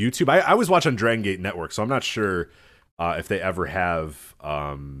commentary on YouTube? I always watch on Dragongate Network, so I'm not sure if they ever have.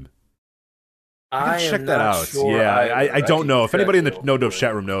 I can check that out. Sure. Yeah, I don't know. If anybody in the No Dope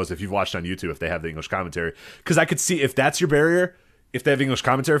chat room knows, if you've watched on YouTube, if they have the English commentary, because I could see if that's your barrier. If they have English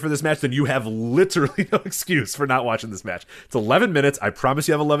commentary for this match, then you have literally no excuse for not watching this match. It's 11 minutes. I promise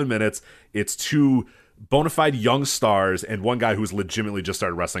you have 11 minutes. It's two bona fide young stars and one guy who's legitimately just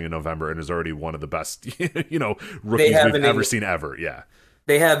started wrestling in November and is already one of the best, rookies we've ever seen ever. Yeah.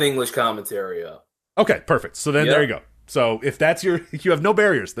 They have English commentary up. Okay, perfect. So then there you go. So if that's you have no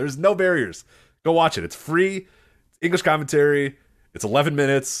barriers. There's no barriers. Go watch it. It's free. English commentary. It's 11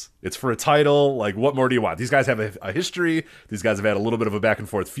 minutes. It's for a title. Like, what more do you want? These guys have a history. These guys have had a little bit of a back and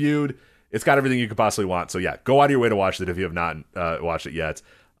forth feud. It's got everything you could possibly want. So yeah, go out of your way to watch it if you have not watched it yet.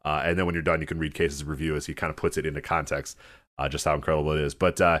 And then when you're done, you can read Case's review as he kind of puts it into context, just how incredible it is.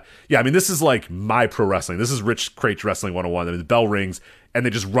 But yeah, I mean, this is like my pro wrestling. This is Rich Craich Wrestling 101. I mean, the bell rings and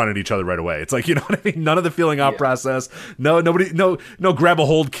they just run at each other right away. It's like, you know what I mean? None of the feeling out process. No grab a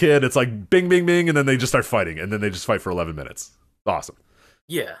hold kid. It's like bing, bing, bing. And then they just start fighting. And then they just fight for 11 minutes. Awesome.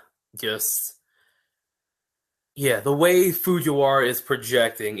 Yeah. The way Fujiwara is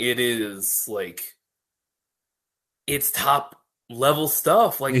projecting, it is like, it's top level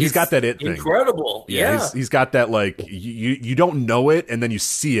stuff. Like, he's got that thing. Incredible. Yeah. He's got that, like, you don't know it and then you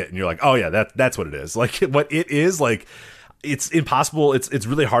see it and you're like, oh yeah, that's what it is. Like, what it is, like, it's impossible. It's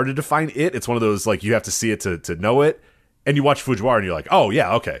really hard to define it. It's one of those, like, you have to see it to know it. And you watch Fujiwara and you're like, oh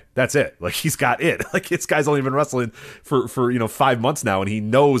yeah, okay, that's it. Like, he's got it. Like, this guy's only been wrestling for 5 months now, and he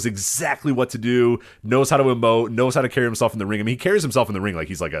knows exactly what to do, knows how to emote, knows how to carry himself in the ring. I mean, he carries himself in the ring like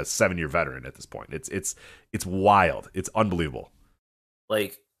he's like a 7-year veteran at this point. It's wild. It's unbelievable.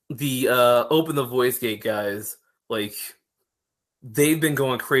 Like, the Open the Voice Gate guys, like, they've been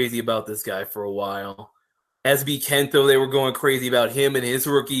going crazy about this guy for a while. SB Kento, they were going crazy about him in his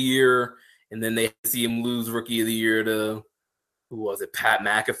rookie year. And then they see him lose Rookie of the Year to, who was it, Pat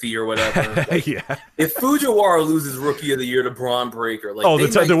McAfee or whatever. Like, yeah. If Fujiwara loses Rookie of the Year to Braun Breaker, like,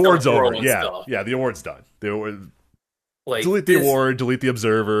 the award's over. Yeah, yeah, the award's done. Like, delete the award, delete the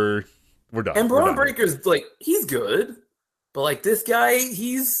Observer. We're done. And Braun Breaker's like, he's good, but like, this guy,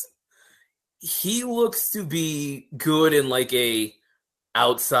 he looks to be good in like a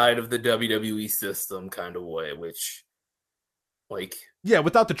outside of the WWE system kind of way, which, like. Yeah,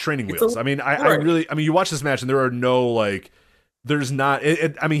 without the training wheels. I mean, I really, you watch this match and there are no, like, there's not,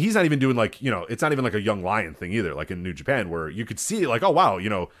 I mean, he's not even doing like, it's not even like a Young Lion thing either, like in New Japan, where you could see like, oh wow,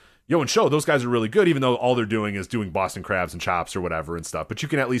 Yo and Sho, those guys are really good, even though all they're doing is doing Boston Crabs and chops or whatever and stuff. But you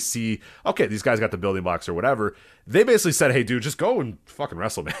can at least see, okay, these guys got the building blocks or whatever. They basically said, hey dude, just go and fucking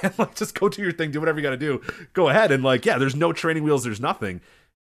wrestle, man. Like, just go do your thing, do whatever you got to do. Go ahead. And like, yeah, there's no training wheels, there's nothing.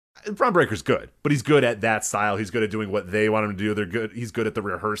 Braun Breaker's good, but he's good at that style. He's good at doing what they want him to do. They're good. He's good at the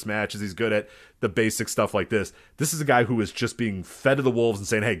rehearse matches. He's good at the basic stuff like this. This is a guy who is just being fed to the wolves and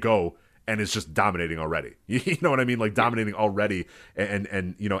saying, hey, go, and is just dominating already. You know what I mean? Like, dominating already.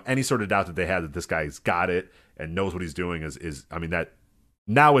 And any sort of doubt that they had that this guy's got it and knows what he's doing is I mean, that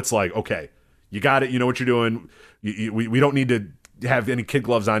now it's like, okay, you got it. You know what you're doing. We don't need to have any kid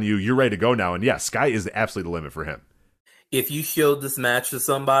gloves on you. You're ready to go now. And yeah, sky is absolutely the limit for him. If you showed this match to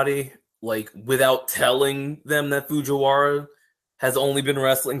somebody, like, without telling them that Fujiwara has only been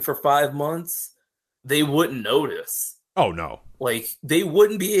wrestling for 5 months, they wouldn't notice. Oh, no. Like, they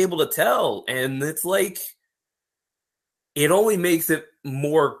wouldn't be able to tell. And it's like, it only makes it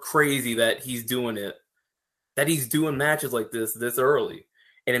more crazy that he's doing it, that he's doing matches like this early.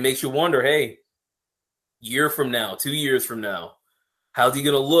 And it makes you wonder, hey, year from now, 2 years from now, how's he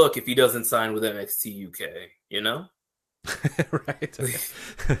going to look if he doesn't sign with NXT UK, Right.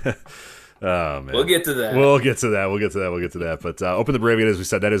 Oh man, we'll get to that. But Open the Bravia, as we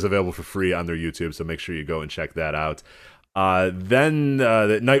said, that is available for free on their YouTube, so make sure you go and check that out. Then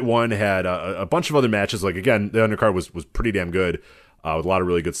night one had a bunch of other matches. Like, again, the undercard was pretty damn good, with a lot of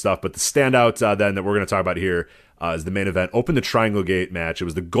really good stuff. But the standout then that we're going to talk about here as the main event. Opened the Triangle Gate match. It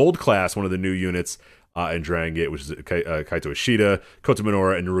was the Gold class, one of the new units in Dragongate, which is Kaito Ishida, Kota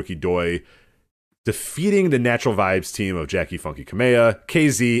Minoura, and Naruki Doi, defeating the Natural Vibes team of Jackie Funky Kamea,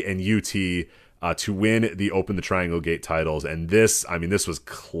 KZ, and UT to win the Open the Triangle Gate titles. And this was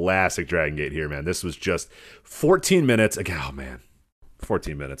classic Dragon Gate here, man. This was just 14 minutes. Again, oh, man.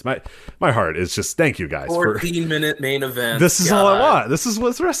 14 minutes. My heart is just, thank you guys. 14-minute main event. This is all I want. This is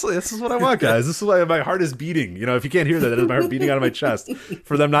what's wrestling. This is what I want, guys. This is why my heart is beating. You know, if you can't hear that is my heart beating out of my chest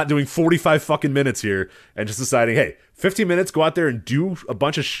for them not doing 45 fucking minutes here and just deciding, hey, 15 minutes, go out there and do a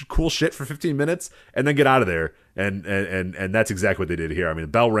bunch of cool shit for 15 minutes and then get out of there. And that's exactly what they did here. I mean, the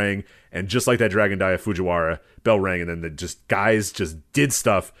bell rang, and just like that Dragon Dia Fujiwara, bell rang, and then the guys just did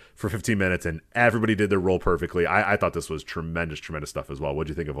stuff for 15 minutes, and everybody did their role perfectly. I thought this was tremendous stuff as well. What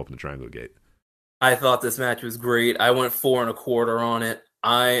did you think of Open the Triangle Gate? I thought this match was great. I went 4.25 on it.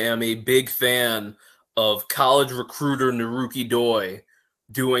 I am a big fan of college recruiter Naruki Doi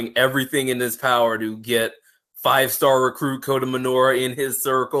doing everything in his power to get 5-star recruit Kota Minoura in his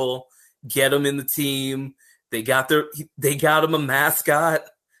circle, get him in the team. They got him a mascot.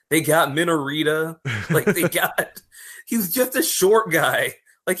 They got Minorita. He was just a short guy.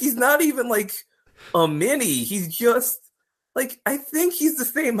 Like, he's not even like a mini. He's just like, I think he's the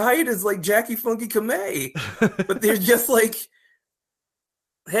same height as like Jackie Funky Kamei. But they're just like,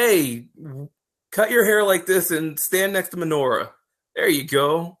 hey, cut your hair like this and stand next to Minoura. There you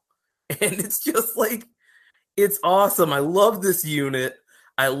go. And it's just like, it's awesome. I love this unit.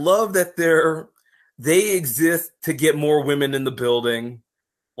 I love that they exist to get more women in the building.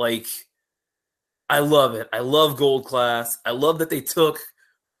 Like, I love it. I love Gold class. I love that they took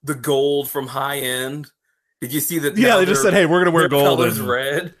the gold from high end. Did you see that? Yeah, they just said, hey, we're going to wear gold. Color's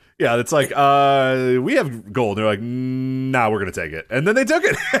red. Yeah, it's like, we have gold. They're like, nah, we're going to take it. And then they took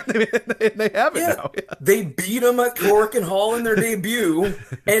it. They have it now. Yeah. They beat them at Cork and Hall in their debut,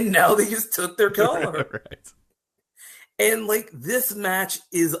 and now they just took their color. Right. And, like, this match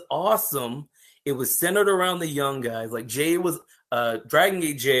is awesome. It was centered around the young guys. Like,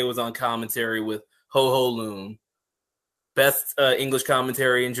 Dragongate Jay was on commentary with Ho Ho Loon. Best English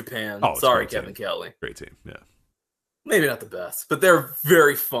commentary in Japan. Oh, sorry, Kevin Kelly. Great team, yeah. Maybe not the best, but they're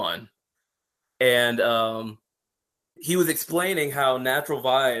very fun. And he was explaining how Natural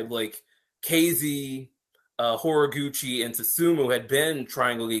Vibe, like KZ, Horiguchi, and Susumu had been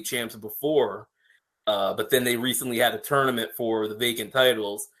Triangle Gate champs before, but then they recently had a tournament for the vacant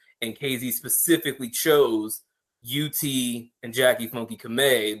titles, and KZ specifically chose UT and Jackie Funky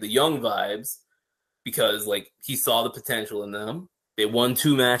Kamei, the young vibes, because like he saw the potential in them. They won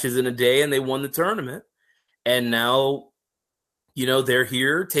 2 matches in a day, and they won the tournament. And now, you know, they're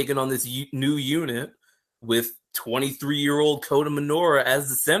here taking on this new unit with 23-year-old Kota Minoura as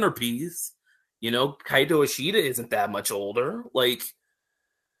the centerpiece. You know, Kaito Ishida isn't that much older. Like,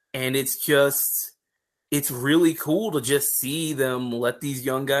 and it's really cool to just see them let these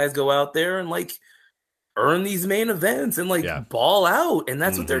young guys go out there and like earn these main events and like ball out. And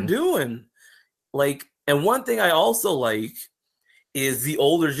that's what they're doing. Like, and one thing I also like is the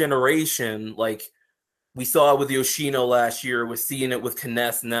older generation. Like, we saw it with Yoshino last year. We're seeing it with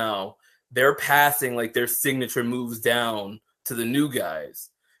Kness now. They're passing like their signature moves down to the new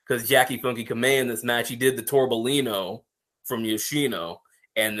guys. Because Jackie Funky Kamei in this match, he did the Torbolino from Yoshino.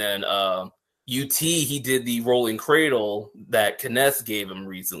 And then UT, he did the rolling cradle that Kness gave him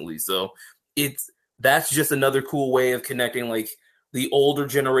recently. So that's just another cool way of connecting like the older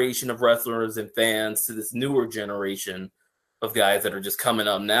generation of wrestlers and fans to this newer generation of guys that are just coming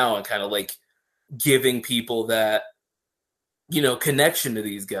up now and kind of like giving people that, you know, connection to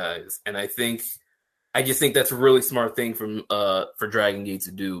these guys. And I just think that's a really smart thing for Dragon Gate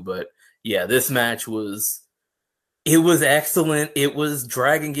to do. But yeah, this match was excellent. It was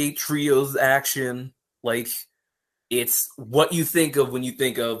Dragon Gate trios action. Like, it's what you think of when you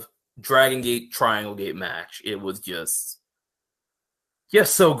think of Dragon Gate Triangle Gate match. It was just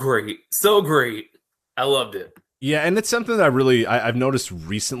so great. So great. I loved it. Yeah, and it's something that I've noticed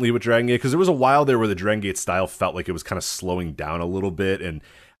recently with Dragon Gate, because there was a while there where the Dragon Gate style felt like it was kind of slowing down a little bit, and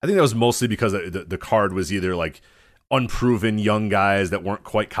I think that was mostly because the card was either like unproven young guys that weren't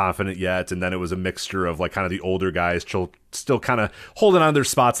quite confident yet, and then it was a mixture of like kind of the older guys still kind of holding on to their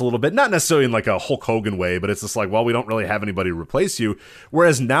spots a little bit, not necessarily in like a Hulk Hogan way, but it's just like, well, we don't really have anybody to replace you.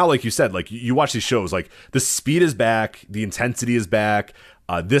 Whereas now, like you said, like you watch these shows, like the speed is back, the intensity is back.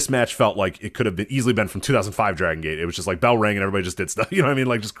 This match felt like it could have been easily been from 2005 Dragon Gate. It was just like bell rang and everybody just did stuff. You know what I mean?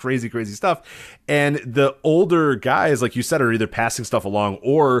 Like just crazy, crazy stuff. And the older guys, like you said, are either passing stuff along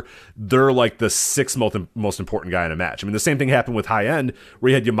or they're like the sixth most important guy in a match. I mean, the same thing happened with High End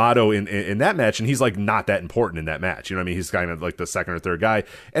where you had Yamato in that match, and he's like not that important in that match. You know what I mean? He's kind of like the second or third guy.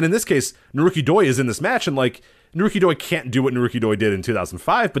 And in this case, Naruki Doi is in this match, and like Naruki Doi can't do what Naruki Doi did in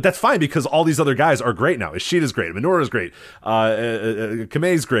 2005, but that's fine because all these other guys are great now. Ishida's great, Minoru's great,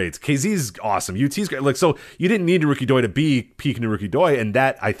 Kamei's great, KZ's awesome, UT's great. Like, so you didn't need Naruki Doi to be peak Naruki Doi, and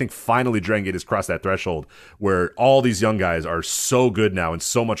that, I think, finally Dragon Gate has crossed that threshold where all these young guys are so good now and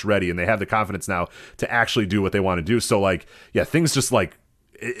so much ready, and they have the confidence now to actually do what they want to do. So, like, yeah, things just like,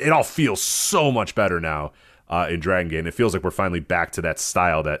 it all feels so much better now. In Dragon Gate, and it feels like we're finally back to that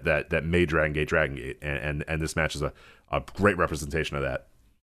style that made Dragon Gate, and this match is a great representation of that.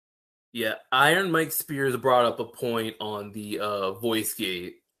 Yeah, Iron Mike Spears brought up a point on the voice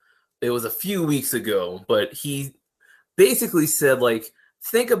gate. It was a few weeks ago, but he basically said, like,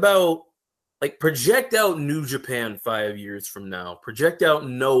 think about, like, project out New Japan 5 years from now, project out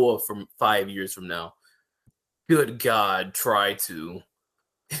Noah from 5 years from now. Good God, try to.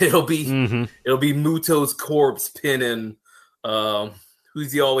 It'll be Muto's corpse pinning.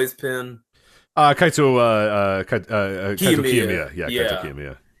 Who's he always pin? Kaito Kiyomiya. Yeah, Kaito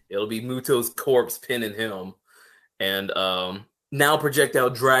Kiyomiya. It'll be Muto's corpse pinning him. And now project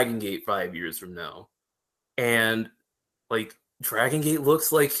out Dragon Gate 5 years from now. And like Dragon Gate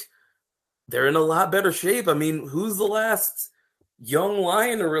looks like they're in a lot better shape. I mean, who's the last young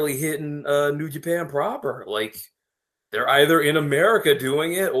lion to really hit in New Japan proper? Like, they're either in America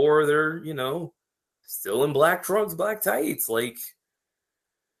doing it or they're, you know, still in black trunks, black tights. Like,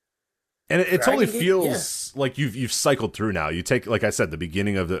 and it totally feels like you've cycled through now. You take, like I said, the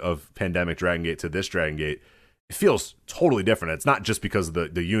beginning of pandemic Dragon Gate to this Dragon Gate, it feels totally different. It's not just because of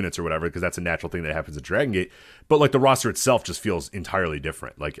the units or whatever, because that's a natural thing that happens at Dragon Gate, but like the roster itself just feels entirely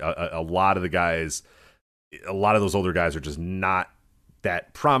different. Like a lot of the guys, a lot of those older guys are just not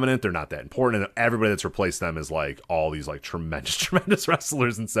that prominent, they're not that important, and everybody that's replaced them is like all these like tremendous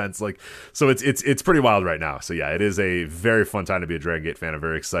wrestlers in sense. Like, so it's pretty wild right now. So yeah, it is a very fun time to be a Dragon Gate fan, a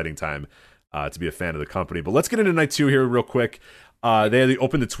very exciting time to be a fan of the company. But let's get into night 2 here real quick. They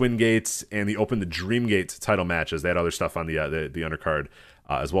opened the Twin Gates and they opened the Dream Gate title matches. They had other stuff on the undercard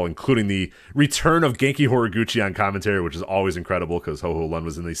as well, including the return of Genki Horiguchi on commentary, which is always incredible because Ho Ho Lun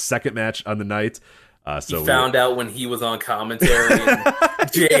was in the second match on the night. So he found out when he was on commentary, and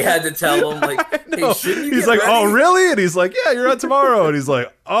Jay had to tell him, like, hey, shouldn't you he's like, ready? Oh, really? And he's like, yeah, you're on tomorrow. And he's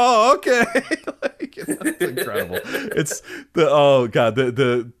like, oh, okay. Like, it's incredible. It's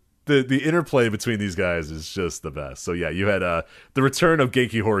the interplay between these guys is just the best. So yeah, you had the return of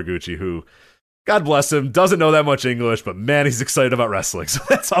Genki Horiguchi, who, God bless him, doesn't know that much English, but man, he's excited about wrestling. So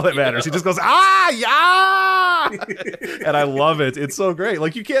that's all that matters. He just goes, yeah, and I love it. It's so great.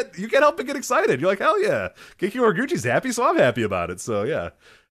 Like you can't help but get excited. You're like, hell yeah, Genki Horiguchi's happy, so I'm happy about it. So yeah,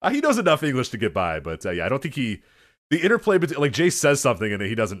 he knows enough English to get by, but yeah, I don't think the interplay between, like, Jay says something and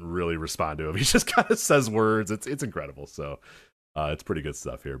he doesn't really respond to him. He just kind of says words. It's incredible. So it's pretty good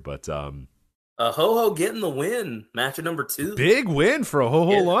stuff here. But Ho-Ho getting the win. Match at number 2. Big win for a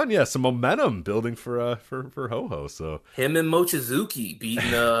Ho-Ho Lun. Yeah, some momentum building for Ho-Ho. So him and Mochizuki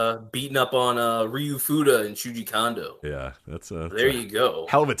beating up on Ryu Fuda and Shuji Kondo. Yeah, there you go.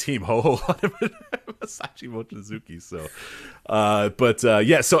 Hell of a team, Ho-Ho Lun and Masashi Mochizuki. So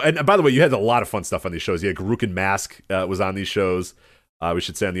yeah, so, and by the way, you had a lot of fun stuff on these shows. Yeah, Garukin Mask was on these shows. We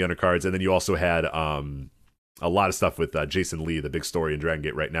should say on the undercards. And then you also had a lot of stuff with Jason Lee, the big story in Dragon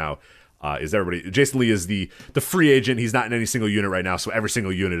Gate right now. Jason Lee is the free agent. He's not in any single unit right now, so every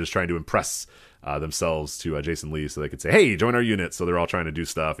single unit is trying to impress themselves to Jason Lee so they could say, hey, join our unit. So they're all trying to do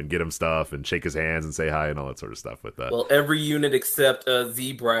stuff and get him stuff and shake his hands and say hi and all that sort of stuff with that. Well, every unit except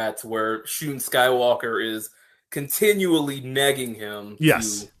Z-Brats, where Shun Skywalker is continually negging him.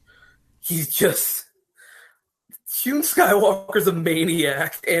 Yes. He's just... Shun Skywalker's a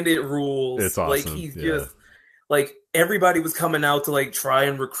maniac, and it rules. It's awesome. Like, he's just... Like, everybody was coming out to, like, try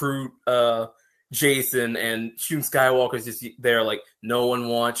and recruit Jason, and Shun Skywalker's just there, like, no one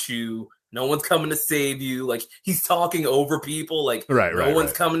wants you. No one's coming to save you. Like, he's talking over people. Like, no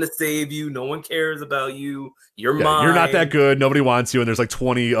one's coming to save you. No one cares about you. You're mine. You're not that good. Nobody wants you. And there's, like,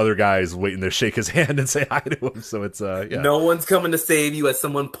 20 other guys waiting to shake his hand and say hi to him. So it's, yeah. No one's coming to save you as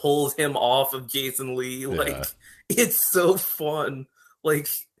someone pulls him off of Jason Lee. Like, it's so fun. Like,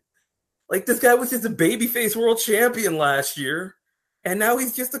 this guy was just a babyface world champion last year, and now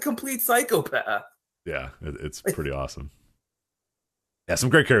he's just a complete psychopath. Yeah, it's pretty awesome. Yeah, some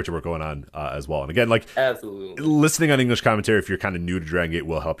great character work going on as well. And again, like Absolutely. listening on English commentary, if you're kind of new to Dragon Gate,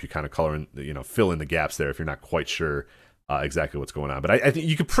 will help you kind of color in, fill in the gaps there if you're not quite sure exactly what's going on. But I think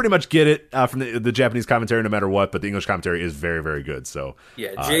you could pretty much get it from the Japanese commentary no matter what, but the English commentary is very, very good. So yeah,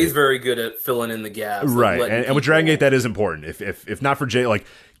 Jay's very good at filling in the gaps. Right, and with Dragon Gate, that is important. If not for Jay, like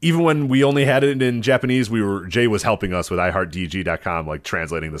even when we only had it in Japanese, Jay was helping us with iHeartDG.com, like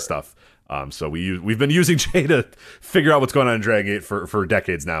translating the stuff. So we've been using Jay to figure out what's going on in Dragon Gate for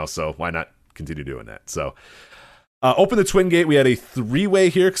decades now. So why not continue doing that? So open the Twin Gate. We had a 3-way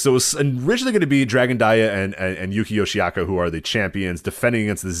here. So it was originally going to be Dragon Daya and Yuki Yoshiaka, who are the champions, defending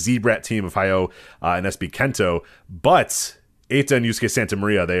against the Z-Brat team of Hayo and SB Kento. But Eita and Yusuke Santa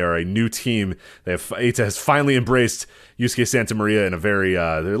Maria, they are a new team. Eita has finally embraced Yusuke Santa Maria in there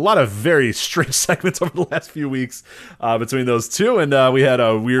are a lot of very strange segments over the last few weeks between those two. And we had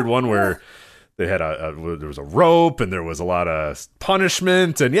a weird one where they had there was a rope and there was a lot of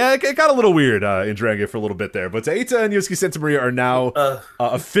punishment. And yeah, it got a little weird in Dragon Gate for a little bit there. But Eita and Yusuke Santa Maria are now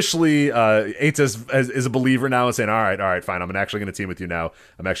officially, Eita is a believer now and saying, all right, fine. I'm actually going to team with you now.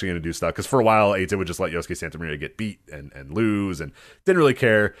 I'm actually going to do stuff. Because for a while, Eita would just let Yusuke Santa Maria get beat and lose and didn't really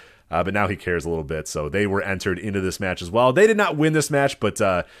care. But now he cares a little bit. So they were entered into this match as well. They did not win this match, but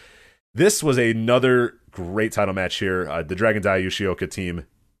this was another great title match here. The Dragon Dai Yoshioka team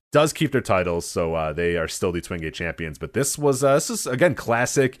does keep their titles, so they are still the Twin Gate champions. But this is again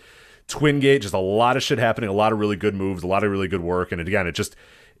classic Twin Gate. Just a lot of shit happening, a lot of really good moves, a lot of really good work, and again,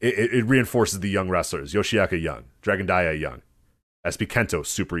 it reinforces the young wrestlers. Yoshiaka young, Dragon Daya young, SB Kento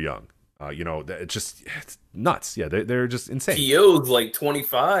super young. It's nuts. Yeah, they're just insane. Kyo's like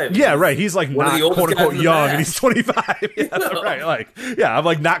 25. Yeah, right. He's like not quote unquote young, and he's 25. Yeah, right. Like, yeah, I'm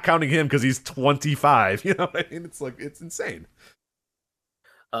like not counting him because he's 25. You know what I mean? It's like it's insane.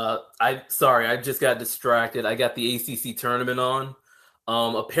 I just got distracted. I got the ACC tournament on.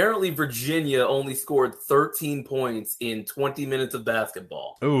 Apparently Virginia only scored 13 points in 20 minutes of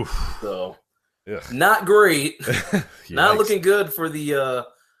basketball. Oof. So Ugh. Not great. Not looking good for the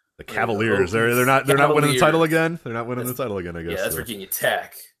Cavaliers. They're not winning the title again. They're not winning the title again, I guess. Yeah, that's Virginia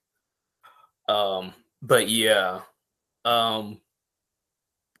Tech. But yeah.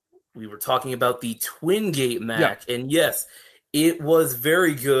 We were talking about the Twin Gate match, and yes, it was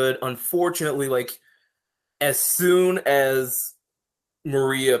very good. Unfortunately, like as soon as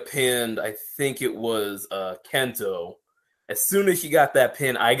Maria pinned, I think it was Kento. As soon as she got that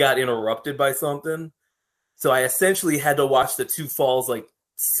pin, I got interrupted by something. So I essentially had to watch the two falls like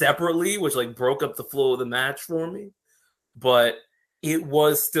separately, which like broke up the flow of the match for me. But it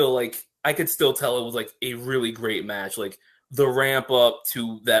was still like I could still tell it was like a really great match. Like the ramp up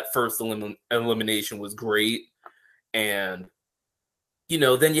to that first elimination was great. And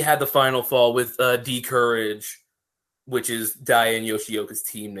then you had the final fall with D Courage, which is Dai and Yoshioka's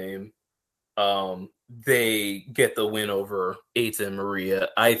team name. They get the win over Eita and Maria.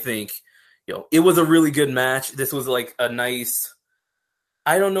 I think, it was a really good match. This was like a nice,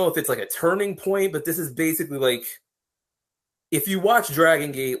 I don't know if it's like a turning point, but this is basically like, if you watch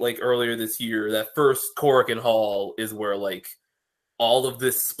Dragon Gate like earlier this year, that first Korakuen Hall is where like all of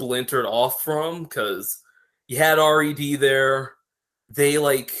this splintered off from, because you had RED there. They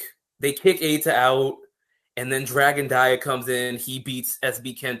kick Eita out, and then Dragon Daya comes in. He beats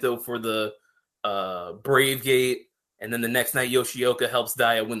SB Kento for the Brave Gate, and then the next night Yoshioka helps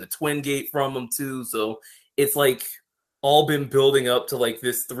Daya win the Twin Gate from him too. So it's like all been building up to like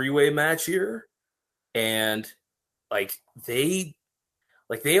this 3-way match here, and like they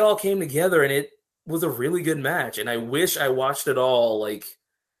all came together, and it was a really good match. And I wish I watched it all like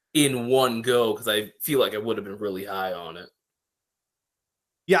in one go, because I feel like I would have been really high on it.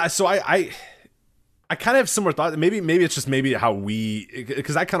 Yeah, so I kind of have similar thoughts. Maybe it's just how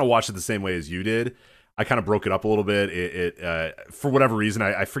because I kind of watched it the same way as you did. I kind of broke it up a little bit. It for whatever reason,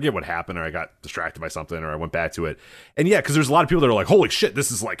 I forget what happened, or I got distracted by something, or I went back to it. And yeah, because there's a lot of people that are like, holy shit,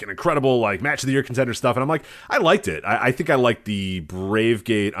 this is like an incredible like match of the year contender stuff. And I'm like, I liked it. I think I liked the Brave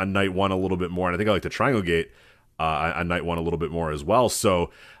Gate on night one a little bit more, and I think I liked the Triangle Gate on night one a little bit more as well. So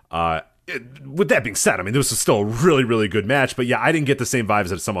with that being said, I mean, this was still a really, really good match. But yeah, I didn't get the same vibes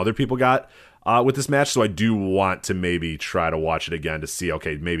that some other people got with this match. So I do want to maybe try to watch it again to see,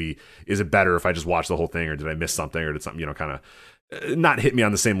 okay, maybe is it better if I just watch the whole thing, or did I miss something, or did something, kind of not hit me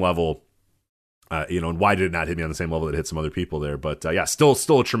on the same level, and why did it not hit me on the same level that it hit some other people there? But yeah, still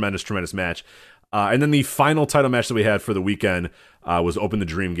a tremendous, tremendous match. And then the final title match that we had for the weekend was Open the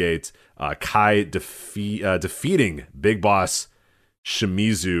Dream Gate. Kai defeating Big Boss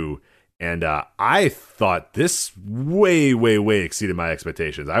Shimizu. And I thought this way, way, way exceeded my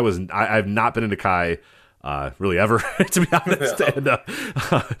expectations. I've not been into Kai really ever, to be honest. And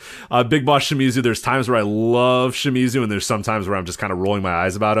Big Boss Shimizu, there's times where I love Shimizu, and there's some times where I'm just kind of rolling my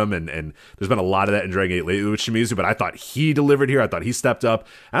eyes about him, and there's been a lot of that in Dragongate lately with Shimizu, but I thought he delivered here. I thought he stepped up,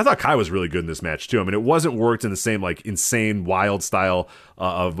 and I thought Kai was really good in this match too. I mean, it wasn't worked in the same like insane wild style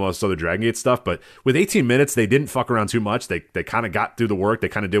of most other Dragongate stuff, but with 18 minutes, they didn't fuck around too much. They kind of got through the work. They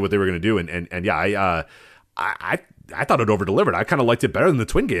kind of did what they were going to do, and yeah, I thought it over delivered. I kind of liked it better than the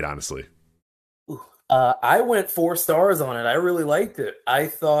Twin Gate, honestly. I went 4 stars on it. I really liked it. I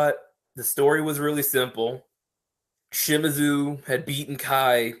thought the story was really simple. Shimizu had beaten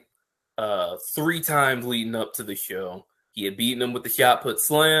Kai 3 times leading up to the show. He had beaten him with the shot put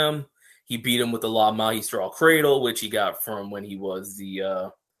slam. He beat him with the La Magistral Cradle, which he got from when he was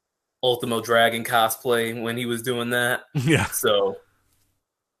the Ultimo Dragon cosplay when he was doing that. Yeah. So,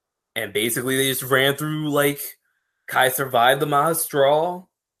 and basically they just ran through, like, Kai survived the Magistral.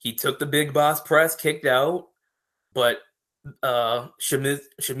 He took the big boss press, kicked out, but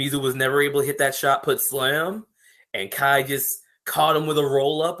Shimizu was never able to hit that shot put slam, and Kai just caught him with a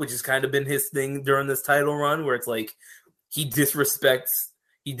roll up, which has kind of been his thing during this title run, where it's like he disrespects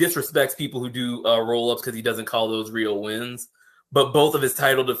people who do roll ups because he doesn't call those real wins. But both of his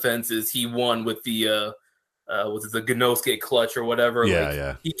title defenses, he won with the was it the Gnosuke clutch or whatever? Yeah, like,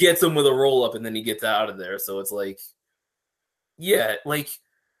 yeah. He gets him with a roll up and then he gets out of there. So it's like, yeah, like.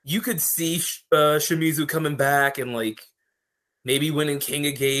 You could see Shimizu coming back and like maybe winning King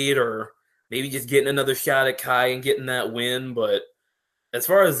of Gate or maybe just getting another shot at Kai and getting that win. But as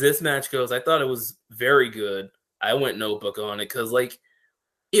far as this match goes, I thought it was very good. I went notebook on it because like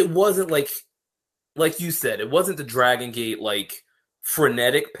it wasn't like you said, it wasn't the Dragongate like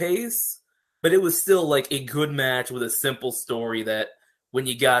frenetic pace, but it was still like a good match with a simple story that when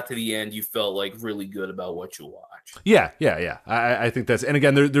you got to the end, you felt like really good about what you watched. Yeah. I think that's, and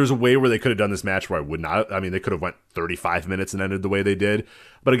again, there's a way where they could have done this match where I would not. I mean, they could have went 35 minutes and ended the way they did.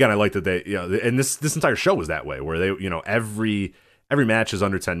 But again, I like that they, and this entire show was that way, where they, every match is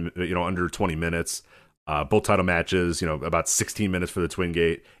under 20 minutes. Both title matches, about 16 minutes for the Twin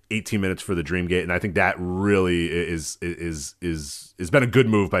Gate, 18 minutes for the Dream Gate, and I think that really is been a good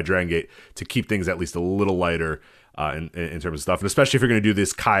move by Dragon Gate to keep things at least a little lighter in terms of stuff, and especially if you're going to do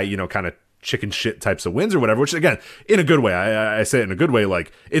this Kai, kind of chicken shit types of wins or whatever, which again, in a good way, I say it in a good way,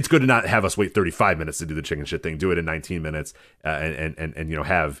 like it's good to not have us wait 35 minutes to do the chicken shit thing, do it in 19 minutes and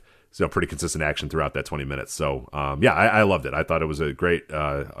have pretty consistent action throughout that 20 minutes. So I loved it. I thought it was a great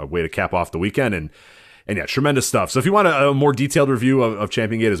way to cap off the weekend, and yeah, tremendous stuff. So if you want a more detailed review of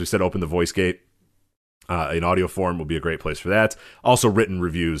Champion Gate, as we said, open the Voice Gate in audio form will be a great place for that. Also written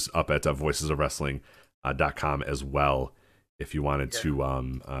reviews up at voicesofwrestling.com as well if you wanted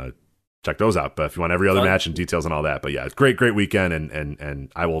to check those out. But if you want every other match and details and all that. But yeah, it's great weekend,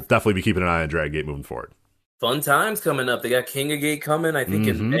 and I will definitely be keeping an eye on Dragon Gate moving forward. Fun times coming up. They got King of Gate coming, I think,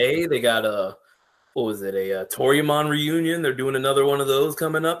 in May. They got a Toryumon reunion. They're doing another one of those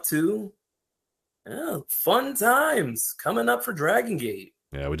coming up too. Yeah, fun times coming up for Dragon Gate.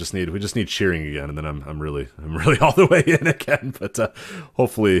 Yeah, we just need cheering again, and then I'm really all the way in again. But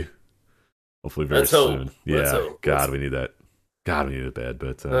hopefully very soon. Yeah, God, we need that. God, we need it bad.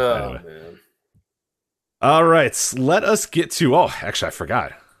 But anyway. Man. All right, let us get to. Oh, actually, I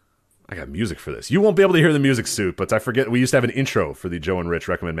forgot. I got music for this. You won't be able to hear the music suit, but I forget. We used to have an intro for the Joe and Rich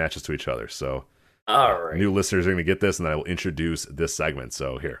recommend matches to each other. So, all right, new listeners are going to get this, and then I will introduce this segment.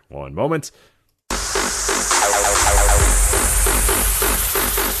 So here, one moment.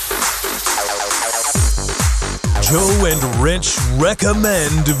 Joe and Rich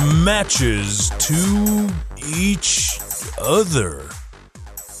recommend matches to each other.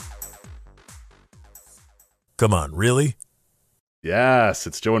 Come on, really? Yes,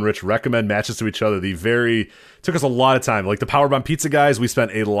 it's Joe and Rich recommend matches to each other. Took us a lot of time. Like the Powerbomb Pizza guys, we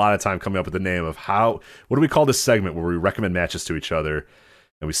spent a lot of time coming up with the name of what do we call this segment where we recommend matches to each other?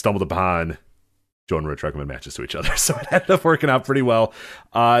 And we stumbled upon Joe and Rich recommend matches to each other. So it ended up working out pretty well.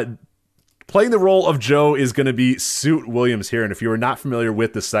 Playing the role of Joe is going to be Suit Williams here. And if you are not familiar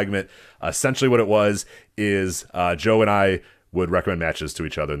with this segment, essentially what it was is Joe and I would recommend matches to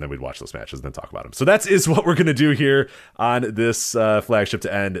each other, and then we'd watch those matches and then talk about them. So that is what we're going to do here on this flagship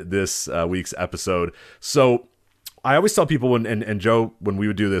to end this week's episode. So I always tell people, and Joe, when we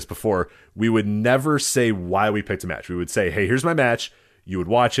would do this before, we would never say why we picked a match. We would say, hey, here's my match. You would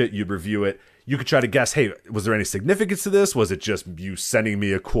watch it. You'd review it. You could try to guess, hey, was there any significance to this? Was it just you sending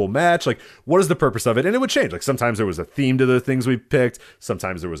me a cool match? Like, what is the purpose of it? And it would change. Like, sometimes there was a theme to the things we picked.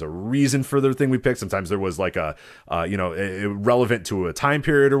 Sometimes there was a reason for the thing we picked. Sometimes there was like relevant to a time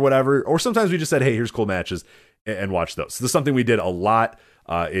period or whatever. Or sometimes we just said, hey, here's cool matches and watch those. So this is something we did a lot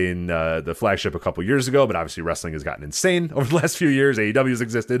in the Flagship a couple years ago, but obviously wrestling has gotten insane over the last few years. AEW has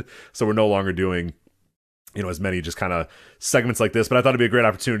existed, so we're no longer doing as many just kind of segments like this. But I thought it'd be a great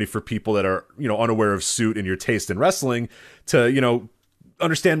opportunity for people that are unaware of Suit and your taste in wrestling to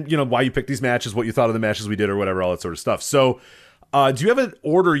understand why you picked these matches, what you thought of the matches we did, or whatever, all that sort of stuff. So do you have an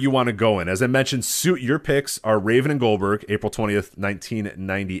order you want to go in? As I mentioned, Suit, your picks are Raven and Goldberg, April 20th,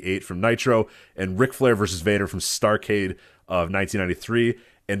 1998 from Nitro, and Ric Flair versus Vader from Starrcade of 1993.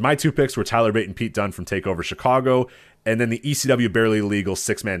 And my two picks were Tyler Bate and Pete Dunne from TakeOver Chicago, and then the ECW Barely Legal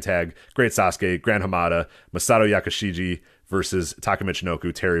six-man tag, Great Sasuke, Gran Hamada, Masato Yakashiji versus Taka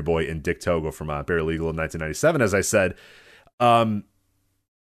Michinoku, Terry Boy, and Dick Togo from Barely Legal in 1997, as I said. You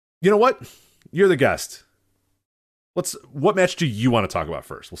know what? You're the guest. What match do you want to talk about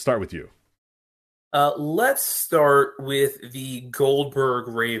first? We'll start with you. Let's start with the Goldberg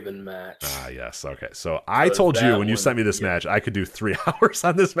Raven match. Yes. Okay. So I told you when you sent me this match, I could do 3 hours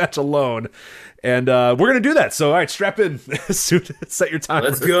on this match alone, and we're gonna do that. So all right, strap in, set your time.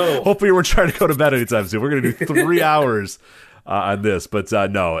 Let's go. Hopefully, we're trying to go to bed anytime soon. We're gonna do 3 hours on this, but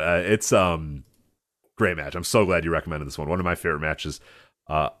no, it's great match. I'm so glad you recommended this one. One of my favorite matches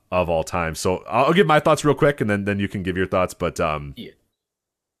of all time. So I'll give my thoughts real quick, and then you can give your thoughts. But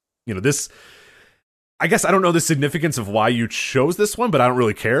this. I guess I don't know the significance of why you chose this one, but I don't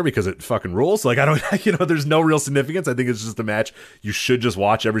really care because it fucking rules. Like, I don't, there's no real significance. I think it's just a match you should just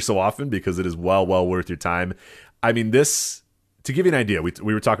watch every so often because it is well worth your time. I mean, this, to give you an idea,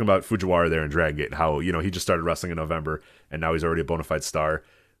 we were talking about Fujiwara there in Dragongate and how, he just started wrestling in November and now he's already a bona fide star.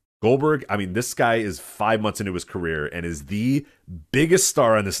 Goldberg, I mean, this guy is 5 months into his career and is the biggest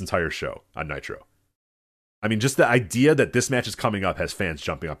star on this entire show on Nitro. I mean, just the idea that this match is coming up has fans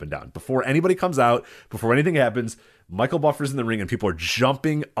jumping up and down. Before anybody comes out, before anything happens, Michael Buffer's in the ring and people are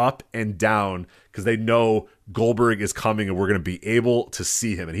jumping up and down because they know Goldberg is coming and we're going to be able to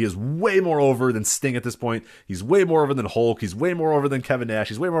see him. And he is way more over than Sting at this point. He's way more over than Hulk. He's way more over than Kevin Nash.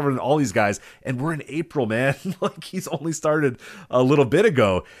 He's way more over than all these guys. And we're in April, man. Like, he's only started a little bit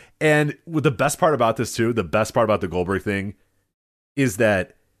ago. And with the best part about this, too, the best part about the Goldberg thing is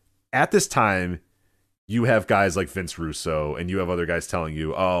that at this time, you have guys like Vince Russo and you have other guys telling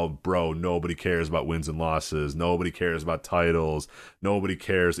you, oh, bro, nobody cares about wins and losses. Nobody cares about titles. Nobody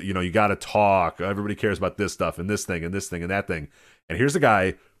cares. You got to talk. Everybody cares about this stuff and this thing and this thing and that thing. And here's a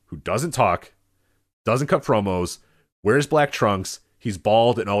guy who doesn't talk, doesn't cut promos, wears black trunks. He's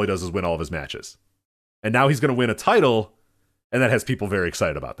bald and all he does is win all of his matches. And now he's going to win a title. And that has people very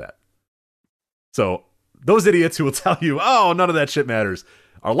excited about that. So those idiots who will tell you, oh, none of that shit matters,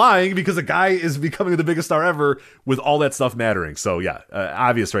 are lying because a guy is becoming the biggest star ever with all that stuff mattering. So yeah,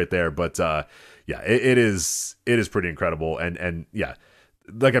 obvious right there. But it is pretty incredible. And yeah,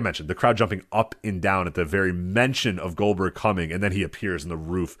 like I mentioned, the crowd jumping up and down at the very mention of Goldberg coming, and then he appears and the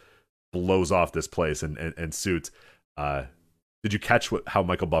roof blows off this place and Suit. Did you catch how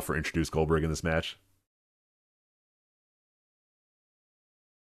Michael Buffer introduced Goldberg in this match?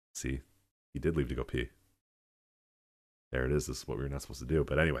 See, he did leave to go pee. There it is. This is what we were not supposed to do.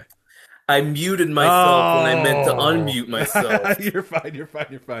 But anyway. I muted myself when I meant to unmute myself. You're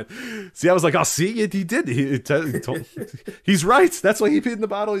fine. See, I was like, oh, see, he did. He's right. That's why he peed in the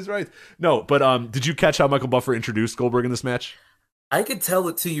bottle. He's right. No, but did you catch how Michael Buffer introduced Goldberg in this match? I could tell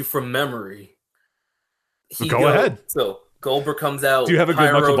it to you from memory. Go ahead. So Goldberg comes out. Do you have a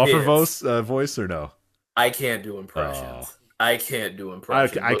good Michael Buffer voice or no? I can't do impressions. I can't do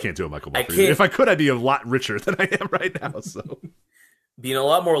impressions. I can't do a Michael Buffer. If I could, I'd be a lot richer than I am right now. So, be in a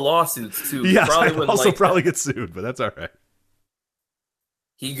lot more lawsuits too. Yes, I'd also probably get sued, but that's all right.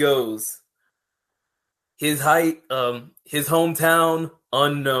 He goes. His height, his hometown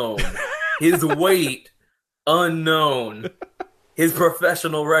unknown. His weight unknown. His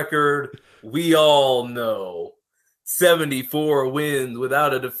professional record we all know. 74 wins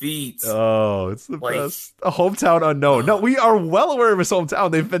without a defeat. Oh, it's the best. A hometown unknown. No, we are well aware of his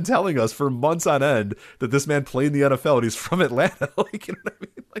hometown. They've been telling us for months on end that this man played in the NFL and he's from Atlanta. Like, you know what I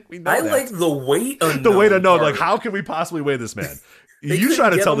mean? Like, we know that. Like the weight unknown. The weight unknown. Like, how can we possibly weigh this man? You try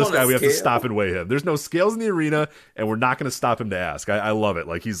to tell this guy we have to stop and weigh him. There's no scales in the arena, and we're not going to stop him to ask. I love it.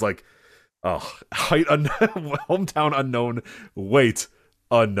 Like, he's like, height hometown unknown, weight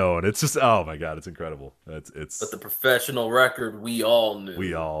unknown. It's just, oh my god, it's incredible. It's but the professional record we all knew.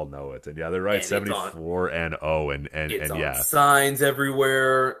 We all know it. And yeah, they're right. 74-0 and yeah. Signs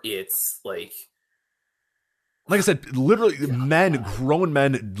everywhere. It's like I said, literally grown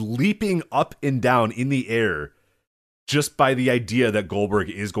men leaping up and down in the air just by the idea that Goldberg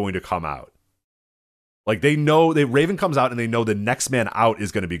is going to come out. Like, they know Raven comes out and they know the next man out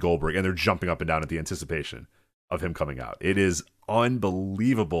is going to be Goldberg, and they're jumping up and down at the anticipation of him coming out. It is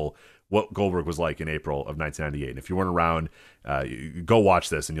unbelievable what Goldberg was like in April of 1998. And if you weren't around, go watch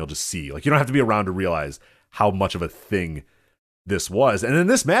this and you'll just see. Like, you don't have to be around to realize how much of a thing this was. And then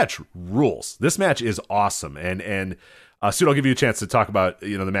this match rules. This match is awesome. And soon I'll give you a chance to talk about,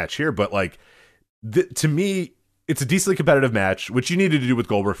 the match here. But like, to me, it's a decently competitive match, which you needed to do with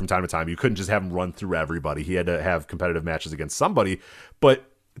Goldberg from time to time. You couldn't just have him run through everybody. He had to have competitive matches against somebody. But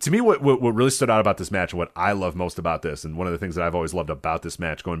to me, what really stood out about this match and what I love most about this, and one of the things that I've always loved about this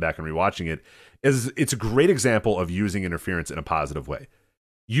match, going back and rewatching it, is it's a great example of using interference in a positive way.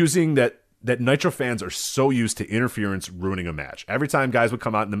 Using that Nitro fans are so used to interference ruining a match. Every time guys would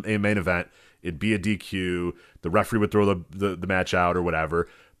come out in the main event, it'd be a DQ, the referee would throw the match out or whatever,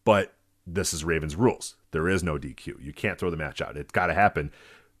 but this is Raven's rules. There is no DQ. You can't throw the match out. It's got to happen.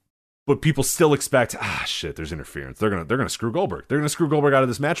 But people still expect, shit, there's interference. They're gonna screw Goldberg. They're gonna screw Goldberg out of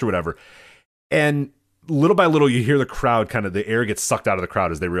this match or whatever. And little by little, you hear the crowd, kind of the air gets sucked out of the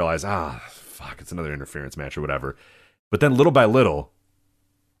crowd as they realize, fuck, it's another interference match or whatever. But then little by little,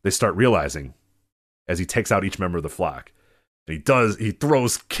 they start realizing, as he takes out each member of the flock, and he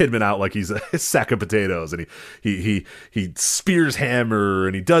throws Kidman out like he's a sack of potatoes, and he spears Hammer,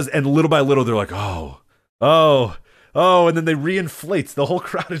 and little by little they're like, and then they reinflate. The whole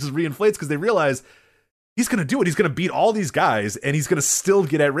crowd just reinflates because they realize he's going to do it. He's going to beat all these guys, and he's going to still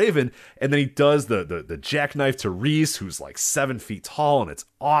get at Raven. And then he does the jackknife to Reese, who's like 7 feet tall, and it's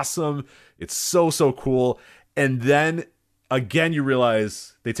awesome. It's so, so cool. And then, again, you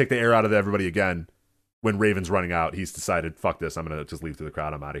realize they take the air out of everybody again. When Raven's running out, he's decided, fuck this, I'm going to just leave through the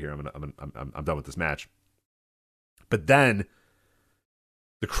crowd. I'm out of here. I'm done with this match. But then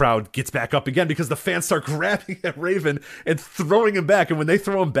the crowd gets back up again because the fans start grabbing at Raven and throwing him back. And when they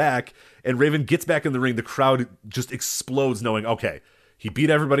throw him back and Raven gets back in the ring, the crowd just explodes knowing, okay, he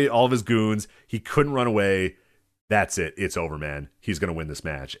beat everybody, all of his goons. He couldn't run away. That's it. It's over, man. He's going to win this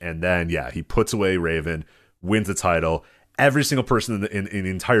match. And then, he puts away Raven, wins the title. Every single person in the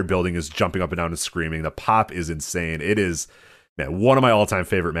entire building is jumping up and down and screaming. The pop is insane. It is, man, one of my all-time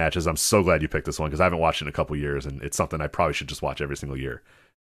favorite matches. I'm so glad you picked this one because I haven't watched it in a couple years, and it's something I probably should just watch every single year.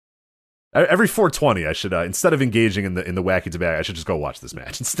 Every 420, I should instead of engaging in the wacky tobacco, I should just go watch this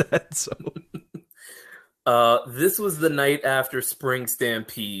match instead. So, this was the night after Spring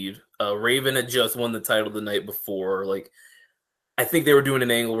Stampede. Raven had just won the title the night before. Like, I think they were doing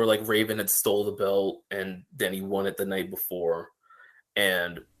an angle where like Raven had stole the belt and then he won it the night before.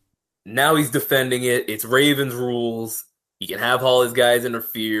 And now he's defending it. It's Raven's rules. He can have all his guys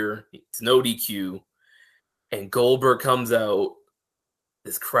interfere. It's no DQ. And Goldberg comes out.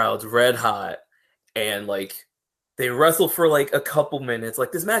 This crowd's red hot. And like they wrestle for like a couple minutes.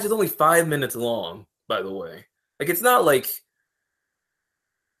 Like this match is only 5 minutes long, by the way. Like it's not like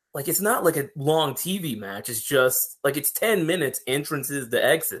a long TV match. It's just like it's 10 minutes entrances to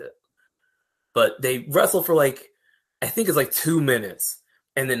exit. But they wrestle for like I think it's like 2 minutes.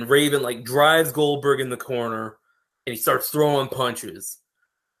 And then Raven like drives Goldberg in the corner and he starts throwing punches.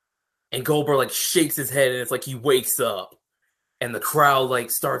 And Goldberg like shakes his head and it's like he wakes up. And the crowd like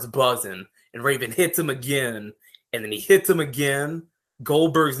starts buzzing. And Raven hits him again. And then he hits him again.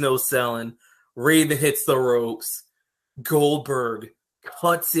 Goldberg's no selling. Raven hits the ropes. Goldberg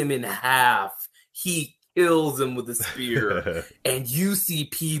cuts him in half. He kills him with a spear. And you see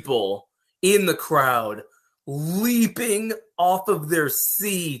people in the crowd leaping off of their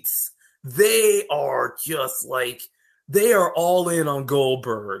seats. They are just like, they are all in on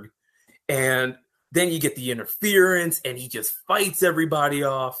Goldberg. And then you get the interference and he just fights everybody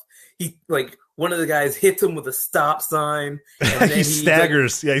off. He like one of the guys hits him with a stop sign. And then he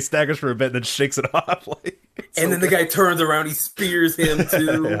staggers. Like, he staggers for a bit and then shakes it off. And then the guy turns around, he spears him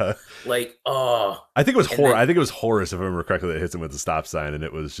too. Yeah. Like, I think it was I think it was Horace, if I remember correctly, that hits him with the stop sign, and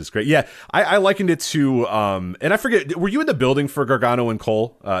it was just great. Yeah, I likened it to, and I forget, were you in the building for Gargano and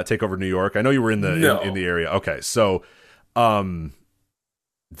Cole take over New York? I know you were in the in the area. Okay, so that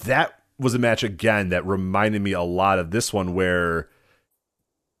was a match again that reminded me a lot of this one, where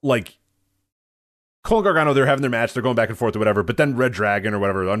like Cole and Gargano, they're having their match, they're going back and forth or whatever, but then Red Dragon or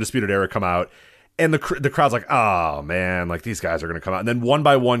whatever, the Undisputed Era come out. And the crowd's like, oh, man, like these guys are going to come out. And then one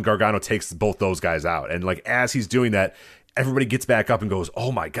by one, Gargano takes both those guys out. And like as he's doing that, everybody gets back up and goes,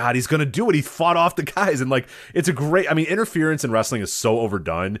 oh, my God, he's going to do it. He fought off the guys. And like it's a great, I mean, interference in wrestling is so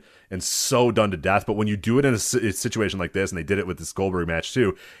overdone and so done to death. But when you do it in a situation like this, and they did it with this Goldberg match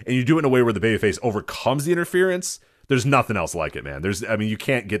too, and you do it in a way where the babyface overcomes the interference, there's nothing else like it, man. You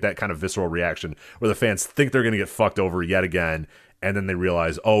can't get that kind of visceral reaction where the fans think they're going to get fucked over yet again. and then they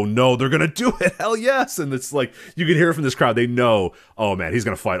realize, oh no, they're gonna do it, hell yes, and it's like you can hear it from this crowd. They know, oh man, he's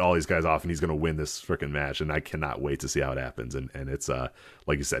gonna fight all these guys off and he's gonna win this freaking match, and I cannot wait to see how it happens. And it's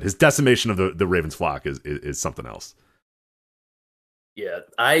like you said, his decimation of the Ravens flock is something else. Yeah,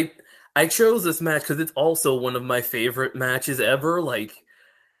 I chose this match because it's also one of my favorite matches ever. Like,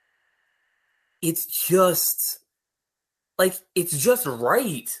 it's just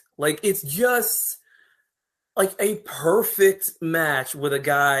right. Like, it's just like a perfect match with a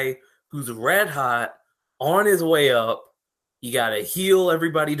guy who's red hot on his way up. You got a heel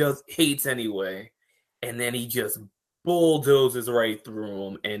everybody hates anyway, and then he just bulldozes right through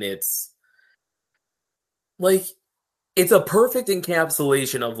him, and it's like it's a perfect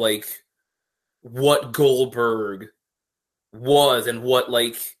encapsulation of like what Goldberg was and what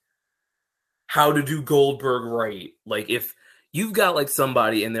like how to do Goldberg right. Like if you've got like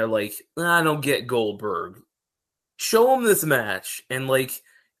somebody and they're like, I don't get Goldberg, show them this match, and like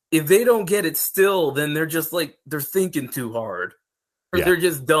if they don't get it still, then they're just like they're thinking too hard, or they're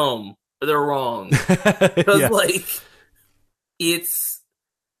just dumb, or they're wrong. Because like it's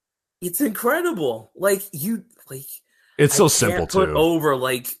incredible. Like it's so simple too.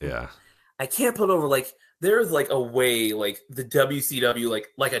 I can't put over like there's like a way like the WCW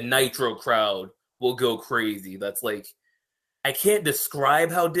like a Nitro crowd will go crazy. That's like I can't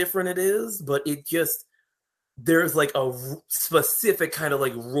describe how different it is, but it just there's like a specific kind of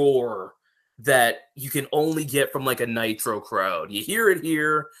like roar that you can only get from like a Nitro crowd. You hear it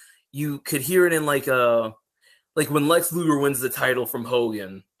here, you could hear it in like when Lex Luger wins the title from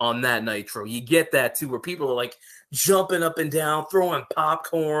Hogan on that Nitro. You get that too, where people are like jumping up and down, throwing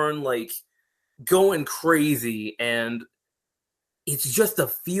popcorn, like going crazy, and it's just a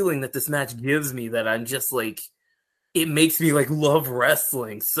feeling that this match gives me that I'm just like, it makes me like love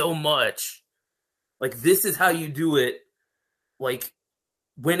wrestling so much. Like this is how you do it. Like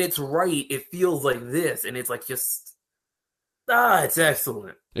when it's right, it feels like this, and it's like just it's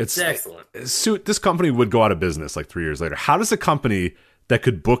excellent. It's excellent. This company would go out of business like 3 years later. How does a company that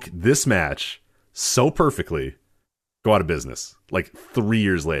could book this match so perfectly go out of business like 3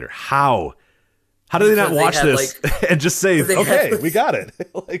 years later? How do they not watch this and just say, okay, we got it.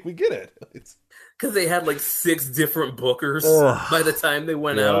 Like, we get it. Because they had like 6 different bookers by the time they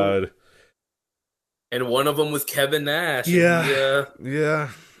went out. And one of them was Kevin Nash. Yeah.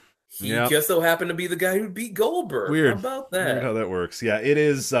 He just so happened to be the guy who beat Goldberg. Weird. How about that? Weird how that works. Yeah, it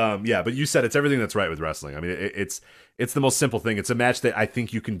is. But you said it's everything that's right with wrestling. I mean, it's the most simple thing. It's a match that I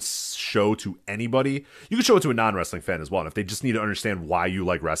think you can show to anybody. You can show it to a non-wrestling fan as well. And if they just need to understand why you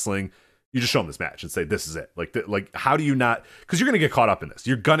like wrestling, you just show them this match and say, this is it. Like how do you not... Because you're going to get caught up in this.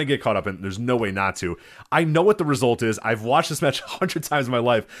 You're going to get caught up in it. There's no way not to. I know what the result is. I've watched this match 100 times in my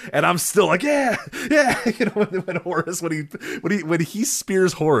life, and I'm still like, yeah. You know, when Horace, when he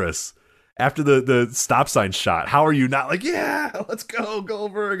spears Horace after the stop sign shot, how are you not like, yeah, let's go,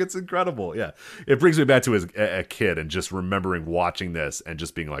 Goldberg. It's incredible. Yeah. It brings me back to as a kid and just remembering watching this and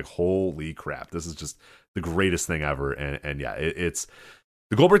just being like, holy crap, this is just the greatest thing ever. And yeah, it's...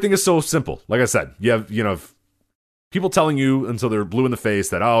 The Goldberg thing is so simple. Like I said, you have people telling you until they're blue in the face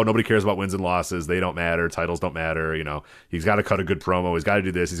that, oh, nobody cares about wins and losses. They don't matter. Titles don't matter. You know, he's got to cut a good promo. He's got to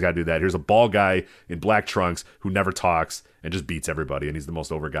do this. He's got to do that. Here's a bald guy in black trunks who never talks and just beats everybody. And he's the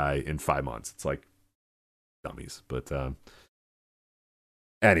most over guy in 5 months. It's like dummies. But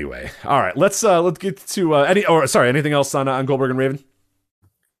anyway, all right. Let's get to anything else on Goldberg and Raven?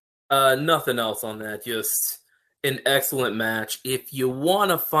 Nothing else on that. Just an excellent match. If you want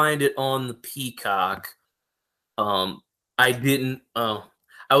to find it on the Peacock, I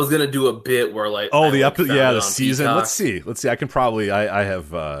was gonna do a bit where like the season. Peacock. Let's see. I can probably I've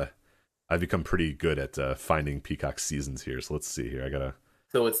become pretty good at finding Peacock seasons here. So let's see here. I gotta.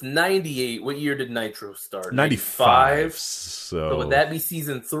 So it's 98. What year did Nitro start? 95. So would that be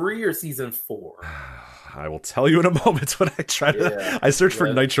season 3 or season 4? I will tell you in a moment when I try to. I searched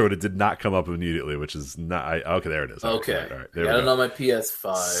for Nitro and it did not come up immediately, which is not. Okay, there it is. Okay. All right, got it on my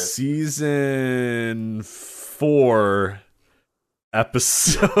PS5. Season 4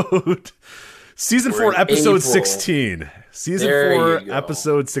 episode. Season 4 episode 16. Season 4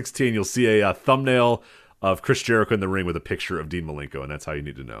 episode 16. You'll see a thumbnail of Chris Jericho in the ring with a picture of Dean Malenko, and that's how you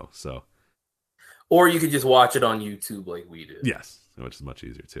need to know. So, or you could just watch it on YouTube like we did. Yes, which is much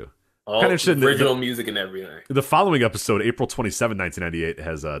easier too. Kind of original music and everything. The following episode, April 27, 1998,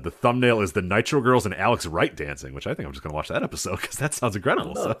 has the thumbnail is the Nitro Girls and Alex Wright dancing, which I think I'm just going to watch that episode because that sounds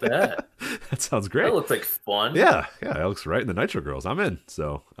incredible. I love that. That sounds great. That looks like fun. Yeah, Alex Wright and the Nitro Girls. I'm in.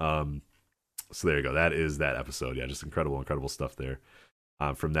 So there you go. That is that episode. Yeah, just incredible stuff there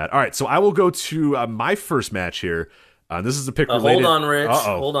from that. All right, so I will go to my first match here. This is a pick related. Hold on, Rich.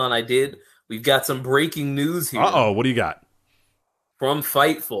 Uh-oh. Hold on. We've got some breaking news here. What do you got? From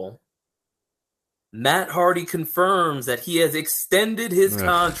Fightful. Matt Hardy confirms that he has extended his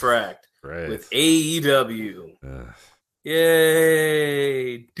contract with AEW.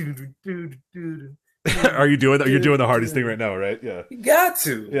 Yay! Are you doing that? You're doing the Hardy's thing right now, right? Yeah. You got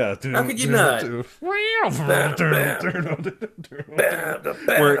to. Yeah. How could you not?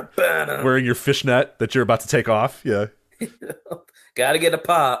 Wearing your fishnet that you're about to take off. Yeah. Gotta get a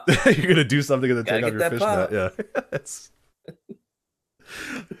pop. You're gonna do something and then take off your fishnet. Pop. Yeah.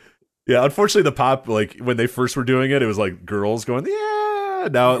 Yeah. Unfortunately, the pop, like when they first were doing it, it was like girls going, yeah.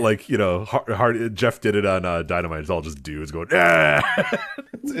 Now, like, you know, Jeff did it on Dynamite. It's all just dudes going, yeah.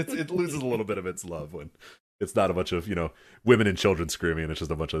 It loses a little bit of its love when it's not a bunch of, you know, women and children screaming. It's just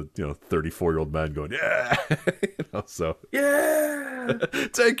a bunch of, you know, 34-year-old men going, yeah. You know, so yeah.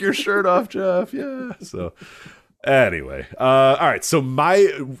 Take your shirt off, Jeff. Yeah. So anyway, all right. So my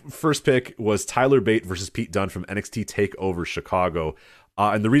first pick was Tyler Bate versus Pete Dunne from NXT TakeOver Chicago.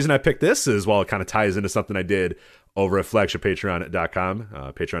 And the reason I picked this is, well, it kind of ties into something I did over at flagshippatreon.com,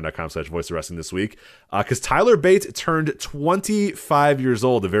 patreon.com/voice of wrestling this week. Because Tyler Bate turned 25 years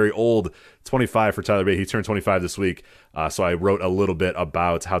old, a very old 25 for Tyler Bate. He turned 25 this week. So I wrote a little bit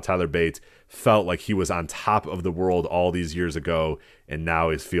about how Tyler Bate felt like he was on top of the world all these years ago, and now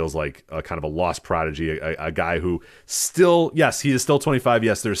it feels like a kind of a lost prodigy, a guy who still, yes, he is still 25.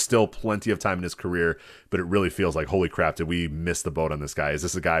 Yes, there's still plenty of time in his career, but it really feels like, holy crap, did we miss the boat on this guy? Is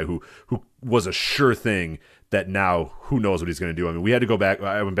this a guy who was a sure thing that now who knows what he's going to do? I mean, we had to go back.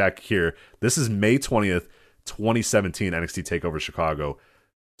 I went back here. This is May 20th, 2017, NXT TakeOver Chicago.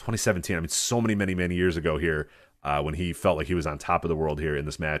 2017, I mean, so many years ago here, when he felt like he was on top of the world here in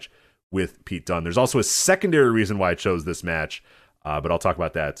this match with Pete Dunne. There's also a secondary reason why I chose this match, but I'll talk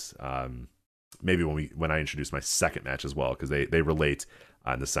about that maybe when I introduce my second match as well, because they relate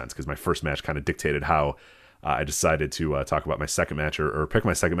in the sense, because my first match kind of dictated how I decided to talk about my second match or pick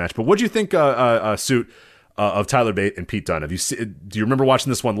my second match. But what do you think, Suit, of Tyler Bate and Pete Dunne? Do you remember watching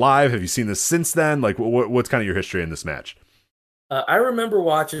this one live? Have you seen this since then? Like, what's kind of your history in this match? I remember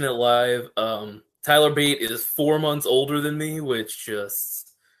watching it live. Tyler Bate is 4 months older than me, which just...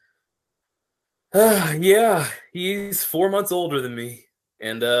 yeah, he's 4 months older than me.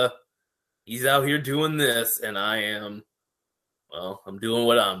 And he's out here doing this, and I'm doing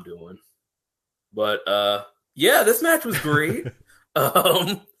what I'm doing. But yeah, this match was great.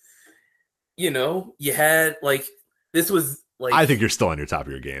 You know, you had this was like, I think you're still on your top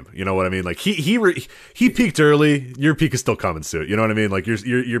of your game. You know what I mean? Like he peaked early. Your peak is still coming soon. You know what I mean? Like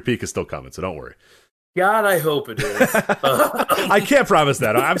your peak is still coming. So don't worry. God, I hope it is. I can't promise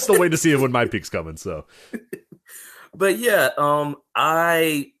that. I'm still waiting to see when my peak's coming. So, but yeah,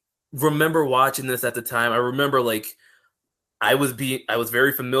 I remember watching this at the time. I remember I was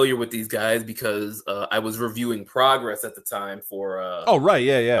very familiar with these guys because I was reviewing Progress at the time for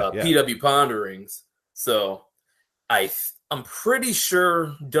PW Ponderings. So I'm pretty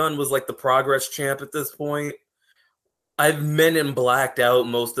sure Dunn was like the Progress champ at this point. I've men in blacked out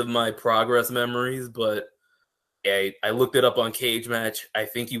most of my Progress memories, but I looked it up on Cage Match. I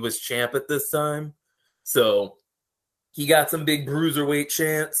think he was champ at this time. So he got some big bruiserweight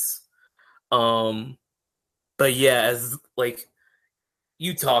chants. But yeah, as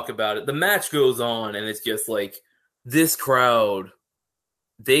you talk about it, the match goes on, and it's just this crowd,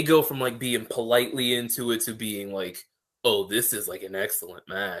 they go from being politely into it to being oh, this is an excellent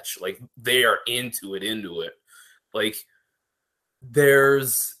match. They are into it.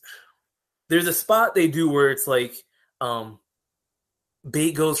 There's a spot they do where it's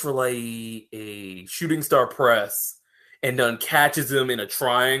Bate goes for a shooting star press and Dunn catches him in a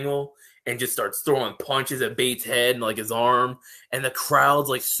triangle and just starts throwing punches at Bate's head and his arm, and the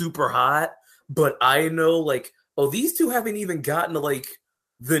crowd's super hot. But I know these two haven't even gotten to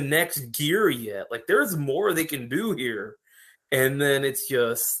the next gear yet. There's more they can do here. And then it's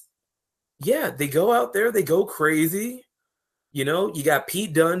just, yeah, they go out there, they go crazy. You know, you got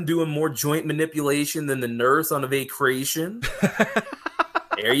Pete Dunne doing more joint manipulation than the nurse on a vacation.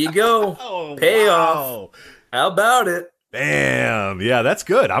 There you go. Oh, payoff. Wow. How about it? Damn. Yeah, that's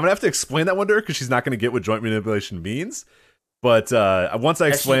good. I'm going to have to explain that one to her because she's not going to get what joint manipulation means. But once I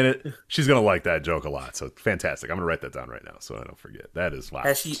explain it, she's going to like that joke a lot. So fantastic. I'm going to write that down right now so I don't forget. That is wow.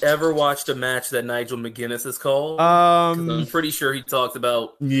 Has she ever watched a match that Nigel McGuinness has called? I'm pretty sure he talks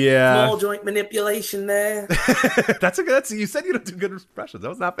about small joint manipulation there. You said you don't do good impressions. That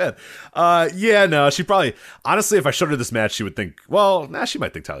was not bad. Yeah, no, she probably, honestly, if I showed her this match, she would think, she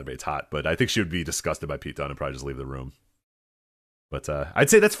might think Tyler Bate's hot, but I think she would be disgusted by Pete Dunne and probably just leave the room. But I'd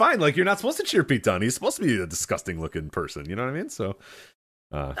say that's fine. Like, you're not supposed to cheer Pete Dunne. He's supposed to be a disgusting looking person. You know what I mean? So,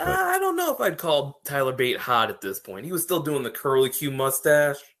 I don't know if I'd call Tyler Bate hot at this point. He was still doing the curly Q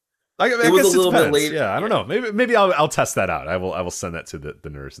mustache. I It guess was a little bit depends. later. Yeah, I don't know. Maybe I'll test that out. I will send that to the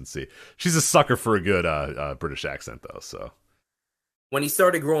nurse and see. She's a sucker for a good British accent though. So When he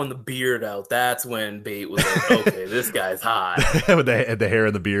started growing the beard out, that's when Bate was like, okay, this guy's hot. with the hair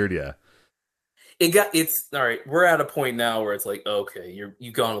and the beard, yeah. It's all right. We're at a point now where it's like, okay,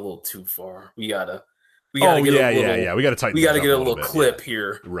 you've gone a little too far. We gotta get a little, We got to tighten. We got to things get up a little bit, clip yeah.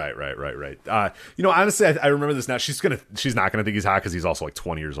 here. Right. Honestly, I remember this now. She's not gonna think he's hot because he's also like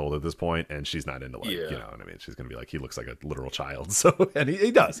 20 years old at this point, and she's not into like, you know what I mean. She's gonna be like, he looks like a literal child. So, and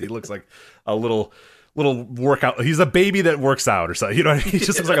he does. He looks like a little workout. He's a baby that works out or something. You know what I mean? He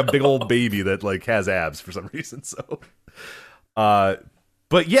just looks like a big old baby that like has abs for some reason. So,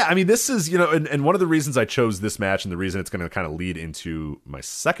 but yeah, I mean, this is, and one of the reasons I chose this match and the reason it's going to kind of lead into my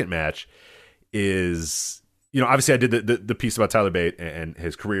second match is, obviously I did the piece about Tyler Bate and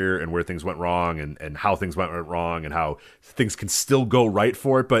his career and where things went wrong and how things went wrong and how things can still go right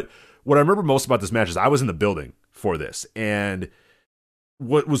for it. But what I remember most about this match is I was in the building for this. And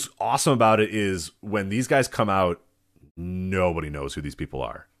what was awesome about it is when these guys come out, nobody knows who these people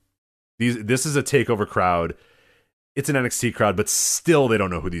are. This is a takeover crowd. It's an NXT crowd, but still they don't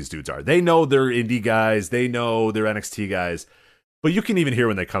know who these dudes are. They know they're indie guys. They know they're NXT guys. But you can even hear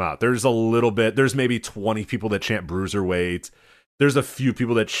when they come out. There's there's maybe 20 people that chant Bruiserweight. There's a few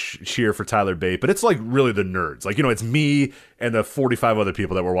people that cheer for Tyler Bate, but it's like really the nerds. Like, it's me and the 45 other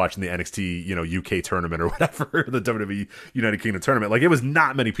people that were watching the NXT, UK tournament or whatever, the WWE United Kingdom tournament. Like, it was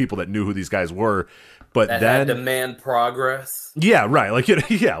not many people that knew who these guys were. But That then had demand progress. Yeah, right. Like,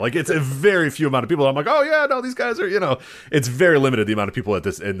 like it's a very few amount of people. I'm like, oh yeah, no, these guys are, it's very limited the amount of people in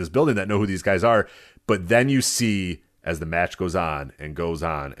this building that know who these guys are. But then you see as the match goes on and goes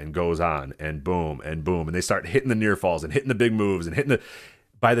on and goes on and boom, and they start hitting the near falls and hitting the big moves and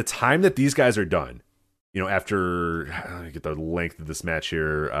by the time that these guys are done, after, let me get the length of this match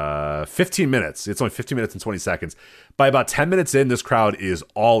here, 15 minutes. It's only 15 minutes and 20 seconds. By about 10 minutes in, this crowd is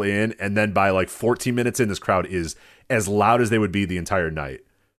all in. And then by like 14 minutes in, this crowd is as loud as they would be the entire night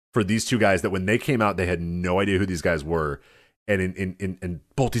for these two guys that when they came out, they had no idea who these guys were. And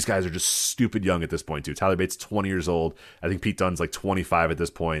both these guys are just stupid young at this point, too. Tyler Bate's 20 years old. I think Pete Dunne's like 25 at this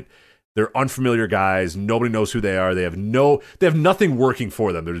point. They're unfamiliar guys. Nobody knows who they are. They have nothing working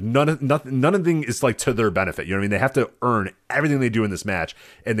for them. There's nothing is like to their benefit. You know what I mean? They have to earn everything they do in this match,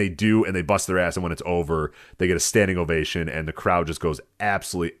 and they do, and they bust their ass. And when it's over, they get a standing ovation, and the crowd just goes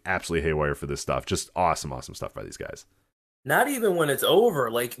absolutely haywire for this stuff. Just awesome stuff by these guys. Not even when it's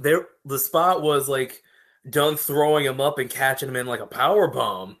over. Like the spot was like Dunne throwing him up and catching him in like a power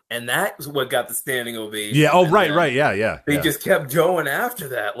bomb, and that's what got the standing ovation. Yeah. Oh, right. Yeah. They just kept going after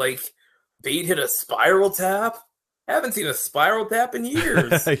that. Like, Bate hit a spiral tap. Haven't seen a spiral tap in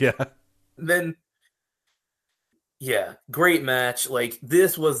years. Yeah. Then, yeah, great match. Like,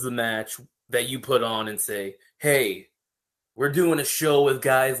 this was the match that you put on and say, hey, we're doing a show with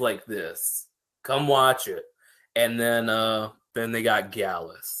guys like this. Come watch it. And then they got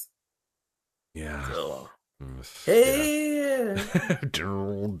Gallus. Yeah. So, hey.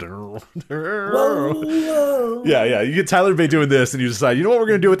 Whoa. Yeah. You get Tyler Bate doing this, and you decide, you know what we're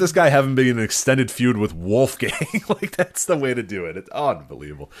going to do with this guy? Have him be an extended feud with Wolfgang. Like, that's the way to do it. It's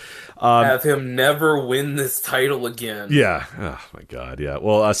unbelievable. Have him never win this title again. Yeah. Oh, my God. Yeah.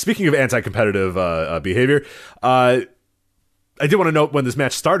 Well, speaking of anti-competitive behavior, I did want to note when this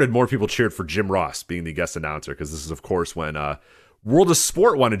match started, more people cheered for Jim Ross being the guest announcer, because this is, of course, when World of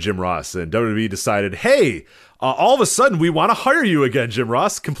Sport wanted Jim Ross, and WWE decided, hey, all of a sudden we want to hire you again, Jim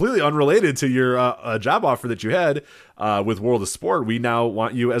Ross, completely unrelated to your job offer that you had with World of Sport. We now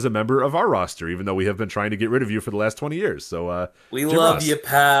want you as a member of our roster, even though we have been trying to get rid of you for the last 20 years. So we Jim love Ross. you,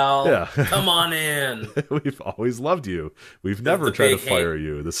 pal. Yeah. Come on in. We've always loved you. We've never tried to fire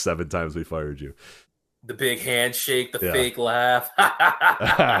you the 7 times we fired you. The big handshake, the fake laugh.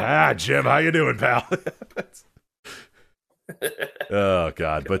 Jim, how you doing, pal? Oh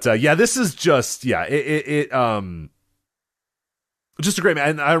God. But this is just just a great man.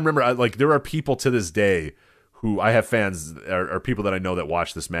 And I remember there are people to this day who I have fans or people that I know that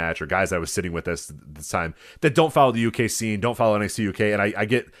watch this match, or guys I was sitting with this time that don't follow the UK scene, don't follow NXT UK, and I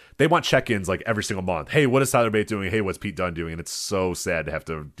get they want check-ins like every single month. Hey, what is Tyler Bate doing? Hey, what's Pete Dunne doing? And it's so sad to have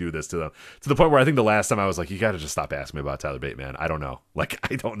to do this to them, to the point where I think the last time I was like, you got to just stop asking me about Tyler Bate, man. I don't know. Like,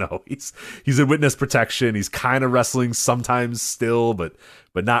 I don't know. He's in witness protection. He's kind of wrestling sometimes still, but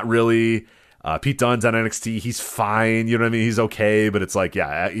not really. Pete Dunne's on NXT. He's fine. You know what I mean? He's okay, but it's like,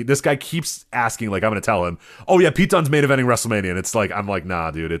 yeah, this guy keeps asking, like, I'm going to tell him, oh yeah, Pete Dunne's main eventing WrestleMania. And it's like, I'm like,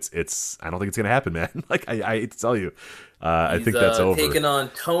 nah, dude, it's, I don't think it's going to happen, man. Like, I hate to tell you. I think that's over. Taking on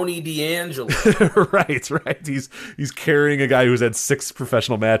Tony D'Angelo. right. He's carrying a guy who's had 6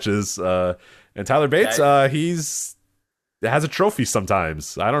 professional matches. And Tyler Bates, he's has a trophy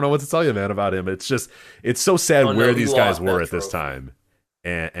sometimes. I don't know what to tell you, man, about him. It's just, it's so sad where these guys were at this time.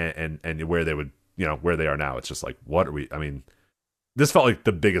 And where they would, where they are now. It's just like, what are we? I mean, this felt like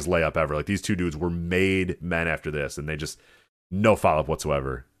the biggest layup ever. Like, these 2 dudes were made men after this, and they just no follow up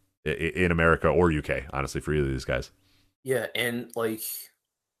whatsoever in America or UK, honestly, for either of these guys. Yeah, and like,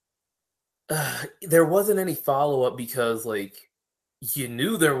 there wasn't any follow up because, like, you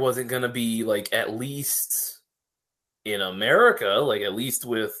knew there wasn't gonna be, like, at least in America, like, at least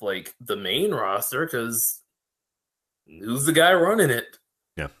with, like, the main roster, because who's the guy running it?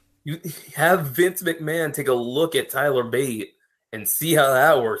 You have Vince McMahon take a look at Tyler Bate and see how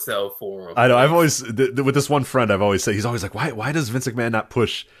that works out for him. I know. I've always, with this one friend, I've always said, he's always like, why does Vince McMahon not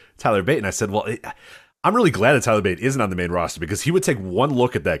push Tyler Bate? And I said, well, I'm really glad that Tyler Bate isn't on the main roster, because he would take one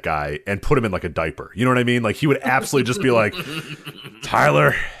look at that guy and put him in like a diaper. You know what I mean? Like, he would absolutely just be like,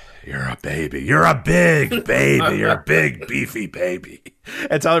 Tyler, you're a baby. You're a big baby. You're a big, beefy baby.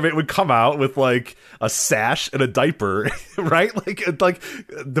 And Tyler Bate would come out with like a sash and a diaper, right? Like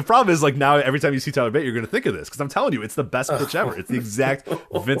the problem is, like, now every time you see Tyler Bate, you're going to think of this, because I'm telling you, it's the best pitch ever. It's the exact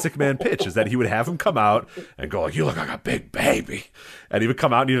Vince McMahon pitch, is that he would have him come out and go like, you look like a big baby. And he would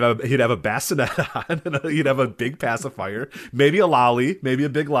come out and he'd have a bassinet on, and he'd have a big pacifier, maybe a lolly, maybe a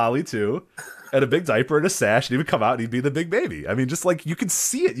big lolly too, and a big diaper and a sash, and he would come out and he'd be the big baby. I mean, just like, you can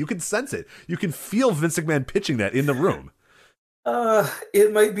see it, you can sense it, you can feel Vince McMahon pitching that in the room.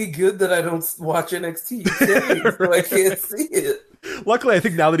 It might be good that I don't watch NXT today, so I can't see it. Luckily, I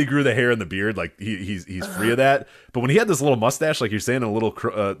think now that he grew the hair and the beard, like, he's free of that. But when he had this little mustache, like you're saying, a little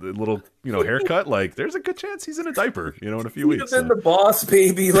haircut, like, there's a good chance he's in a diaper, in a few weeks. He's been the boss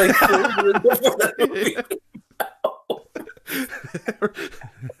baby, like, before that movie.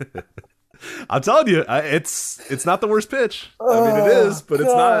 I'm telling you, it's not the worst pitch. I mean, it is, but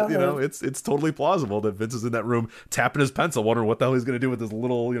it's not. It's totally plausible that Vince is in that room tapping his pencil, wondering what the hell he's going to do with this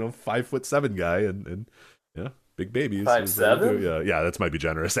little, 5'7" guy, and yeah, big babies. 5'7"? Yeah, that might be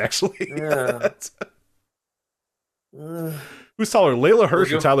generous, actually. Yeah. Who's taller, Layla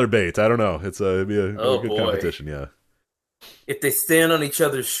Hirsch or Tyler Bates? I don't know. It'd be a good competition. Yeah. If they stand on each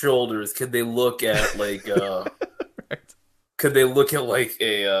other's shoulders, could they look at like? Right. Could they look at like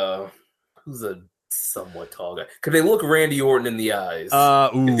a? Who's a somewhat tall guy? Could they look Randy Orton in the eyes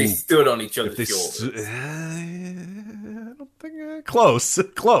if they stood on each other's shoulders? I don't think close.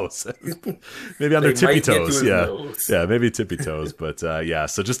 Maybe on their tippy toes. Yeah, maybe tippy toes. But yeah,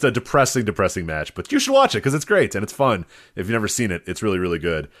 so just a depressing match. But you should watch it, because it's great and it's fun. If you've never seen it, it's really, really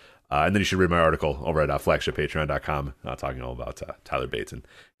good. And then you should read my article over at flagshippatreon.com talking all about Tyler Bates and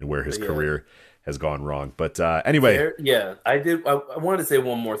where his career has gone wrong. But anyway. I wanted to say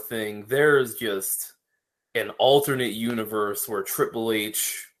one more thing. There's just an alternate universe where Triple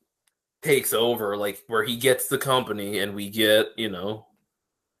H takes over, like, where he gets the company and we get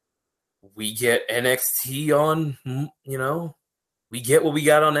NXT on, we get what we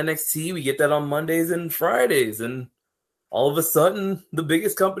got on NXT. We get that on Mondays and Fridays. And all of a sudden, the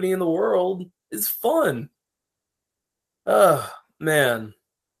biggest company in the world is fun. Man.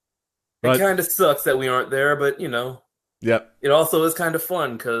 It kind of sucks that we aren't there, but, Yep. It also is kind of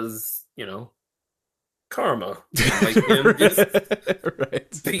fun because, karma. Like him just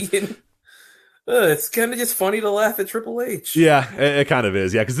right. being... it's kind of just funny to laugh at Triple H. Yeah, it kind of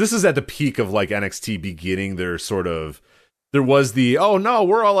is. Yeah, because this is at the peak of, like, NXT beginning their sort of... There was the, oh no,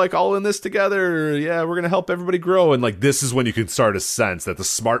 we're all like all in this together. Yeah, we're going to help everybody grow. And like, this is when you can start to sense that the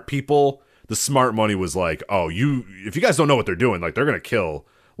smart people, the smart money was like, oh, if you guys don't know what they're doing, like, they're going to kill,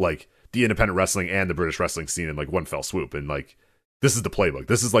 like, the independent wrestling and the British wrestling scene in like one fell swoop. And like, this is the playbook.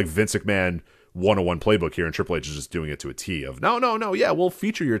 This is like Vince McMahon 101 playbook here, and Triple H is just doing it to a T of no, yeah, we'll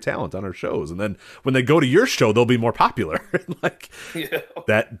feature your talent on our shows, and then when they go to your show, they'll be more popular. Like,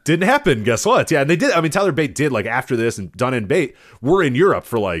 that didn't happen. Guess what? Yeah, and they did. I mean, Tyler Bate did, like, after this, and Dunn and Bate were in Europe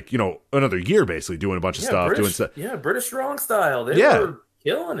for like another year, basically doing a bunch of stuff, British strong style. They were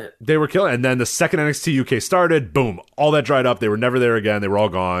killing it. They were killing it. And then the second NXT UK started, boom, all that dried up. They were never there again. They were all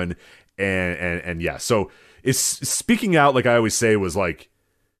gone. And yeah, so it's speaking out, like I always say, was like,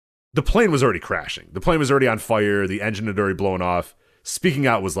 the plane was already crashing. The plane was already on fire. The engine had already blown off. Speaking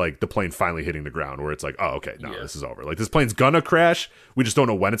out was like the plane finally hitting the ground, where it's like, oh, okay, no, this is over. Like, this plane's gonna crash. We just don't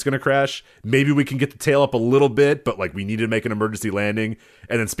know when it's gonna crash. Maybe we can get the tail up a little bit, but like we need to make an emergency landing.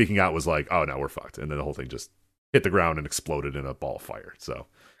 And then speaking out was like, oh, no, we're fucked. And then the whole thing just hit the ground and exploded in a ball of fire. So,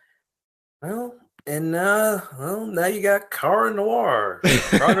 well, and now you got Cara Noir,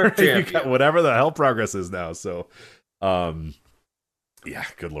 Progress champion. You got whatever the hell Progress is now. So, yeah,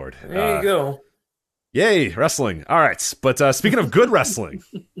 good lord. There you go. Yay, wrestling. All right. But speaking of good wrestling,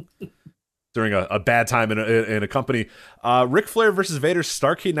 during a bad time in a company, Ric Flair versus Vader,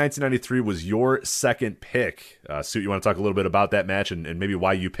 Starrcade 1993 was your second pick. Suit, you want to talk a little bit about that match and maybe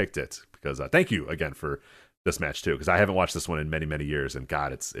why you picked it? Because thank you again for this match, too, because I haven't watched this one in many, many years. And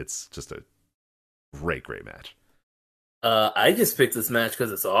God, it's just a great, great match. I just picked this match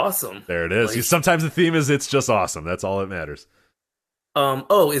because it's awesome. There it is. Like, sometimes the theme is it's just awesome. That's all that matters.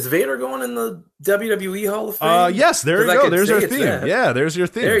 Is Vader going in the WWE Hall of Fame? Yes, there you go. There's our theme. That. Yeah, there's your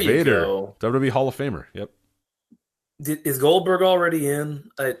theme. There you Vader, go. WWE Hall of Famer. Yep. Is Goldberg already in?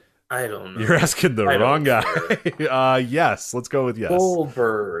 I don't know. You're asking the wrong guy. Yes, let's go with yes.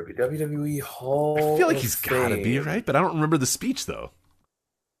 Goldberg, WWE Hall. I feel like he's got to be, right? But I don't remember the speech though.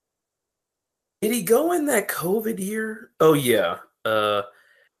 Did he go in that COVID year? Oh yeah.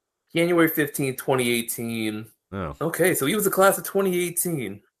 January 15th, 2018. Oh. Okay, so he was a class of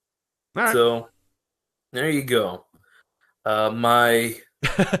 2018. All right. So there you go. My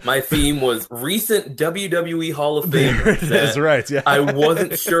theme was recent WWE Hall of Famers. That's right. Yeah, I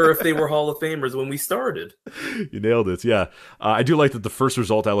wasn't sure if they were Hall of Famers when we started. You nailed it. Yeah, I do like that. The first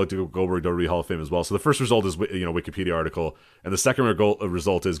result I looked at Goldberg WWE Hall of Fame as well. So the first result is Wikipedia article, and the second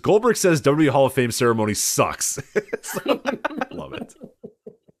result is Goldberg says WWE Hall of Fame ceremony sucks. Love it.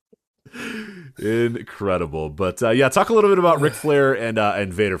 Incredible. But talk a little bit about Ric Flair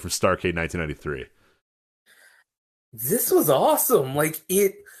and Vader from Starrcade 1993. This was awesome. Like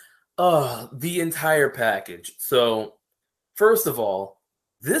the entire package. So first of all,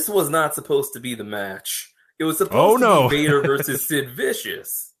 this was not supposed to be the match. It was supposed to be Vader versus Sid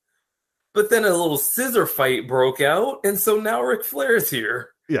Vicious. But then a little scissor fight broke out, and so now Ric Flair's here.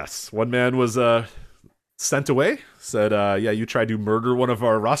 Yes, one man was sent away, said, you tried to murder one of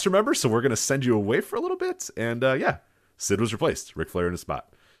our roster members, so we're going to send you away for a little bit. And Sid was replaced. Ric Flair in his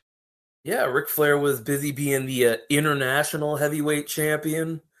spot. Yeah, Ric Flair was busy being the international heavyweight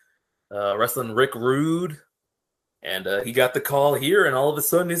champion, wrestling Rick Rude. And he got the call here, and all of a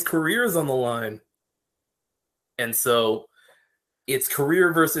sudden his career is on the line. And so it's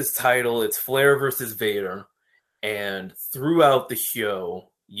career versus title. It's Flair versus Vader. And throughout the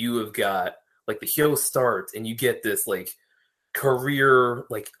show, you have got, like, the show starts and you get this like career,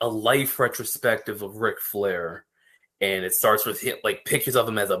 like a life retrospective of Ric Flair. And it starts with like pictures of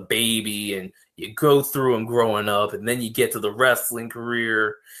him as a baby, and you go through him growing up, and then you get to the wrestling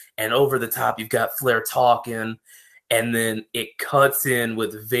career, and over the top you've got Flair talking, and then it cuts in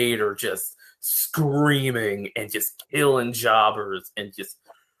with Vader just screaming and just killing jobbers and just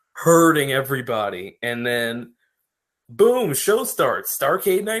hurting everybody. And then boom, show starts,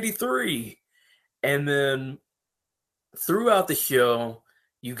 Starrcade 93. And then throughout the show,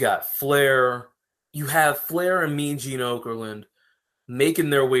 you got Flair. You have Flair and Mean Gene Okerlund making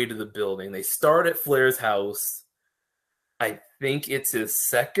their way to the building. They start at Flair's house. I think it's his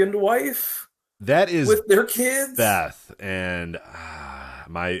second wife. That is with their kids, Beth. And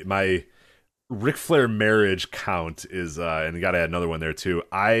my Ric Flair marriage count is, and you got to add another one there too.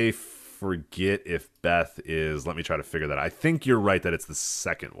 I forget if Beth is. Let me try to figure that out. I think you're right that it's the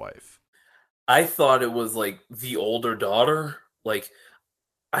second wife. I thought it was like the older daughter. Like,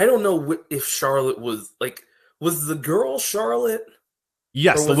 I don't know if Charlotte was the girl Charlotte?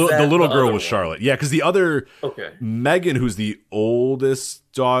 Yes, the little girl was Charlotte. Yeah, because the other, Megan, who's the oldest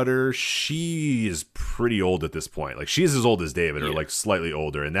daughter, she is pretty old at this point. Like, she's as old as David, or like slightly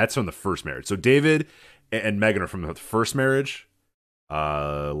older, and that's from the first marriage. So David and Megan are from the first marriage.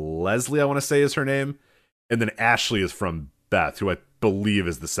 Leslie, I want to say, is her name, and then Ashley is from Beth, who I believe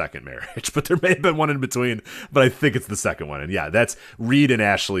is the second marriage, but there may have been one in between, but I think it's the second one. And yeah, that's Reed and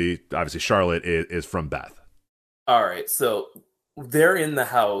Ashley. Obviously, Charlotte is from Beth. All right, so they're in the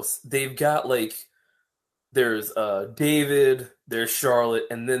house. They've got there's David, there's Charlotte,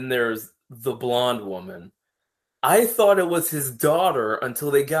 and then there's the blonde woman. I thought it was his daughter until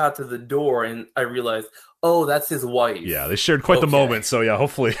they got to the door, and I realized, oh, that's his wife. Yeah, they shared quite the moment. So yeah,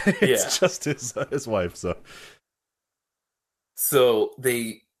 hopefully it's just his wife. So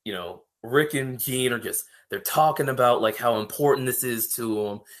they, Rick and Gene are they're talking about like how important this is to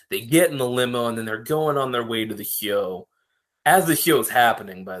them. They get in the limo, and then they're going on their way to the show. As the show's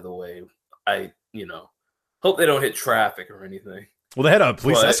happening, by the way, I, hope they don't hit traffic or anything. Well, they had a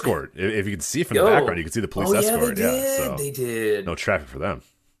police escort. If you can see from the background, you can see the police escort. They did. No traffic for them.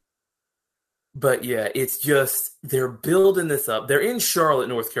 But yeah, it's just they're building this up. They're in Charlotte,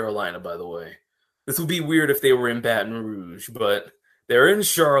 North Carolina, by the way. This would be weird if they were in Baton Rouge, but they're in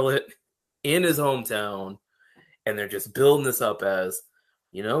Charlotte, in his hometown, and they're just building this up as,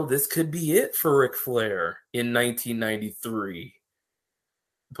 this could be it for Ric Flair in 1993.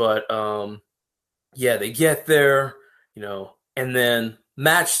 But they get there, and then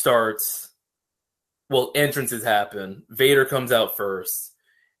match starts. Well, entrances happen. Vader comes out first,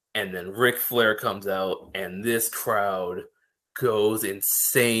 and then Ric Flair comes out, and this crowd goes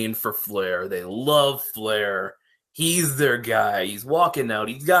insane for Flair. They love Flair. He's their guy. He's walking out.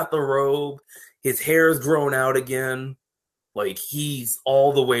 He's got the robe. His hair's grown out again. Like, he's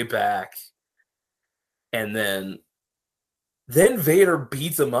all the way back. And then Vader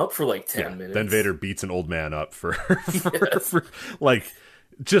beats him up for like 10 minutes. Then Vader beats an old man up for like,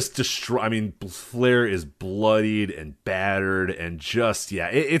 just destroy. I mean, Flair is bloodied and battered and just,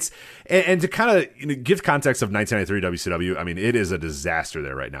 and to kind of give context of 1993 WCW, I mean, it is a disaster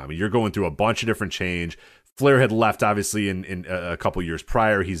there right now. I mean, you're going through a bunch of different change. Flair had left, obviously, in a couple years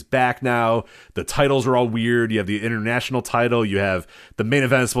prior. He's back now. The titles are all weird. You have the international title. You have the main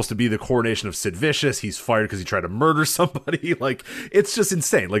event is supposed to be the coronation of Sid Vicious. He's fired because he tried to murder somebody. Like, it's just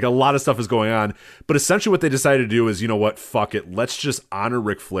insane. Like, a lot of stuff is going on. But essentially what they decided to do is, you know what? Fuck it. Let's just honor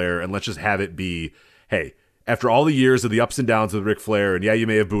Ric Flair and let's just have it be, hey, after all the years of the ups and downs with Ric Flair, and you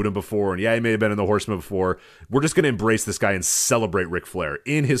may have booed him before, and you may have been in the Horsemen before, we're just going to embrace this guy and celebrate Ric Flair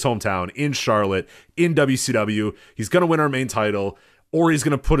in his hometown, in Charlotte, in WCW. He's going to win our main title, or he's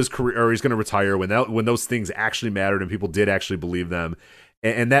going to put his career, or he's going to retire when those things actually mattered and people did actually believe them.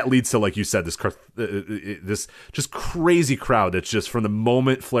 And that leads to, like you said, this just crazy crowd that's just from the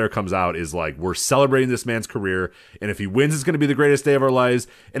moment Flair comes out is like, we're celebrating this man's career. And if he wins, it's going to be the greatest day of our lives.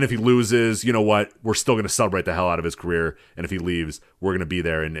 And if he loses, you know what? We're still going to celebrate the hell out of his career. And if he leaves, we're going to be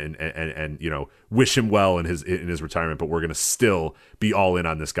there and wish him well in his retirement. But we're going to still be all in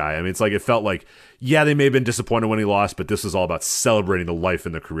on this guy. I mean, it's like, it felt like, they may have been disappointed when he lost, but this was all about celebrating the life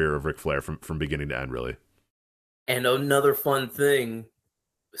and the career of Ric Flair from beginning to end, really. And another fun thing,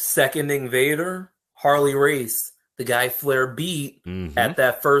 seconding Vader, Harley Race, the guy Flair beat at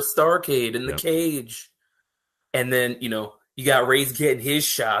that first Starrcade in the cage. And then, you got Race getting his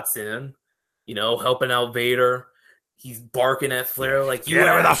shots in, helping out Vader. He's barking at Flair like, "Hit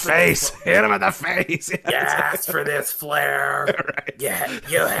him in the face! Hit him in the face!" You asked for this, Flair. Right. Yeah,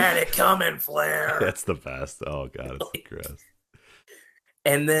 you had it coming, Flair. That's the best. Oh god, it's the gross.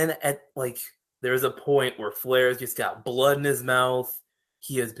 And then there's a point where Flair's just got blood in his mouth.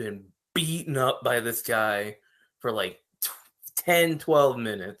 He has been beaten up by this guy for 10, 12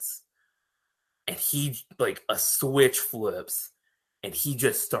 minutes. And he, a switch flips. And he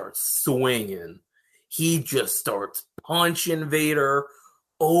just starts swinging. He just starts punching Vader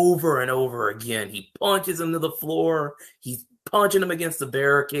over and over again. He punches him to the floor. He's punching him against the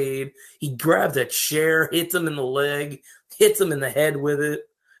barricade. He grabs a chair, hits him in the leg, hits him in the head with it.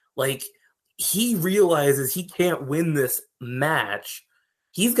 He realizes he can't win this match.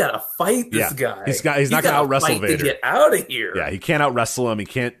 He's got to fight this guy. He's not going to out-wrestle Vader. To get out of here. Yeah, he can't out-wrestle him. He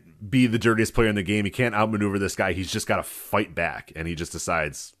can't be the dirtiest player in the game. He can't outmaneuver this guy. He's just got to fight back. And he just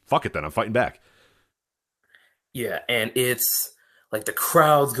decides, fuck it then, I'm fighting back. Yeah, and it's the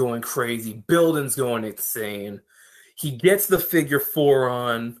crowd's going crazy. Building's going insane. He gets the figure 4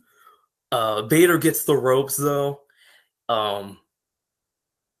 on. Vader gets the ropes, though.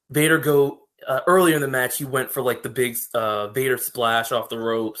 Vader earlier in the match, he went for the big Vader splash off the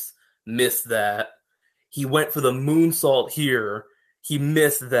ropes, missed that. He went for the moonsault here, he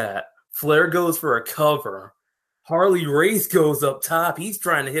missed that. Flair goes for a cover. Harley Race goes up top. He's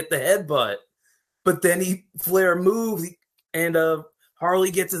trying to hit the headbutt, but then Flair moves and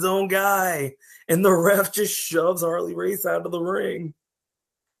Harley gets his own guy, and the ref just shoves Harley Race out of the ring.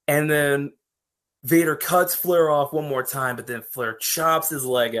 And then Vader cuts Flair off one more time, but then Flair chops his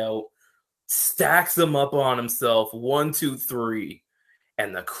leg out, stacks him up on himself, 1, 2, 3,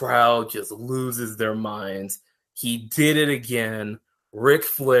 and the crowd just loses their minds. He did it again. Ric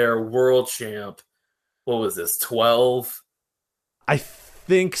Flair, world champ. What was this, 12? I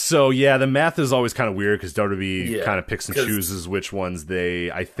think so, yeah. The math is always kind of weird because WWE kind of picks and chooses which ones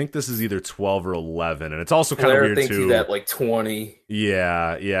I think this is either 12 or 11, and it's also kind of weird too. Flair thinks he's at 20.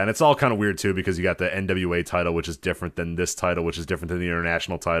 Yeah, and it's all kind of weird too because you got the NWA title, which is different than this title, which is different than the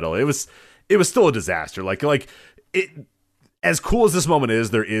international title. It was still a disaster. It, as cool as this moment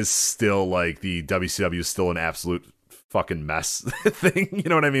is, there is still the WCW is still an absolute fucking mess thing. You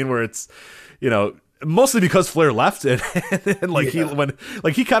know what I mean? Where it's, mostly because Flair left, and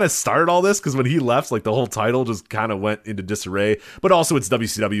he kind of started all this, because when he left, like the whole title just kind of went into disarray. But also it's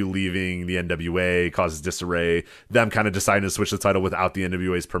WCW leaving the NWA causes disarray. Them kind of deciding to switch the title without the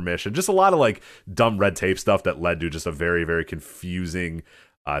NWA's permission. Just a lot of like dumb red tape stuff that led to just a very, very confusing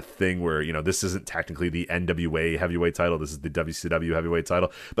thing where, this isn't technically the NWA heavyweight title. This is the WCW heavyweight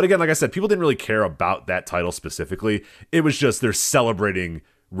title. But again, like I said, people didn't really care about that title specifically. It was just they're celebrating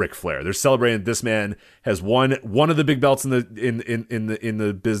Ric Flair. They're celebrating this man has won one of the big belts in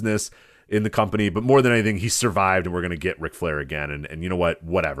the business, in the company, but more than anything, he survived, and we're going to get Ric Flair again. And you know what?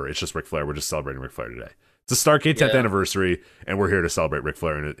 Whatever. It's just Ric Flair. We're just celebrating Ric Flair today. It's a Starrcade 10th anniversary, and we're here to celebrate Ric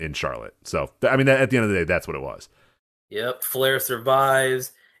Flair in Charlotte. So, I mean, at the end of the day, that's what it was. Yep. Flair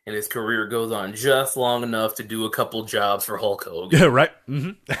survives, and his career goes on just long enough to do a couple jobs for Hulk Hogan. Yeah, right.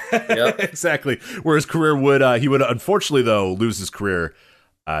 Mm-hmm. Yep. Exactly. Where his career would unfortunately though lose his career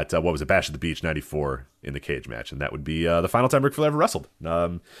at Bash at the Beach '94 in the cage match, and that would be the final time Ric Flair ever wrestled.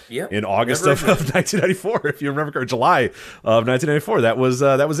 In August of 1994, if you remember, or July of 1994. That was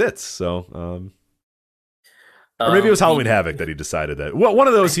it. So. Or maybe it was Halloween Havoc that he decided that. Well, one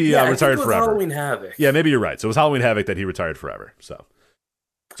of those he retired forever. Halloween Havoc. Yeah, maybe you're right. So it was Halloween Havoc that he retired forever. So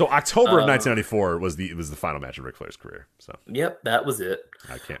October of 1994 was the final match of Ric Flair's career. So yep, that was it.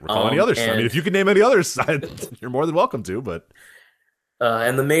 I can't recall any others. I mean, if you can name any others, you're more than welcome to. But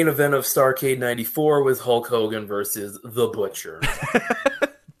and the main event of Starrcade '94 was Hulk Hogan versus The Butcher,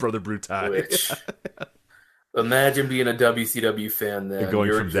 Brother Brutai. Which imagine being a WCW fan then. And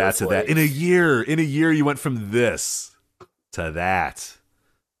going from that to that in a year. In a year, you went from this to that.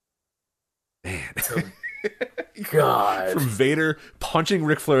 Man. God. From Vader punching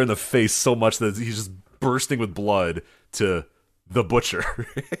Ric Flair in the face so much that he's just bursting with blood to The Butcher.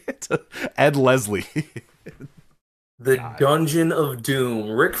 To Ed Leslie. The Dungeon of Doom.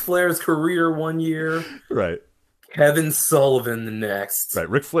 Ric Flair's career one year. Right. Kevin Sullivan the next. Right.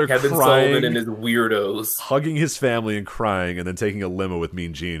 Ric Flair Kevin crying, Sullivan and his weirdos. hugging his family and crying, and then taking a limo with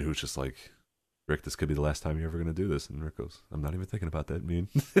Mean Gene, who's just like, Rick, this could be the last time you're ever going to do this. And Rick goes, I'm not even thinking about that, Mean.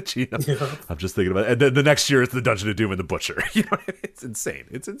 Gene, I'm just thinking about it. And then the next year, it's the Dungeon of Doom and the Butcher. It's insane.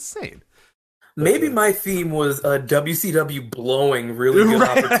 It's insane. Maybe my theme was WCW blowing really good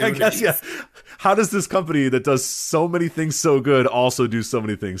opportunities. I guess, yeah. How does this company that does so many things so good also do so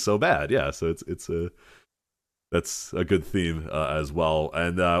many things so bad? Yeah, so that's a good theme as well.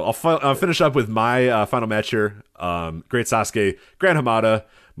 And I'll finish up with my final match here. Great Sasuke, Gran Hamada,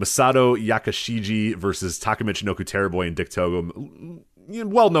 Masato Yakashiji versus Taka Michinoku Terrorboy and Dick Togo.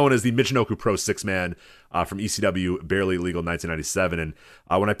 Well known as the Michinoku Pro 6-man from ECW, barely legal 1997. And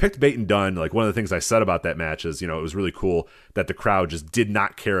when I picked Bait and Dunn, like one of the things I said about that match is, it was really cool that the crowd just did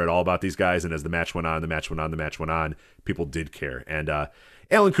not care at all about these guys. And as the match went on, people did care. And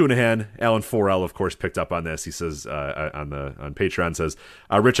Alan Cunahan, Alan 4L, of course, picked up on this. He says on Patreon, says,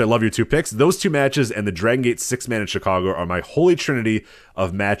 Rich, I love your two picks. Those two matches and the Dragongate 6-man in Chicago are my holy trinity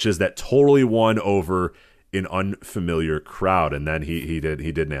of matches that totally won over an unfamiliar crowd. And then he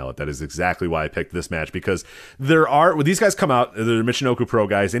did nail it. That is exactly why I picked this match, because when these guys come out, they're Michinoku Pro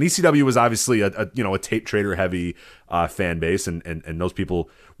guys, and ECW was obviously a tape trader heavy fan base, and those people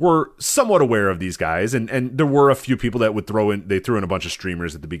were somewhat aware of these guys, and there were a few people that threw in a bunch of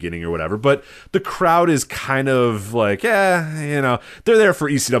streamers at the beginning or whatever, but the crowd is kind of like, they're there for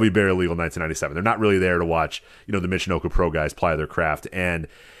ECW barely legal 1997. They're not really there to watch the Michinoku Pro guys ply their craft. And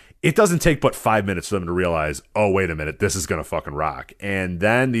it doesn't take but 5 minutes for them to realize, oh, wait a minute, this is going to fucking rock. And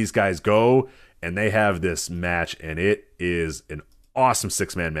then these guys go and they have this match, and it is an awesome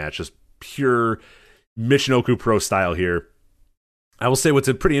 6-man match, just pure Michinoku Pro style here. I will say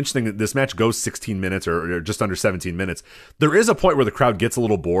what's pretty interesting, that this match goes 16 minutes or just under 17 minutes. There is a point where the crowd gets a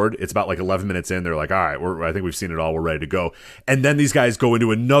little bored. It's about like 11 minutes in. They're like, all right, I think we've seen it all. We're ready to go. And then these guys go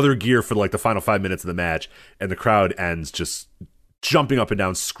into another gear for like the final 5 minutes of the match, and the crowd ends just jumping up and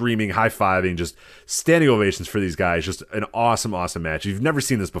down, screaming, high-fiving, just standing ovations for these guys. Just an awesome, awesome match. If you've never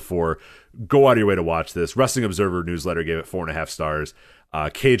seen this before, go out of your way to watch this. Wrestling Observer newsletter gave it 4.5 stars.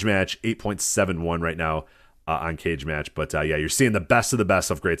 Cage Match, 8.71 right now on Cage Match. But you're seeing the best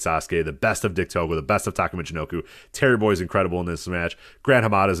of Great Sasuke, the best of Dick Togo, the best of Taka Michinoku. Terry Boy's incredible in this match. Gran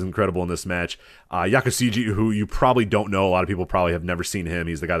Hamada's incredible in this match. Yakashiji, who you probably don't know, a lot of people probably have never seen him.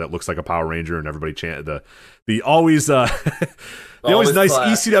 He's the guy that looks like a Power Ranger, and everybody chant the always the always nice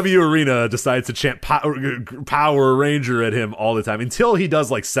ECW arena decides to chant Power Ranger at him all the time until he does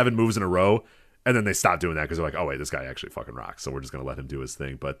like 7 moves in a row, and then they stop doing that because they're like, oh wait, this guy actually fucking rocks, so we're just gonna let him do his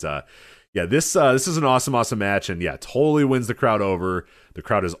thing. But this is an awesome match, and totally wins the crowd over. The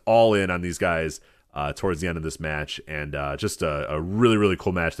crowd is all in on these guys towards the end of this match, and just a really, really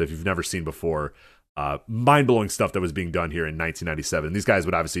cool match that if you've never seen before, mind-blowing stuff that was being done here in 1997. These guys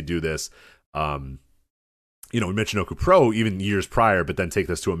would obviously do this, Michinoku Pro even years prior, but then take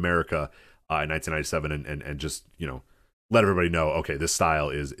this to America in 1997 and just, let everybody know, okay, this style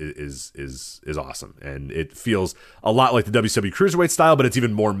is awesome. And it feels a lot like the WCW Cruiserweight style, but it's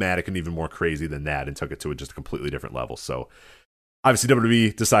even more matic and even more crazy than that, and took it to just a completely different level. So obviously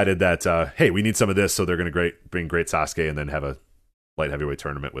WWE decided that, hey, we need some of this, so they're going to bring Great Sasuke and then have a light heavyweight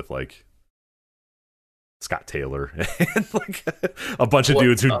tournament with like Scott Taylor and like a bunch of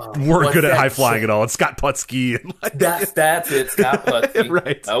dudes who weren't good at high flying at all, and Scott Putski and like, that's it, Scott Putski.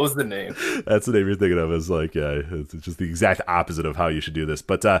 Right, that was the name. That's the name you're thinking of. Is like, yeah, it's just the exact opposite of how you should do this.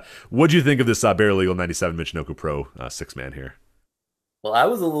 But what do you think of this Bare Legal 97 Michinoku Pro 6-man here? Well, I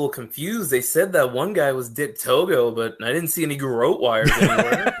was a little confused. They said that one guy was Dick Togo, but I didn't see any garrote wires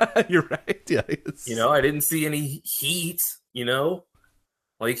anywhere. You're right. Yeah, I didn't see any heat.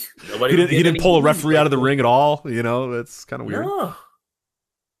 Like nobody. He didn't pull a referee out of the ring at all. That's kind of weird. No.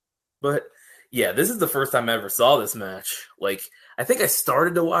 But yeah, this is the first time I ever saw this match. Like, I think I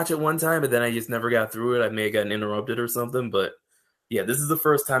started to watch it one time, but then I just never got through it. I may have gotten interrupted or something. But yeah, this is the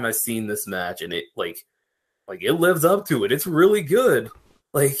first time I've seen this match, and it like it lives up to it. It's really good.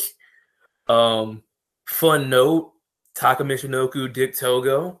 Like, fun note: Taka Michinoku, Dick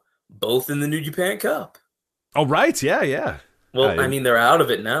Togo, both in the New Japan Cup. Oh right, yeah. Well, I mean, they're out of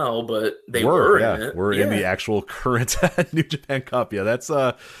it now, but they were in it. We're in the actual current New Japan Cup. Yeah, that's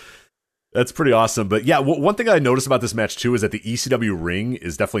pretty awesome. But yeah, one thing I noticed about this match too is that the ECW ring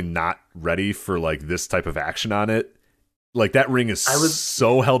is definitely not ready for like this type of action on it. Like, that ring is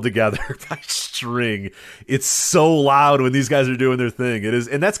so held together by string. It's so loud when these guys are doing their thing. It is,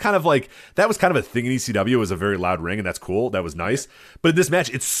 and that's kind of like, that was kind of a thing in ECW, was a very loud ring, and that's cool. That was nice. But in this match,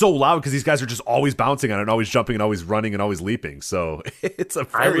 it's so loud because these guys are just always bouncing on it, and always jumping, and always running, and always leaping. So it's a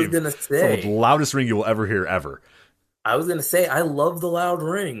very, the loudest ring you will ever hear, ever. I was gonna say, I love the loud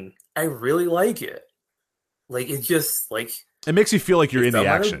ring. I really like it. Like, it just like. It makes you feel like you're in the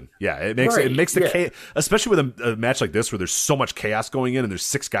action. Yeah, it makes the chaos, especially with a match like this where there's so much chaos going in and there's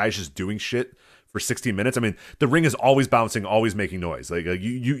 6 guys just doing shit for 16 minutes. I mean, the ring is always bouncing, always making noise. Like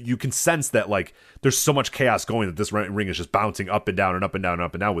you can sense that like there's so much chaos going that this ring is just bouncing up and down and up and down and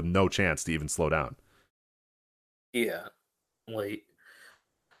up and down with no chance to even slow down. Yeah, like,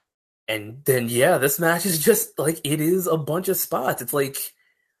 and then this match is just like, it is a bunch of spots. It's like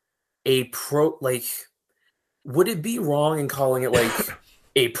would it be wrong in calling it like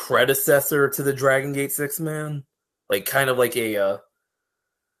a predecessor to the Dragongate 6-man? Like, kind of like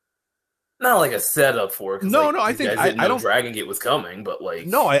not like a setup for it. No, I think I don't. Dragongate was coming, but like,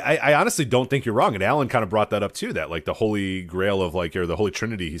 no, I honestly don't think you're wrong. And Alan kind of brought that up too. That like the holy grail of like, or the holy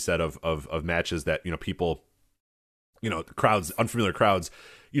trinity, he said, of matches that people, the crowds, unfamiliar crowds,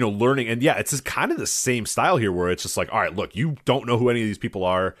 learning. And yeah, it's just kind of the same style here, where it's just like, all right, look, you don't know who any of these people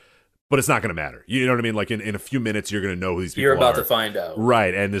are, but it's not going to matter. You know what I mean? Like, in a few minutes, you're going to know who these people are. You're about to find out.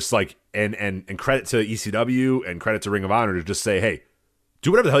 Right. And it's like, and credit to ECW and credit to Ring of Honor to just say, hey,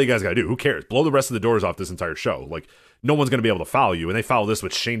 do whatever the hell you guys got to do. Who cares? Blow the rest of the doors off this entire show. Like, no one's going to be able to follow you. And they follow this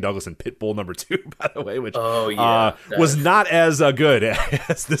with Shane Douglas and Pitbull number 2, by the way, which was not as good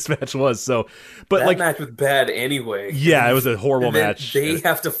as this match was. So, but that like, match was bad anyway. Yeah, it was a horrible match. They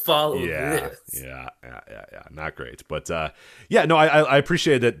have to follow this. Yeah, not great. But I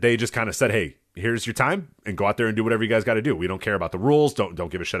appreciate that they just kind of said, hey, here's your time, and go out there and do whatever you guys got to do. We don't care about the rules.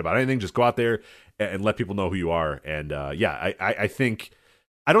 Don't give a shit about anything. Just go out there and let people know who you are. And I think,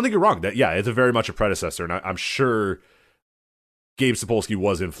 I don't think you're wrong. That it's a very much a predecessor, and I'm sure Gabe Sapolsky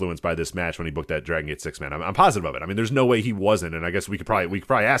was influenced by this match when he booked that Dragongate 6-man. I'm positive of it. I mean, there's no way he wasn't, and I guess we could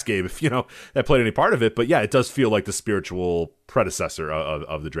probably ask Gabe if that played any part of it. But yeah, it does feel like the spiritual predecessor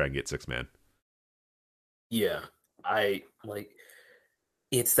of the Dragongate 6-man. Yeah, I like.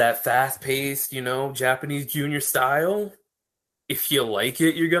 It's that fast-paced, Japanese junior style. If you like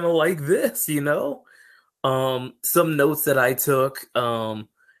it, you're gonna like this, Some notes that I took.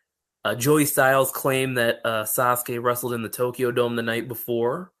 Joey Styles claimed that Sasuke wrestled in the Tokyo Dome the night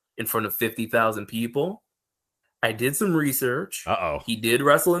before in front of 50,000 people. I did some research. He did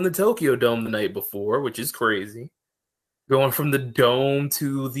wrestle in the Tokyo Dome the night before, which is crazy. Going from the Dome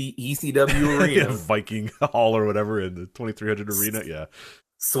to the ECW arena. Viking Hall or whatever in the 2300 arena, yeah.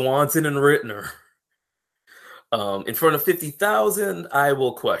 Swanson and Rittner. In front of 50,000, I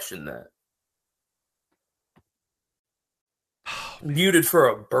will question that. Muted for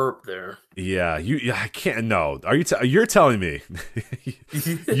a burp there. Yeah, I can't. No, you're telling me?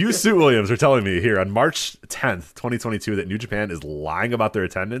 You, Sue Williams, are telling me here on March 10th, 2022, that New Japan is lying about their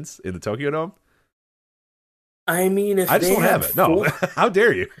attendance in the Tokyo Dome? I mean, if I just don't have it. No, how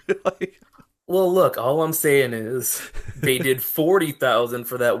dare you? Well, look, all I'm saying is they did 40,000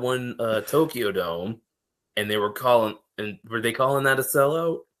 for that one Tokyo Dome, and were they calling that a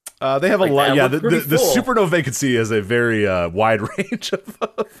sellout? They have a Like, lot. that Yeah, looked the pretty full. Supernova vacancy is a very wide range of.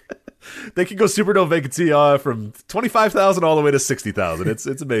 They can go Supernova vacancy from 25,000 all the way to 60,000. It's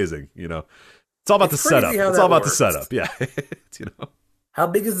amazing. It's all about It's the crazy setup. how It's that all about works. the setup. Yeah, How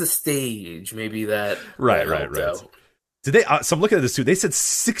big is the stage? Maybe that Right. helped out. Did they? So I'm looking at this too. They said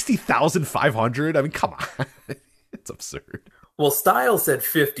 60,500. I mean, come on, it's absurd. Well, Styles said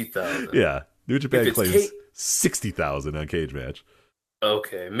 50,000. Yeah, New Japan it's claims 60,000 on Cage Match.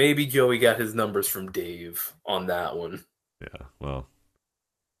 Okay, maybe Joey got his numbers from Dave on that one. Yeah, well,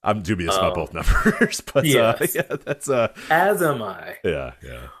 I'm dubious about both numbers, but yes. yeah, that's As am I. yeah.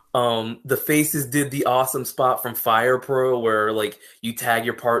 The Faces did the awesome spot from Fire Pro where like you tag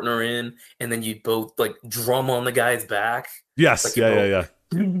your partner in and then you both like drum on the guy's back. Yes, like, yeah.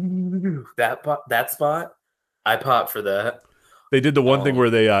 That spot, I popped for that. They did the one thing where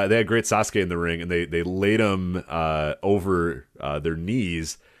they had Great Sasuke in the ring and they laid him over their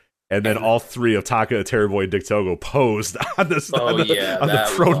knees. And then all three of Taka, Terry Boy, and Dick Togo posed on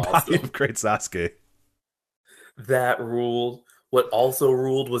the prone body of Great Sasuke. That ruled. What also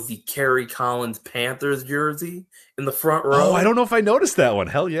ruled was the Kerry Collins Panthers jersey in the front row. Oh, I don't know if I noticed that one.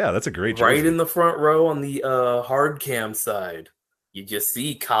 Hell yeah, that's a great jersey. Right in the front row on the hard cam side. You just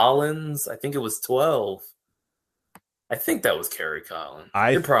see Collins. I think it was 12. I think that was Kerry Collins.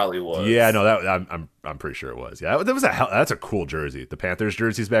 It probably was. Yeah, no, I'm pretty sure it was. Yeah, that's a cool jersey. The Panthers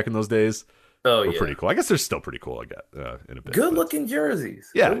jerseys back in those days were pretty cool. I guess they're still pretty cool. I guess in a bit. Good looking jerseys.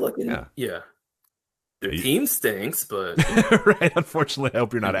 Yeah, good looking. Yeah. Their team stinks, but right. Unfortunately, I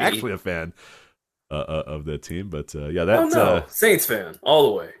hope you're not actually a fan of that team. But yeah, that's Saints fan all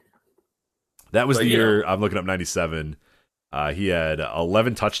the way. That was the year. I'm looking up 97. He had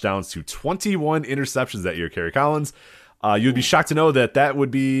 11 touchdowns to 21 interceptions that year. Kerry Collins. You'd be shocked to know that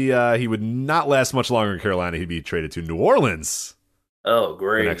would be he would not last much longer in Carolina. He'd be traded to New Orleans. Oh,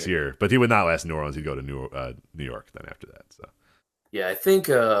 great! The next year, but he would not last in New Orleans. He'd go to New York then after that. So yeah, I think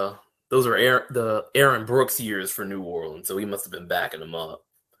those are the Aaron Brooks years for New Orleans, so he must have been backing him up.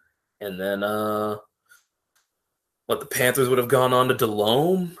 And then the Panthers would have gone on to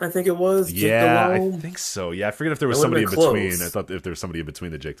Delhomme, I think it was. Yeah, I think so. Yeah, I forget if there was somebody in between. I thought if there was somebody in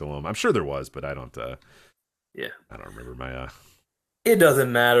between the Jake Delhomme. I'm sure there was, but I don't. Yeah, I don't remember my. It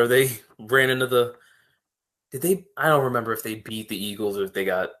doesn't matter. They ran into the. Did they? I don't remember if they beat the Eagles or if they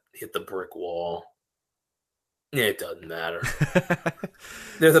hit the brick wall. Yeah, it doesn't matter.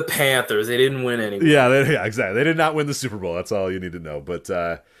 They're the Panthers. They didn't win anything. Yeah, exactly. They did not win the Super Bowl. That's all you need to know. But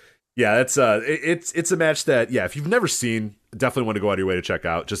yeah, that's it's a match that if you've never seen, definitely want to go out of your way to check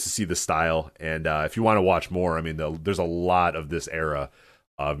out just to see the style. And if you want to watch more, I mean, there's a lot of this era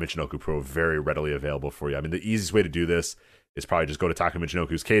of Michinoku Pro very readily available for you. I mean, the easiest way to do this is probably just go to Taka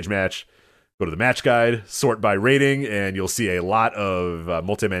Michinoku's Cage Match, go to the match guide, sort by rating, and you'll see a lot of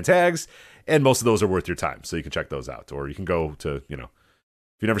multi-man tags. And most of those are worth your time, so you can check those out. Or you can go to, if you've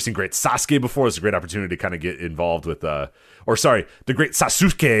never seen Great Sasuke before, it's a great opportunity to kind of get involved with, the Great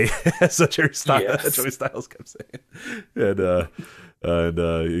Sasuke, as Joey Styles kept saying. And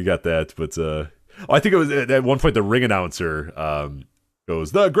you got that. But I think it was at one point the ring announcer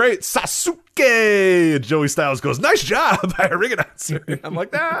goes, "The Great Sasuke!" And Joey Styles goes, "Nice job by a ring announcer." And I'm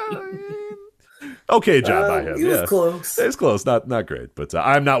like, okay job by him. He was close. It's close. Not great, but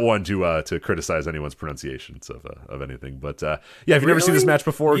I'm not one to criticize anyone's pronunciations of anything. But if you've never seen this match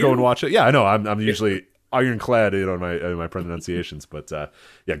before, go and watch it. Yeah, I know. I'm usually ironclad in my pronunciations, but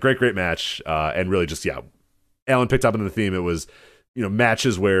great match, and really just Alan picked up on the theme. It was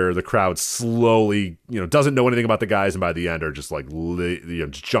matches where the crowd slowly doesn't know anything about the guys, and by the end are just like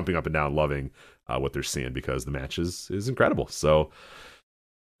just jumping up and down, loving what they're seeing because the match is incredible. So.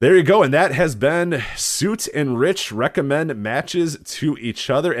 There you go, and that has been Suit and Rich recommend matches to each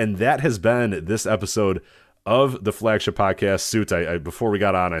other, and that has been this episode of the Flagship Podcast. Suit, I before we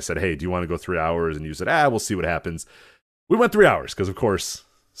got on, I said, "Hey, do you want to go 3 hours?" And you said, "We'll see what happens." We went 3 hours because, of course,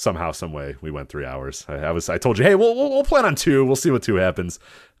 somehow, some way, we went 3 hours. I told you, "Hey, we'll plan on 2. We'll see what 2 happens."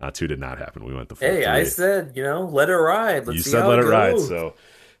 2 did not happen. We went the full 3. I said, let it ride. Let's see said how let it it ride, goes. so.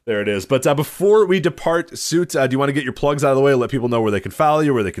 There it is. But before we depart, Suit, do you want to get your plugs out of the way? Let people know where they can follow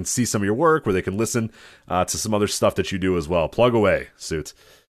you, where they can see some of your work, where they can listen to some other stuff that you do as well. Plug away, Suit.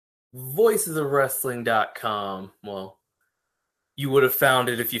 Voicesofwrestling.com. Well, you would have found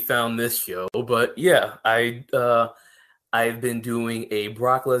it if you found this show. But I've been doing a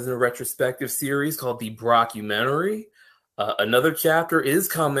Brock Lesnar retrospective series called The Brockumentary. Another chapter is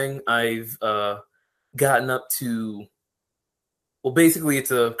coming. I've gotten up to Well, basically,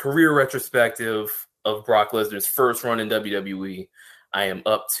 it's a career retrospective of Brock Lesnar's first run in WWE. I am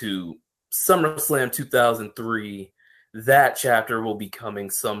up to SummerSlam 2003. That chapter will be coming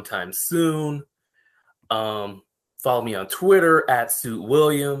sometime soon. Follow me on Twitter at Suit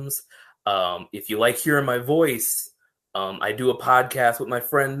Williams. If you like hearing my voice, I do a podcast with my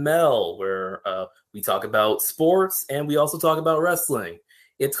friend Mel where we talk about sports and we also talk about wrestling.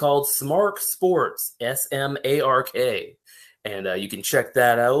 It's called Smark Sports, SMARK. And you can check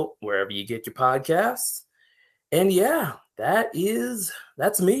that out wherever you get your podcasts. And yeah,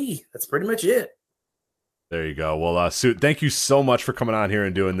 that's me. That's pretty much it. There you go. Well, Suit, thank you so much for coming on here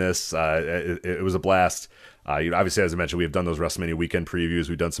and doing this. It was a blast. Obviously, as I mentioned, we've done those WrestleMania weekend previews.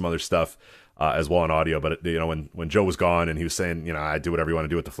 We've done some other stuff as well on audio. But when Joe was gone and he was saying, I do whatever you want to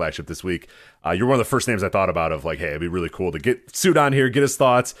do with the flagship this week, you're one of the first names I thought about of like, hey, it'd be really cool to get Suit on here, get his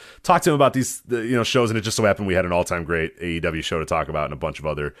thoughts, talk to him about these shows. And it just so happened we had an all-time great AEW show to talk about and a bunch of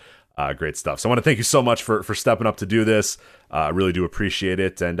other great stuff. So I want to thank you so much for stepping up to do this. I really do appreciate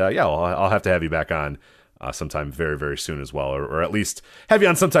it. And I'll have to have you back on sometime very, very soon as well, or at least have you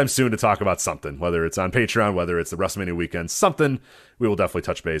on sometime soon to talk about something, whether it's on Patreon, whether it's the WrestleMania weekend, something. We will definitely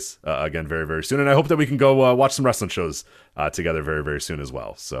touch base again very, very soon. And I hope that we can go watch some wrestling shows together very, very soon as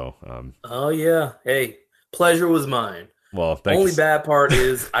well. So, oh yeah. Hey, pleasure was mine. Well, thanks. Only bad part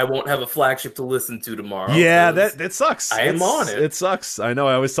is I won't have a flagship to listen to tomorrow. Yeah, that sucks. I am on it. It sucks. I know.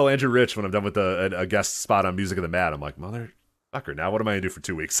 I always tell Andrew Rich when I'm done with a guest spot on Music of the Mat, I'm like, motherfucker, now what am I gonna do for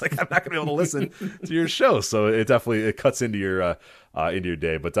 2 weeks? Like, I'm not gonna be able to listen to your show. So it definitely cuts into your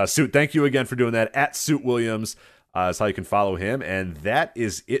day. But Suit, thank you again for doing that. At Suit Williams is how you can follow him. And that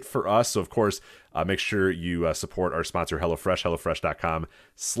is it for us. So of course, make sure you support our sponsor HelloFresh,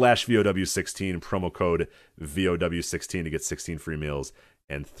 HelloFresh.com/VOW16, promo code VOW16 to get 16 free meals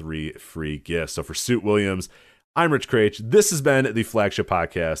and 3 free gifts. So for Suit Williams, I'm Rich Craich. This has been the Flagship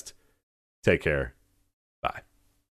Podcast. Take care.